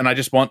Corthus, and I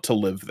just want to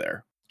live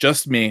there.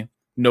 Just me.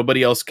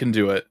 Nobody else can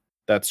do it.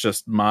 That's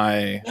just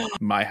my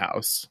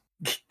house.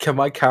 Can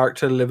my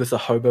character live as a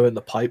hobo in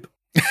the pipe?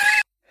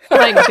 Oh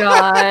my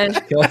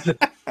god!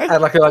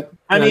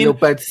 And little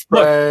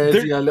bedspread,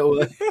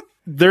 little.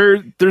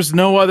 There's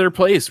no other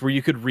place where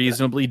you could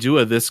reasonably do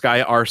a "This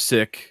Guy Are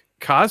Sick"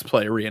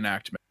 cosplay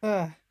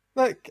reenactment.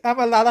 Look, I'm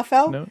a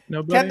Lalafell.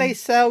 Nobody? Can they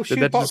sell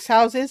shoebox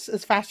houses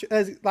as fashion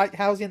as like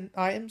housing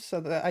items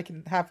so that I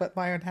can have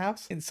my own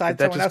house inside Did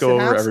that someone just else's go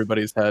over house?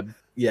 everybody's head?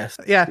 Yes.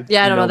 Yeah,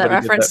 I don't know that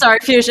reference. Sorry,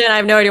 Fusion. I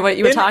have no idea what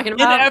you were talking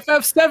about. In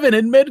FF7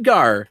 in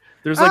Midgar,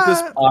 there's like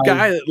this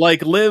guy that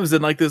like lives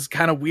in like this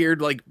kind of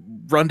weird like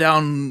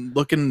rundown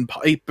looking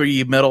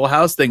pipey metal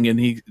house thing,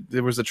 and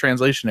there was a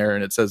translation error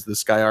and it says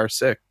 "This Guy Are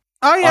Sick."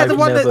 Oh yeah, the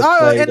one that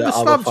in the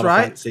slums,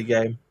 right? Fantasy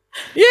game.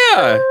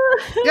 Yeah.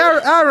 Yeah,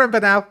 I remember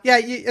now. Yeah,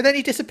 and then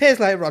he disappears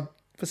later on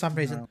for some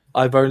reason.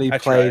 I've only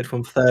played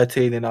from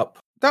 13 and up.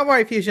 Don't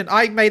worry, Fusion.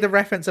 I made a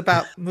reference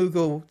about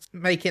Moogle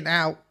making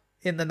out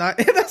in the night.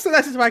 that's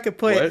just where I could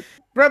put it.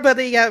 Remember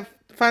the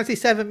Fantasy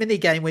 7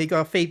 minigame where you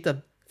gotta feed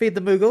the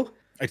Moogle?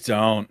 I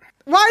don't.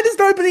 Why does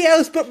nobody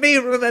else but me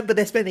remember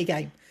this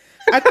minigame?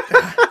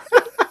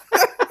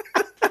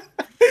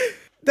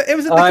 It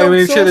was in the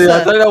Gold Saucer.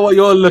 I don't know what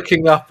you're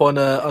looking up on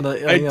a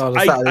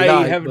Saturday night.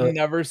 I have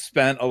never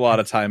spent a lot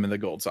of time in the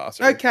Gold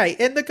Saucer. Okay,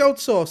 in the Gold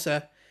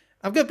Saucer,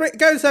 I'm going to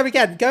go there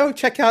again. Go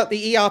check out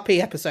the ERP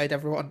episode,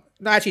 everyone.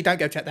 No, actually, don't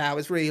go check that out.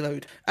 It's really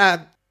lewd.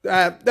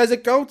 There's a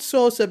Gold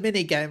Saucer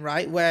minigame,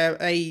 right, where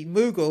a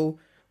Moogle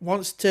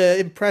wants to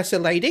impress a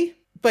lady,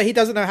 but he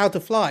doesn't know how to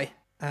fly.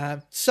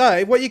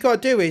 So what you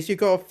got to do is you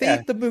got to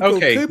feed the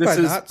Moogle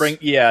Koopa nuts.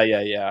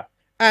 Yeah.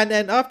 And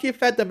then after you've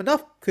fed them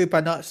enough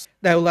Koopa nuts,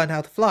 they'll learn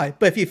how to fly.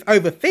 But if you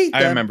overfeed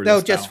them,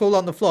 they'll just fall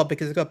on the floor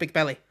because they've got a big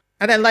belly.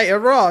 And then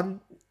later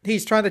on,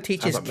 he's trying to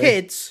teach his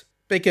kids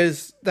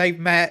because they've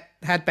met,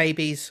 had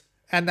babies,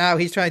 and now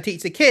he's trying to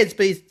teach the kids,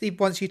 but he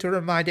wants you to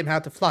remind him how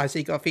to fly, so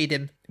you got to feed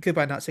him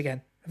Koopa nuts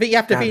again. I think you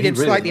have to feed him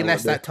slightly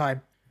less that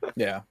time.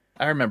 Yeah,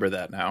 I remember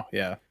that now,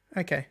 yeah.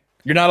 Okay.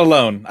 You're not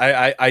alone.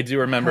 I do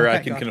remember. I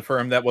can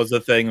confirm that was a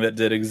thing that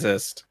did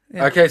exist.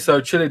 Yeah. Okay, so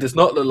Chili does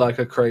not look like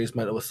a crazed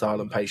mental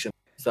asylum patient.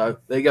 So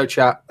there you go,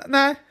 chat.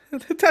 Nah,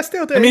 I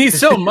still do. I mean, he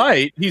still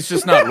might. He's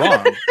just not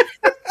wrong.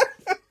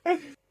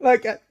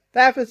 Look, the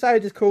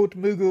episode is called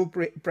Moogle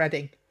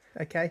breading.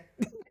 Okay.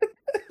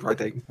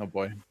 Breading. Oh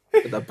boy.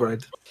 Get that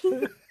bread.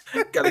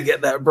 Gotta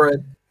get that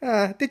bread.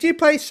 Did you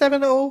play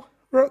 7 at all,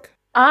 Rook?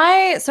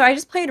 I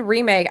just played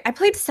Remake. I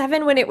played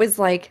 7 when it was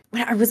like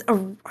when I was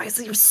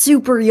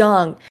super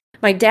young.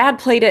 My dad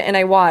played it and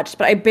I watched,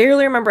 but I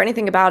barely remember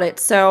anything about it.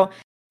 So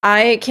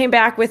I came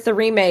back with the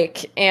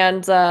remake,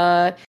 and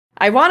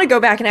I want to go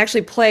back and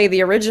actually play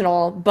the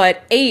original,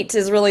 but 8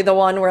 is really the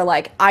one were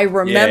like I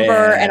remember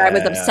and I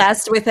was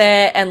obsessed with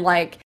it, and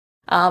like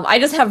I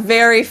just have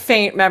very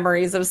faint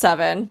memories of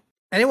 7.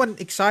 Anyone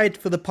excited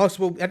for the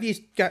possible? Have you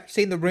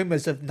seen the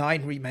rumors of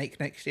 9 remake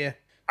next year?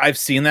 I've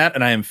seen that,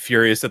 and I am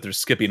furious that they're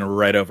skipping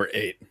right over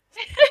 8.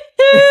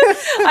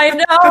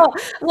 I know.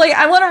 Like,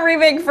 I want a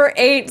remake for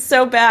 8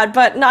 so bad,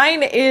 but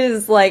 9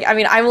 is like, I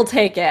mean, I will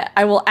take it.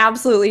 I will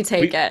absolutely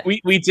take it.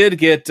 We did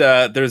get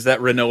there's that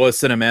Renoa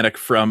cinematic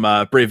from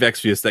Brave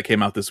Exvius that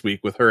came out this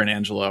week with her and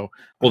Angelo.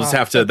 We'll just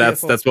have to. so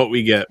That's beautiful. what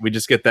we get. We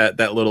just get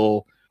that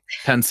little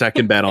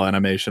 10-second battle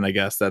animation. I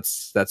guess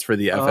that's for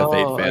the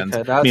FF8 Oh, fans.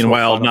 okay, that's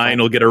Meanwhile, what 9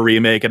 will get a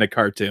remake and a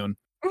cartoon.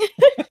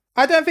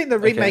 I don't think the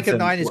remake so of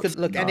 9 is going what's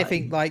to look 9?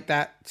 anything like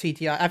that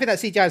CGI. I think that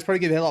CGI is probably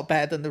going to be a lot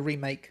better than the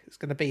remake is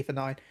going to be for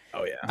 9.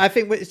 Oh yeah. I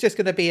think it's just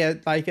going to be a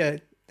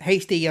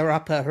hastier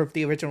upper of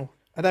the original.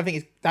 I don't think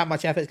it's that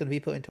much effort is going to be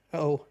put into it.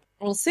 Oh,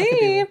 We'll could be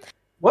see. wrong.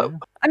 What?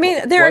 I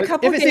mean, there are a What?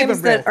 couple If it's even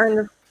games that real. are in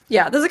the,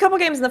 yeah, there's a couple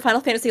games in the Final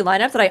Fantasy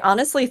lineup that I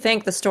honestly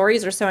think the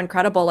stories are so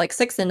incredible. Like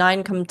 6 and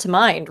 9 come to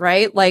mind,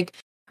 right? Like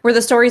where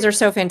the stories are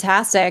so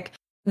fantastic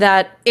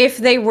that if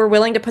they were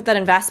willing to put that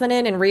investment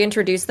in and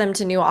reintroduce them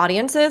to new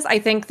audiences, I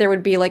think there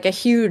would be like a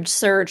huge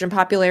surge in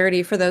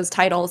popularity for those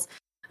titles.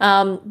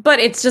 But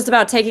it's just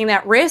about taking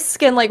that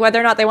risk and like whether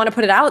or not they want to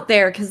put it out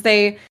there because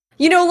they,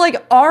 you know, like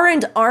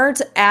aren't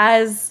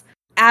as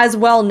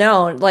well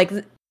known. Like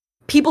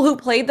people who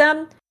played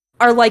them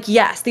are like,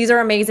 yes, these are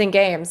amazing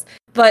games,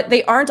 but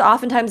they aren't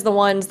oftentimes the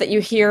ones that you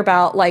hear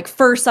about like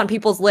first on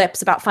people's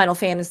lips about Final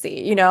Fantasy,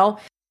 you know?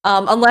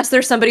 Unless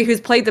there's somebody who's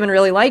played them and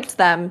really liked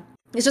them.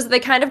 It's just that they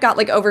kind of got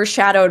like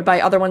overshadowed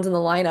by other ones in the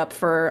lineup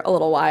for a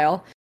little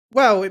while.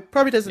 Well, it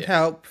probably doesn't Yeah.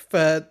 help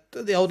for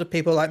the older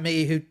people like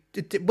me who,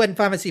 when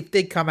Final Fantasy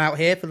did come out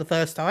here for the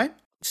first time,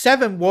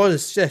 7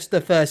 was just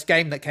the first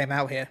game that came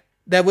out here.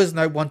 There was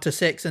no 1 to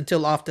 6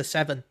 until after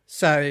 7.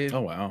 So,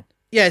 Oh wow.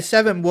 yeah,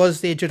 7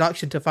 was the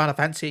introduction to Final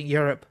Fantasy in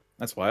Europe.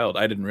 That's wild.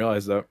 I didn't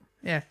realize that.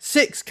 Yeah,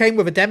 6 came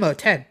with a demo of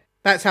 10.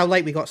 That's how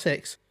late we got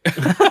 6.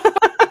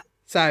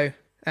 So,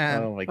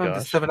 Oh my Oh,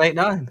 gosh. 7, 8,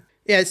 9.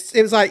 yeah,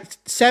 it was like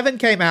 7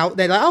 came out.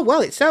 They're like, oh,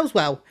 well, it sells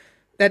well.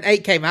 Then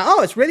 8 came out.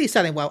 Oh, it's really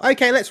selling well.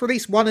 Okay, let's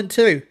release 1 and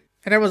 2.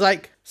 And everyone was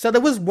like, so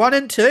there was 1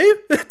 and 2?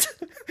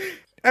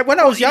 And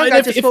when I was Well, young, even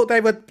I just if- thought they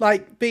were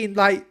like being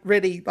like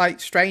really like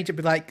strange and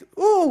be like,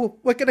 oh,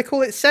 we're going to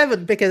call it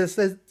 7 because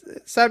there's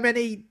so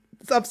many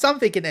of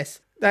something in this.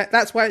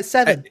 That's why it's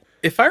 7.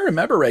 If I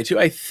remember right, too,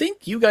 I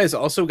think you guys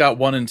also got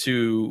 1 and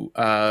 2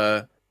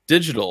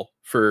 digital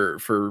for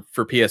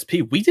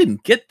PSP. We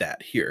didn't get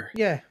that here.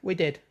 Yeah, we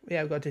did.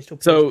 Yeah, we got digital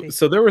So PSP.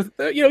 so there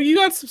were you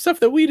got some stuff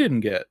that we didn't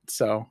get.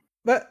 So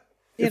But,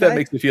 you if know, that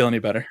makes you feel any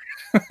better.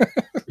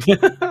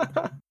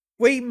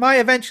 we might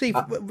eventually,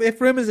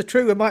 if rumors are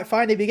true, we might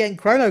finally be getting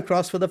Chrono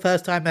Cross for the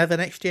first time ever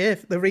next year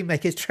if the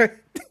remake is true.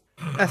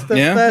 That's the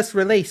Yeah. first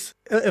release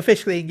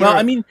officially in Well, Europe.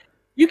 I mean,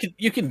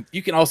 you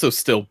can also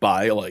still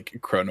buy like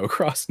Chrono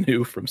Cross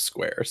new from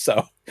Square.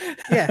 So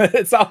Yeah.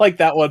 it's not like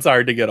that one's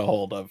hard to get a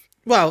hold of.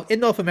 Well, in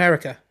North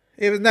America.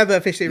 It was never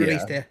officially Yeah.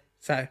 released here.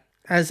 So,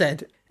 as I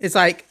said, it's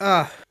like,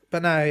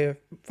 but no,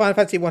 Final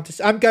Fantasy 1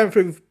 to... I'm going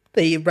through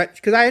the...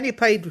 Because I only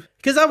played...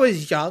 Because I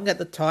was young at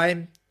the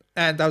time,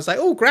 and I was like,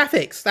 oh,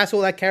 graphics, that's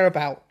all I care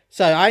about.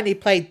 So I only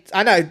played...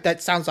 I know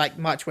that sounds like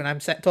much when I'm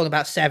talking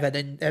about 7,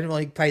 and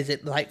everyone who plays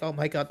it like, oh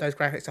my god, those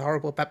graphics are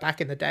horrible. But back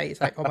in the day,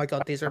 it's like, oh my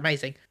god, these are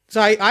amazing. So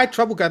I had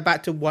trouble going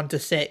back to 1 to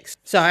 6.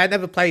 So I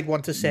never played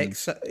 1 to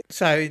 6.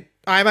 So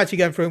I'm actually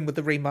going through them with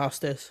the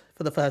remasters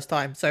for the first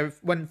time. So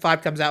when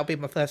 5 comes out, it'll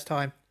be my first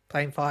time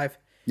playing 5.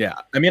 Yeah,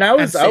 I mean, I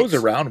was And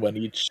 6. around when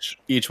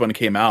each one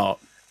came out.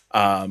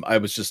 I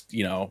was just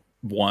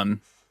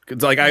 1.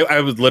 Cause like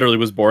I was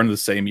literally born the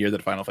same year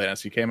that Final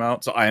Fantasy came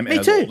out, so I am Me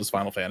as too. old as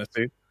Final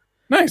Fantasy.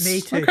 Nice.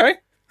 Me too. Okay.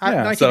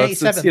 Yeah, so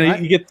 1987, it's,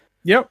 right? you get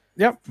yep.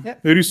 Yep,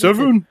 me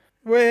 87.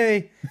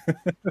 Way.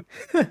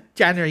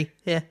 January,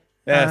 yeah.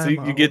 Yeah, so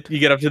I'm you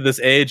get up to this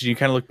age and you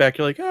kind of look back,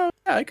 you're like, oh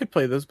yeah, I could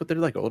play those, but they're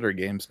like older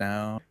games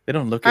now. They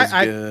don't look as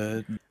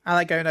good. I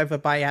like going over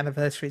by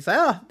anniversaries. Like,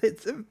 oh,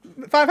 it's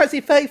Final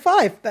Fantasy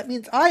 35. That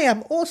means I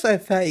am also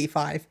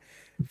 35.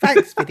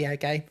 Thanks, video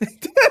game.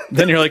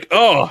 Then you're like,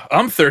 oh,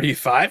 I'm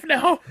 35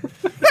 now.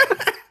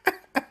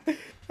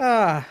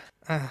 I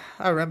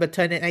remember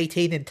turning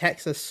 18 in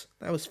Texas.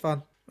 That was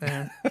fun.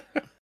 Yeah.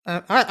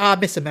 I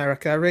miss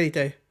America. I really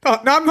do. Oh,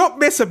 no, I'm not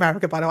Miss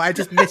America, by the way. I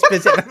just miss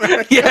visiting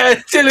America. Yeah,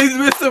 Chili's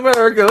Miss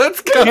America.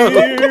 Let's go.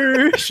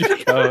 Here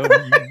she comes.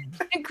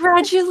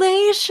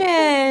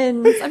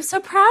 Congratulations! I'm so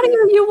proud of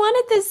you. You won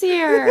it this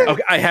year.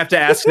 Okay, I have to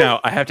ask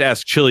now. I have to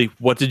ask Chili,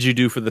 what did you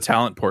do for the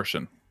talent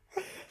portion?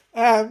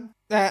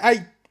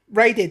 I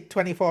raided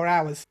 24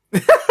 hours.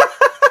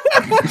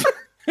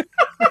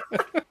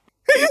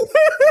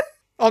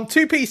 On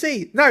 2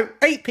 PC. No,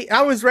 8 PC.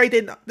 I was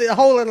raiding the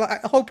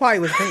whole pie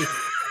was me.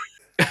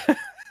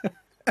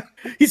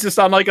 He's just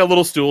on like a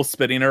little stool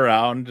spinning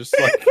around, just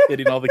like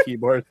hitting all the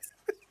keyboards.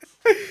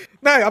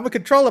 No, I'm a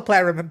controller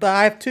player, remember?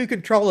 I have 2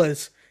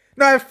 controllers.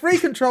 No, I have 3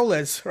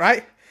 controllers,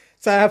 right?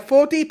 So I have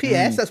 4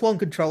 DPS, that's 1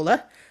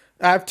 controller.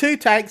 I have 2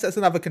 tanks, that's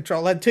another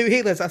controller, and 2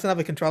 healers, that's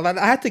another controller. And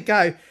I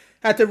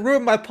had to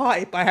ruin my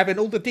party by having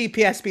all the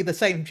DPS be the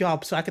same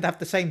job so I could have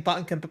the same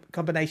button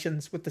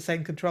combinations with the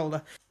same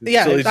controller.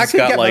 Yeah, Chili's I just could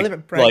got get my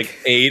limit break. like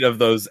 8 of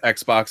those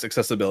Xbox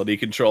accessibility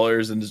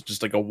controllers and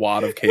just like a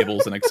wad of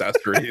cables and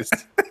accessories.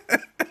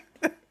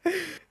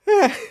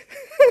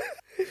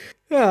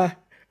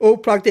 All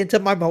plugged into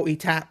my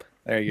multi-tap.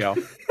 There you go.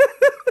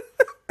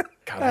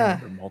 God, I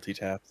remember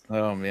multi-taps.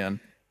 Oh man,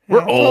 we're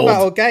Talk about old.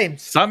 old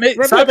games. Stop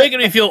making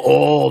me feel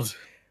old.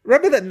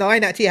 Remember that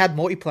 9 actually had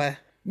multiplayer?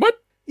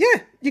 What?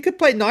 Yeah, you could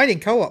play 9 in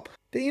co-op.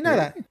 Did you know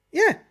that?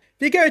 Yeah.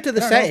 If you go into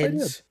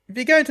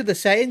the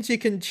settings, you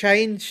can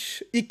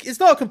change. It's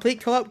not a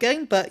complete co-op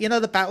game, but you know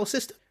the battle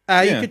system.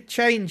 You could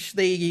change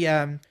the.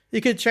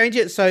 You could change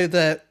it so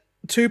that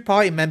 2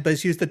 party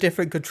members use the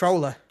different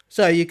controller.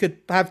 So you could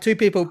have 2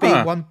 people be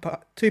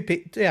two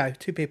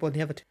people in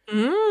the other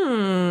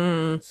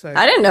 2. So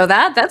I didn't know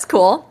that. That's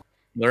cool.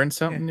 Learn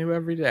something new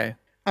every day.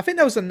 I think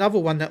there was another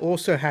one that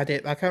also had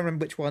it. I can't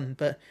remember which one,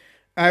 but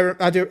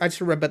I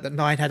just remember that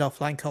 9 had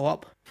offline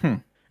co-op.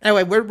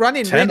 Anyway, we're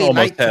running 10 really almost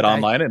late had today.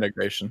 online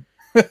integration.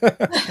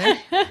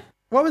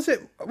 What was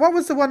it? What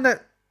was the one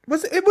that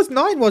was? It was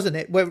 9, wasn't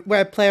it?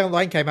 Where Play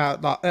Online came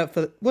out.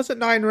 Was it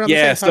 9 around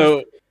the same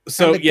time?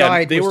 So the yeah,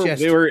 guide they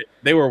was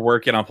were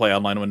working on Play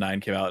Online when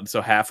 9 came out, and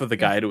so half of the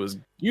guide was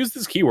use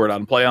this keyword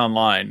on Play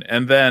Online,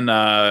 and then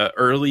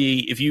early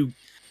if you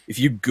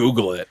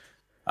Google it,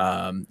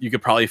 you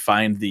could probably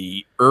find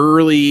the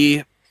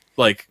early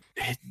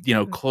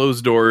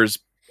closed doors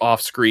off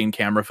screen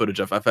camera footage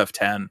of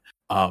FF10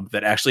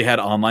 that actually had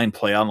online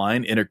Play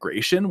Online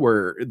integration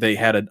where they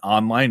had an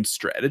online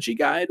strategy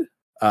guide,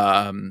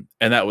 and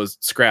that was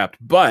scrapped,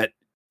 but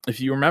if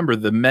you remember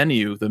the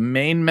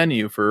main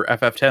menu for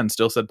FF10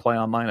 still said Play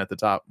Online at the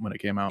top when it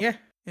came out. Yeah.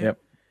 Yep.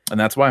 And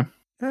that's why.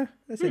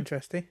 That's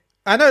interesting.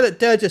 I know that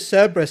Dirge of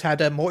Cerberus had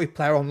a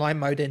multiplayer online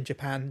mode in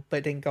Japan,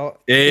 but didn't go.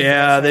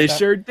 Yeah, they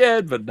sure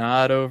did, but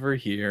not over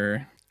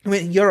here. I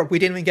mean, in Europe, we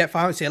didn't even get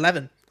Final Fantasy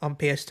 11 on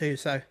PS2,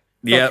 so.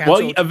 Yeah,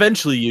 well,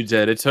 eventually you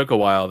did. It took a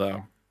while,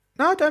 though.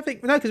 No, I don't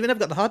think. No, because we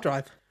never got the hard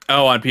drive.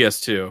 Oh, on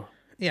PS2.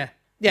 Yeah.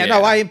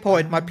 No, I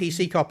imported my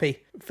PC copy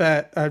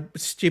for a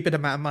stupid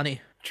amount of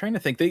money. Trying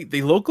to think,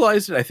 they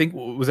localized it. I think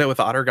was that with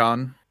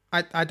Ottergon?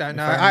 I don't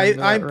know.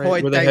 I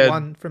imported day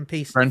one from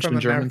PC French from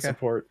and German America.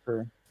 support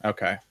for.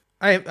 Okay.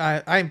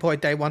 I imported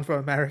day one from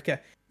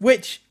America,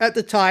 which at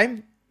the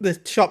time the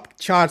shop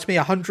charged me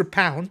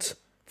 £100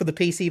 for the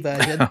PC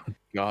version,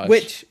 Gosh.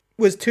 which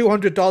was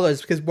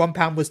 $200 because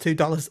 £1 was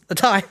 $2 at the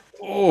time.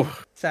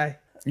 Oh, so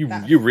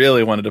you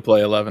really wanted to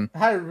play 11.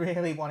 I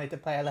really wanted to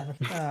play 11.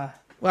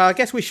 Well, I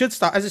guess we should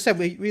start. As I said,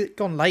 we've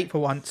gone late for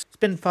once. It's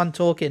been fun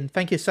talking.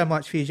 Thank you so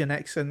much, Fusion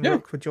X and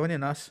Rook, for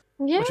joining us.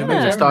 Yeah. Which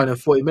means it's starting in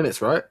 40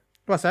 minutes, right?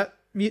 What's that?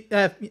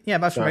 Yeah,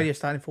 Mushroom Radio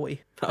starting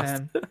 40.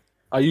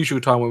 Our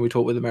usual time when we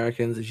talk with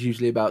Americans is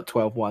usually about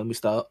 12:01 we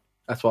start.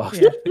 That's why I was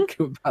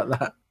thinking about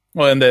that.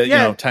 Well, and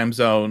the time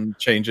zone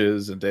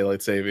changes and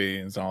daylight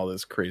savings and all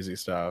this crazy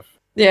stuff.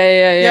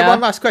 Yeah. One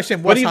last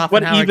question. What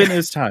even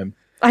is time?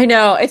 I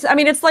know. It's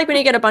like when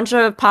you get a bunch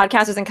of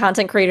podcasters and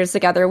content creators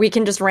together, we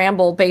can just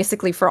ramble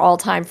basically for all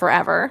time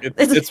forever.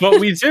 It's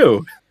what we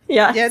do.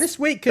 Yeah. Yeah, this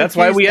week That's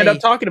why we end up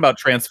talking about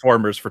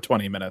Transformers for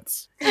 20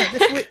 minutes.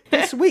 Yeah,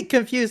 this week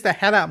confused the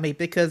hell out of me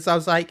because I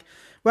was like,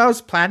 I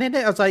was planning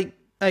it. I was like,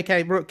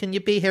 okay, Rook, can you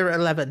be here at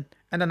 11?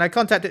 And then I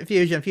contacted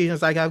Fusion. Fusion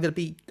was like, I'm going to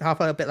be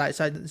half a bit late.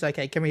 So it's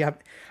okay. Can we have...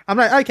 I'm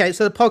like, okay,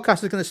 so the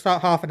podcast is going to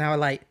start half an hour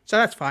late. So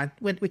that's fine.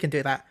 We can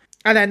do that.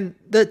 And then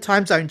the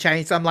time zone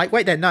changed. I'm like,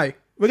 wait, no.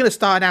 We're going to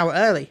start an hour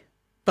early,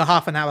 but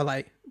half an hour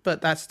late.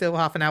 But that's still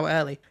half an hour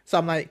early. So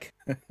I'm like,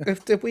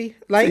 did we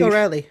late or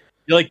early?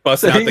 You're like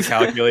busting out the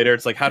calculator.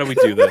 It's like, how do we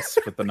do this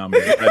with the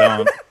numbers? I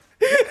don't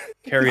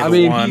carry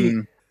the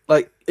one.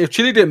 If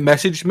Chili didn't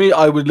message me,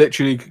 I would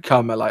literally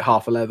come at like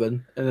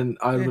 11:30. And then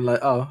I would be like,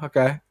 oh,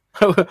 okay.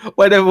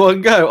 Where'd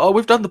everyone go? Oh,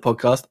 we've done the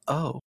podcast.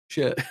 Oh,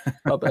 shit.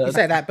 You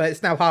say that, but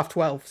it's now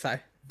 12:30, so.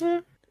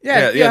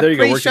 Yeah, there you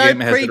go. Work your game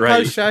has it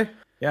right. Post-show.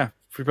 Yeah,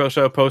 pre-post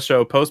show, post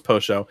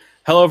show.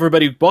 Hello,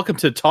 everybody. Welcome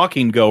to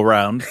Talking Go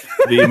Round,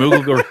 the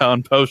Moogle Go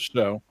Round post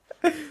show.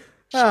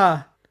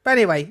 But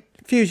anyway,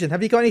 Fusion,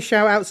 have you got any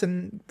shout outs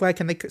and where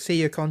can they see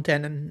your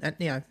content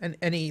and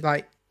any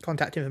like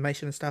contact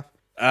information and stuff?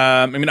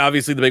 I mean,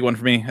 obviously the big one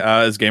for me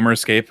is Gamer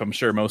Escape. I'm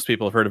sure most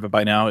people have heard of it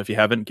by now. If you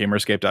haven't,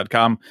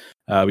 gamerescape.com.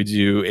 We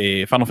do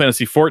a Final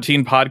Fantasy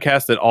 14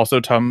 podcast that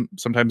also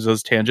sometimes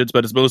does tangents,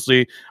 but it's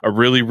mostly a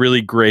really,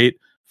 really great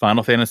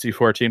Final Fantasy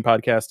 14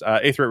 podcast.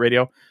 8th Rate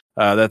Radio.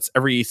 That's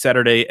every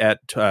Saturday at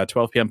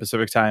 12 p.m.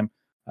 Pacific time.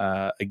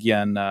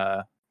 Again,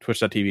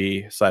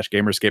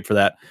 twitch.tv/gamerescape for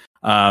that.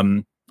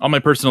 All my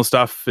personal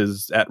stuff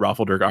is at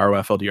Raffledurg,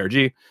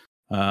 ROFLDRG.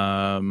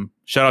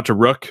 Shout out to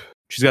Rook.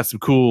 She's got some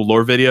cool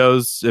lore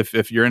videos.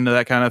 If you're into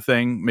that kind of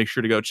thing, make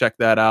sure to go check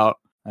that out.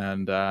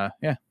 And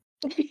yeah.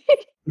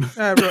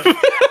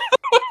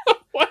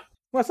 What?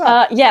 What's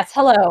up? Yes,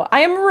 hello. I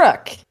am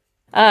Rook,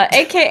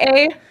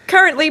 aka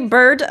currently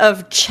Bird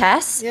of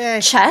Chess. Yay.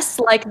 Chess,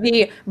 like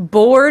the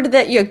board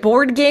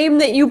game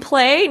that you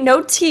play.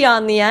 No T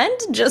on the end,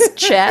 just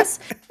chess.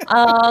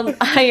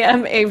 I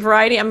am a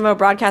variety MMO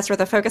broadcaster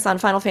with a focus on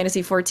Final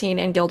Fantasy 14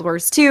 and Guild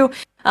Wars 2.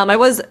 I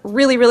was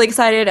really, really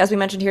excited, as we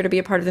mentioned here, to be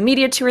a part of the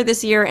media tour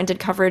this year and did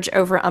coverage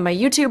over on my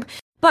YouTube.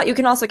 But you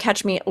can also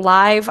catch me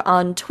live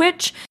on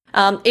Twitch.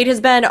 It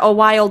has been a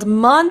wild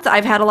month.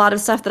 I've had a lot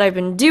of stuff that I've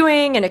been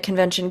doing and a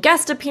convention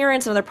guest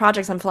appearance and other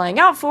projects I'm flying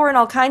out for and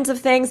all kinds of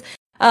things.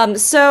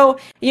 So,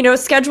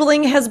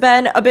 scheduling has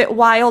been a bit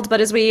wild,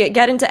 but as we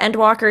get into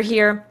Endwalker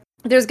here,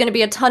 there's going to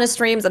be a ton of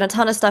streams and a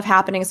ton of stuff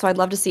happening, so I'd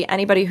love to see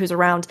anybody who's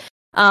around.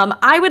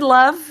 I would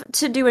love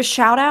to do a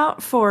shout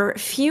out for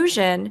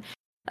Fusion.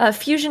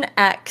 Fusion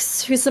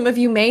X, who some of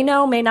you may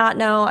know, may not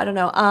know, I don't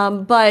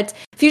know. But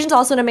Fusion's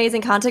also an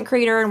amazing content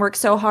creator and works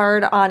so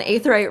hard on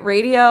Aetherite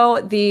Radio,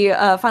 the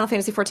Final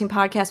Fantasy XIV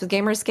podcast with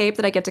Gamerscape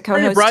that I get to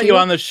co-host. I brought you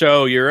on the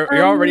show. You're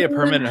already a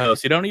permanent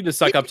host. You don't need to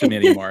suck up to me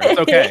anymore. It's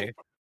okay.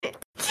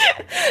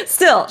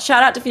 Still,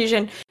 shout out to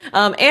Fusion.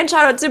 And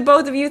shout out to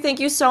both of you. Thank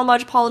you so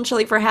much, Paul and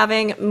Chili, for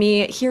having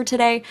me here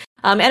today.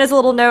 And as a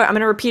little note, I'm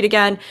going to repeat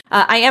again,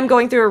 I am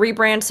going through a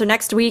rebrand, so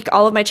next week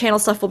all of my channel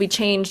stuff will be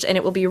changed, and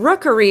it will be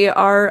Rookuri,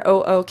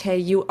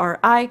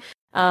 Rookuri.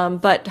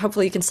 But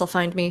hopefully you can still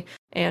find me,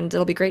 and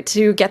it'll be great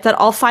to get that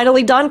all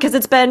finally done, because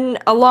it's been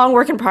a long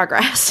work in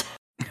progress.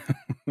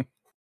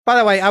 By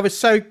the way, I was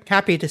so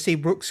happy to see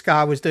Brooke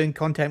Scar was doing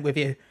content with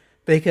you,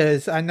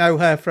 because I know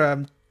her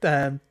from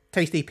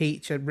Tasty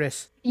Peach and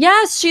Riss.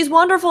 Yes, she's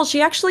wonderful. She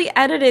actually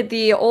edited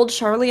the old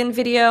Charlian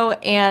video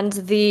and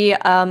the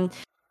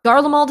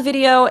Garlemald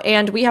video,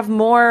 and we have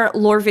more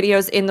lore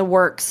videos in the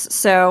works.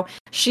 So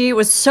she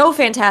was so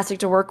fantastic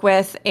to work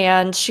with,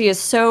 and she is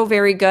so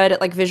very good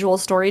at visual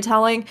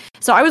storytelling.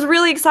 So I was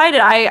really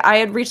excited. I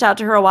had reached out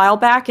to her a while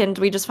back, and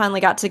we just finally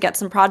got to get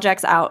some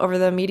projects out over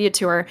the media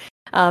tour,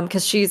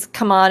 because she's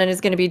come on and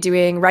is going to be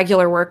doing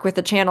regular work with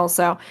the channel.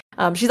 So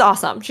she's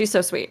awesome. She's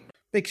so sweet.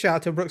 Big shout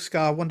out to Brooke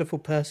Scar, wonderful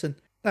person.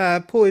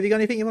 Paul, have you got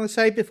anything you want to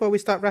say before we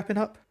start wrapping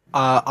up?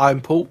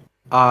 I'm Paul.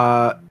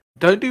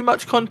 Don't do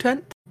much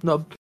content.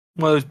 Not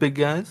one of those big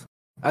guys,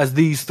 as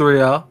these three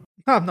are.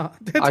 No, I'm not.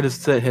 I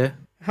just sit here.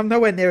 I'm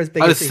nowhere near as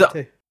big as these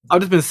two. I've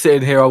just been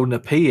sitting here holding a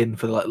pee in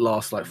for the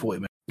last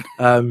 40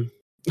 minutes.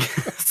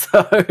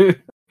 So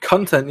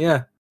content,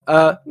 yeah.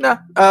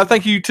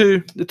 Thank you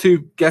to the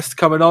two guests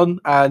coming on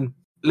and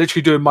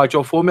literally doing my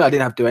job for me. I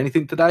didn't have to do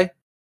anything today,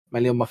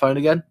 mainly on my phone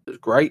again. It was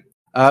great.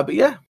 But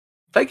yeah,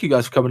 thank you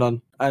guys for coming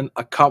on, and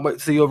I can't wait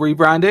to see your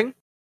rebranding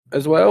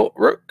as well,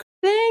 Rook.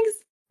 Thanks.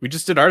 We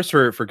just did ours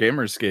for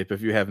Gamerscape.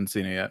 If you haven't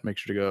seen it yet, make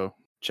sure to go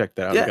check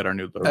that out. Yeah. We got our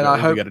new logo.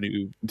 And we got a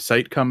new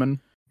site coming.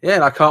 Yeah,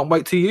 and I can't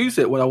wait to use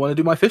it when I want to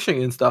do my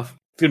fishing and stuff.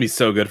 It's gonna be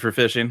so good for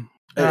fishing.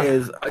 It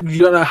is. You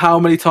don't know how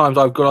many times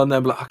I've gone on there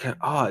and be like, okay,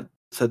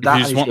 so that If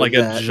you just want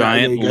a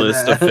giant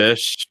list of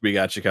fish, we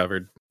got you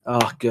covered.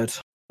 Oh, good.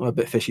 I'm a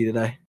bit fishy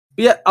today.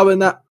 But yeah, other than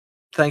that,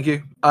 thank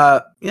you.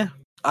 Yeah,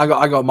 I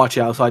got much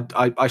else.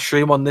 I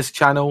stream on this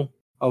channel,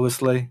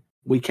 obviously,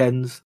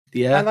 weekends.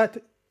 Yeah. I'd like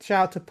to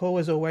shout out to Paul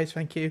as always,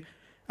 thank you.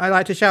 I'd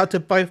like to shout out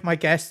to both my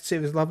guests. It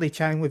was lovely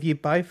chatting with you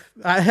both.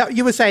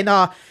 You were saying,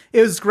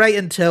 it was great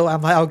until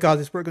I'm like, oh God,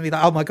 this going to be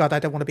like, oh my God, I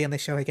don't want to be on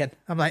this show again.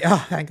 I'm like,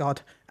 oh, thank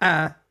God.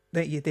 That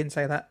you didn't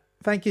say that.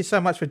 Thank you so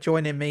much for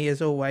joining me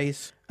as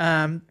always.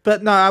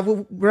 But no, I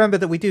will remember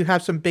that we do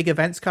have some big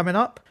events coming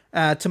up.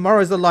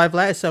 Tomorrow's the live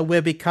letter, so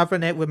we'll be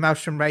covering it with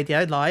Maelstrom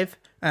Radio live.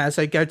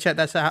 So go check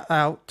that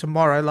out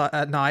tomorrow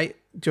at night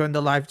during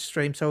the live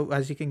stream, so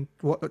as you can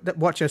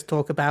watch us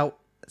talk about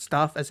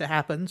stuff as it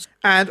happens.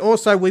 And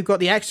also we've got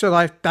the Extra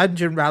Life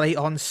Dungeon Rally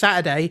on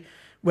Saturday,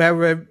 where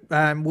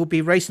we'll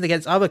be racing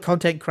against other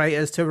content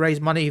creators to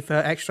raise money for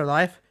Extra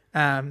Life.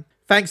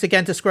 Thanks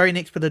again to Square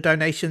Enix for the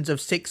donations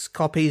of 6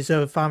 copies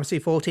of Pharmacy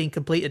 14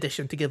 Complete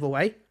Edition to give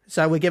away.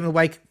 So we're giving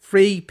away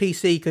 3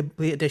 PC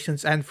Complete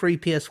Editions and 3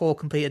 PS4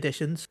 Complete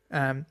Editions.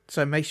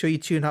 So make sure you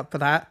tune up for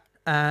that.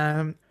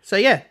 So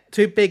yeah,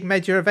 2 big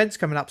major events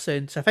coming up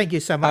soon. So thank you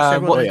so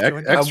much.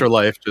 Extra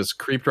Life just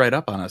creeped right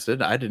up on us,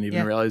 didn't I? didn't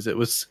even realize it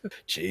was.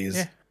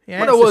 Jeez.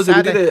 Yeah. When was it?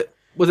 We did it.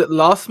 Was it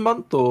last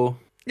month or?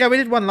 Yeah, we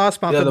did one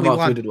last month. The other month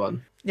won. we did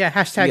one. Yeah,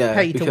 hashtag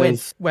pay to win,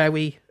 where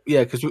we.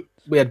 Yeah, because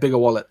we had bigger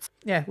wallets.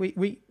 Yeah,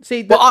 we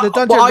see the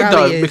dungeon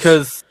rally is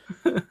because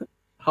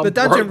the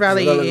dungeon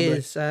rally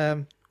is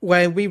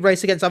where we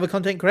race against other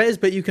content creators,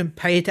 but you can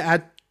pay to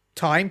add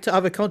time to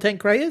other content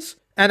creators.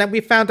 And then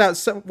we found out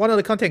one of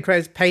the content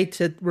creators paid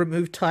to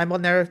remove time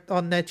on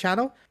their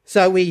channel,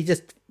 so we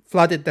just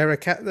flooded their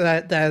account.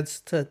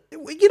 Theirs to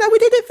we did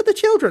it for the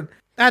children,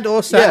 and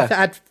also to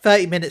add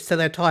 30 minutes to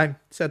their time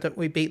so that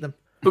we beat them.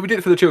 But we did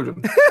it for the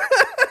children.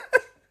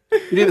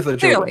 We did it for the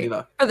children,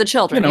 For the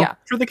children,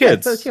 for the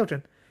kids, for the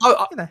children.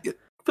 For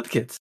the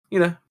kids,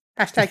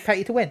 Hashtag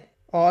pay to win,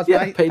 or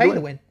pay to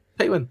win. win.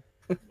 Pay to win.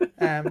 This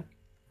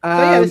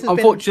has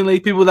unfortunately,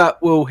 people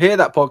that will hear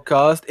that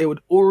podcast, it would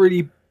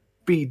already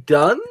be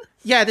done.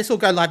 Yeah, this will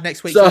go live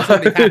next week. So it's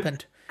already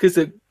happened. Because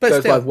it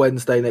goes live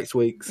Wednesday next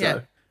week.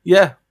 So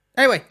yeah.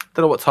 Anyway,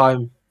 don't know what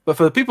time, but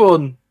for the people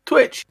on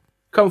Twitch,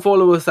 come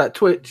follow us at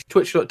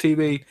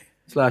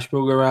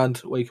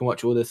twitch.tv/MoogleAround, where you can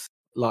watch all this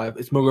live.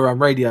 It's Moogle Around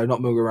Radio,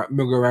 not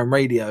Moogle Around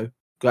Radio.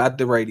 Go add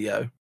the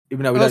radio,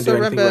 even though we don't do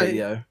anything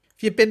radio.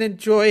 If you've been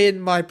enjoying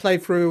my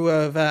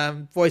playthrough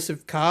of Voice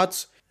of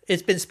Cards,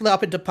 it's been split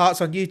up into parts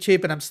on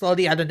YouTube, and I'm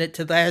slowly adding it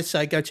to there.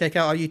 So go check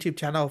out our YouTube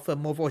channel for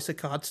more Voice of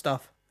Cards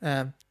stuff.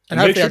 And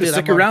make hopefully sure I'll to do that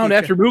stick more in around the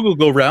after future. Moogle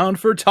Go Round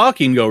for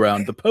Talking Go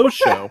Round, the post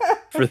show.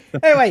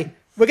 Anyway,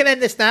 we're going to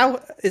end this now.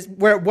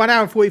 We're at 1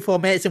 hour and 44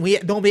 minutes, and we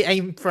normally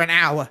aim for an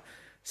hour.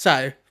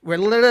 So we're a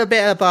little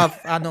bit above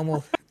our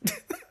normal.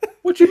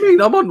 What do you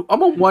mean? I'm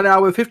on 1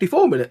 hour and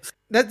 54 minutes.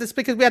 That's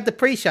because we had the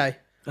pre-show.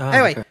 Ah,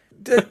 Anyway,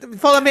 okay.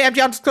 follow me,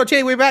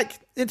 MG_Chili. We're back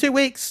in 2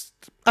 weeks,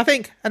 I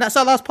think. And that's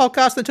our last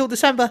podcast until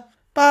December.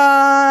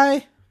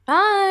 Bye.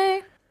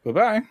 Bye.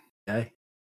 Bye-bye. Okay.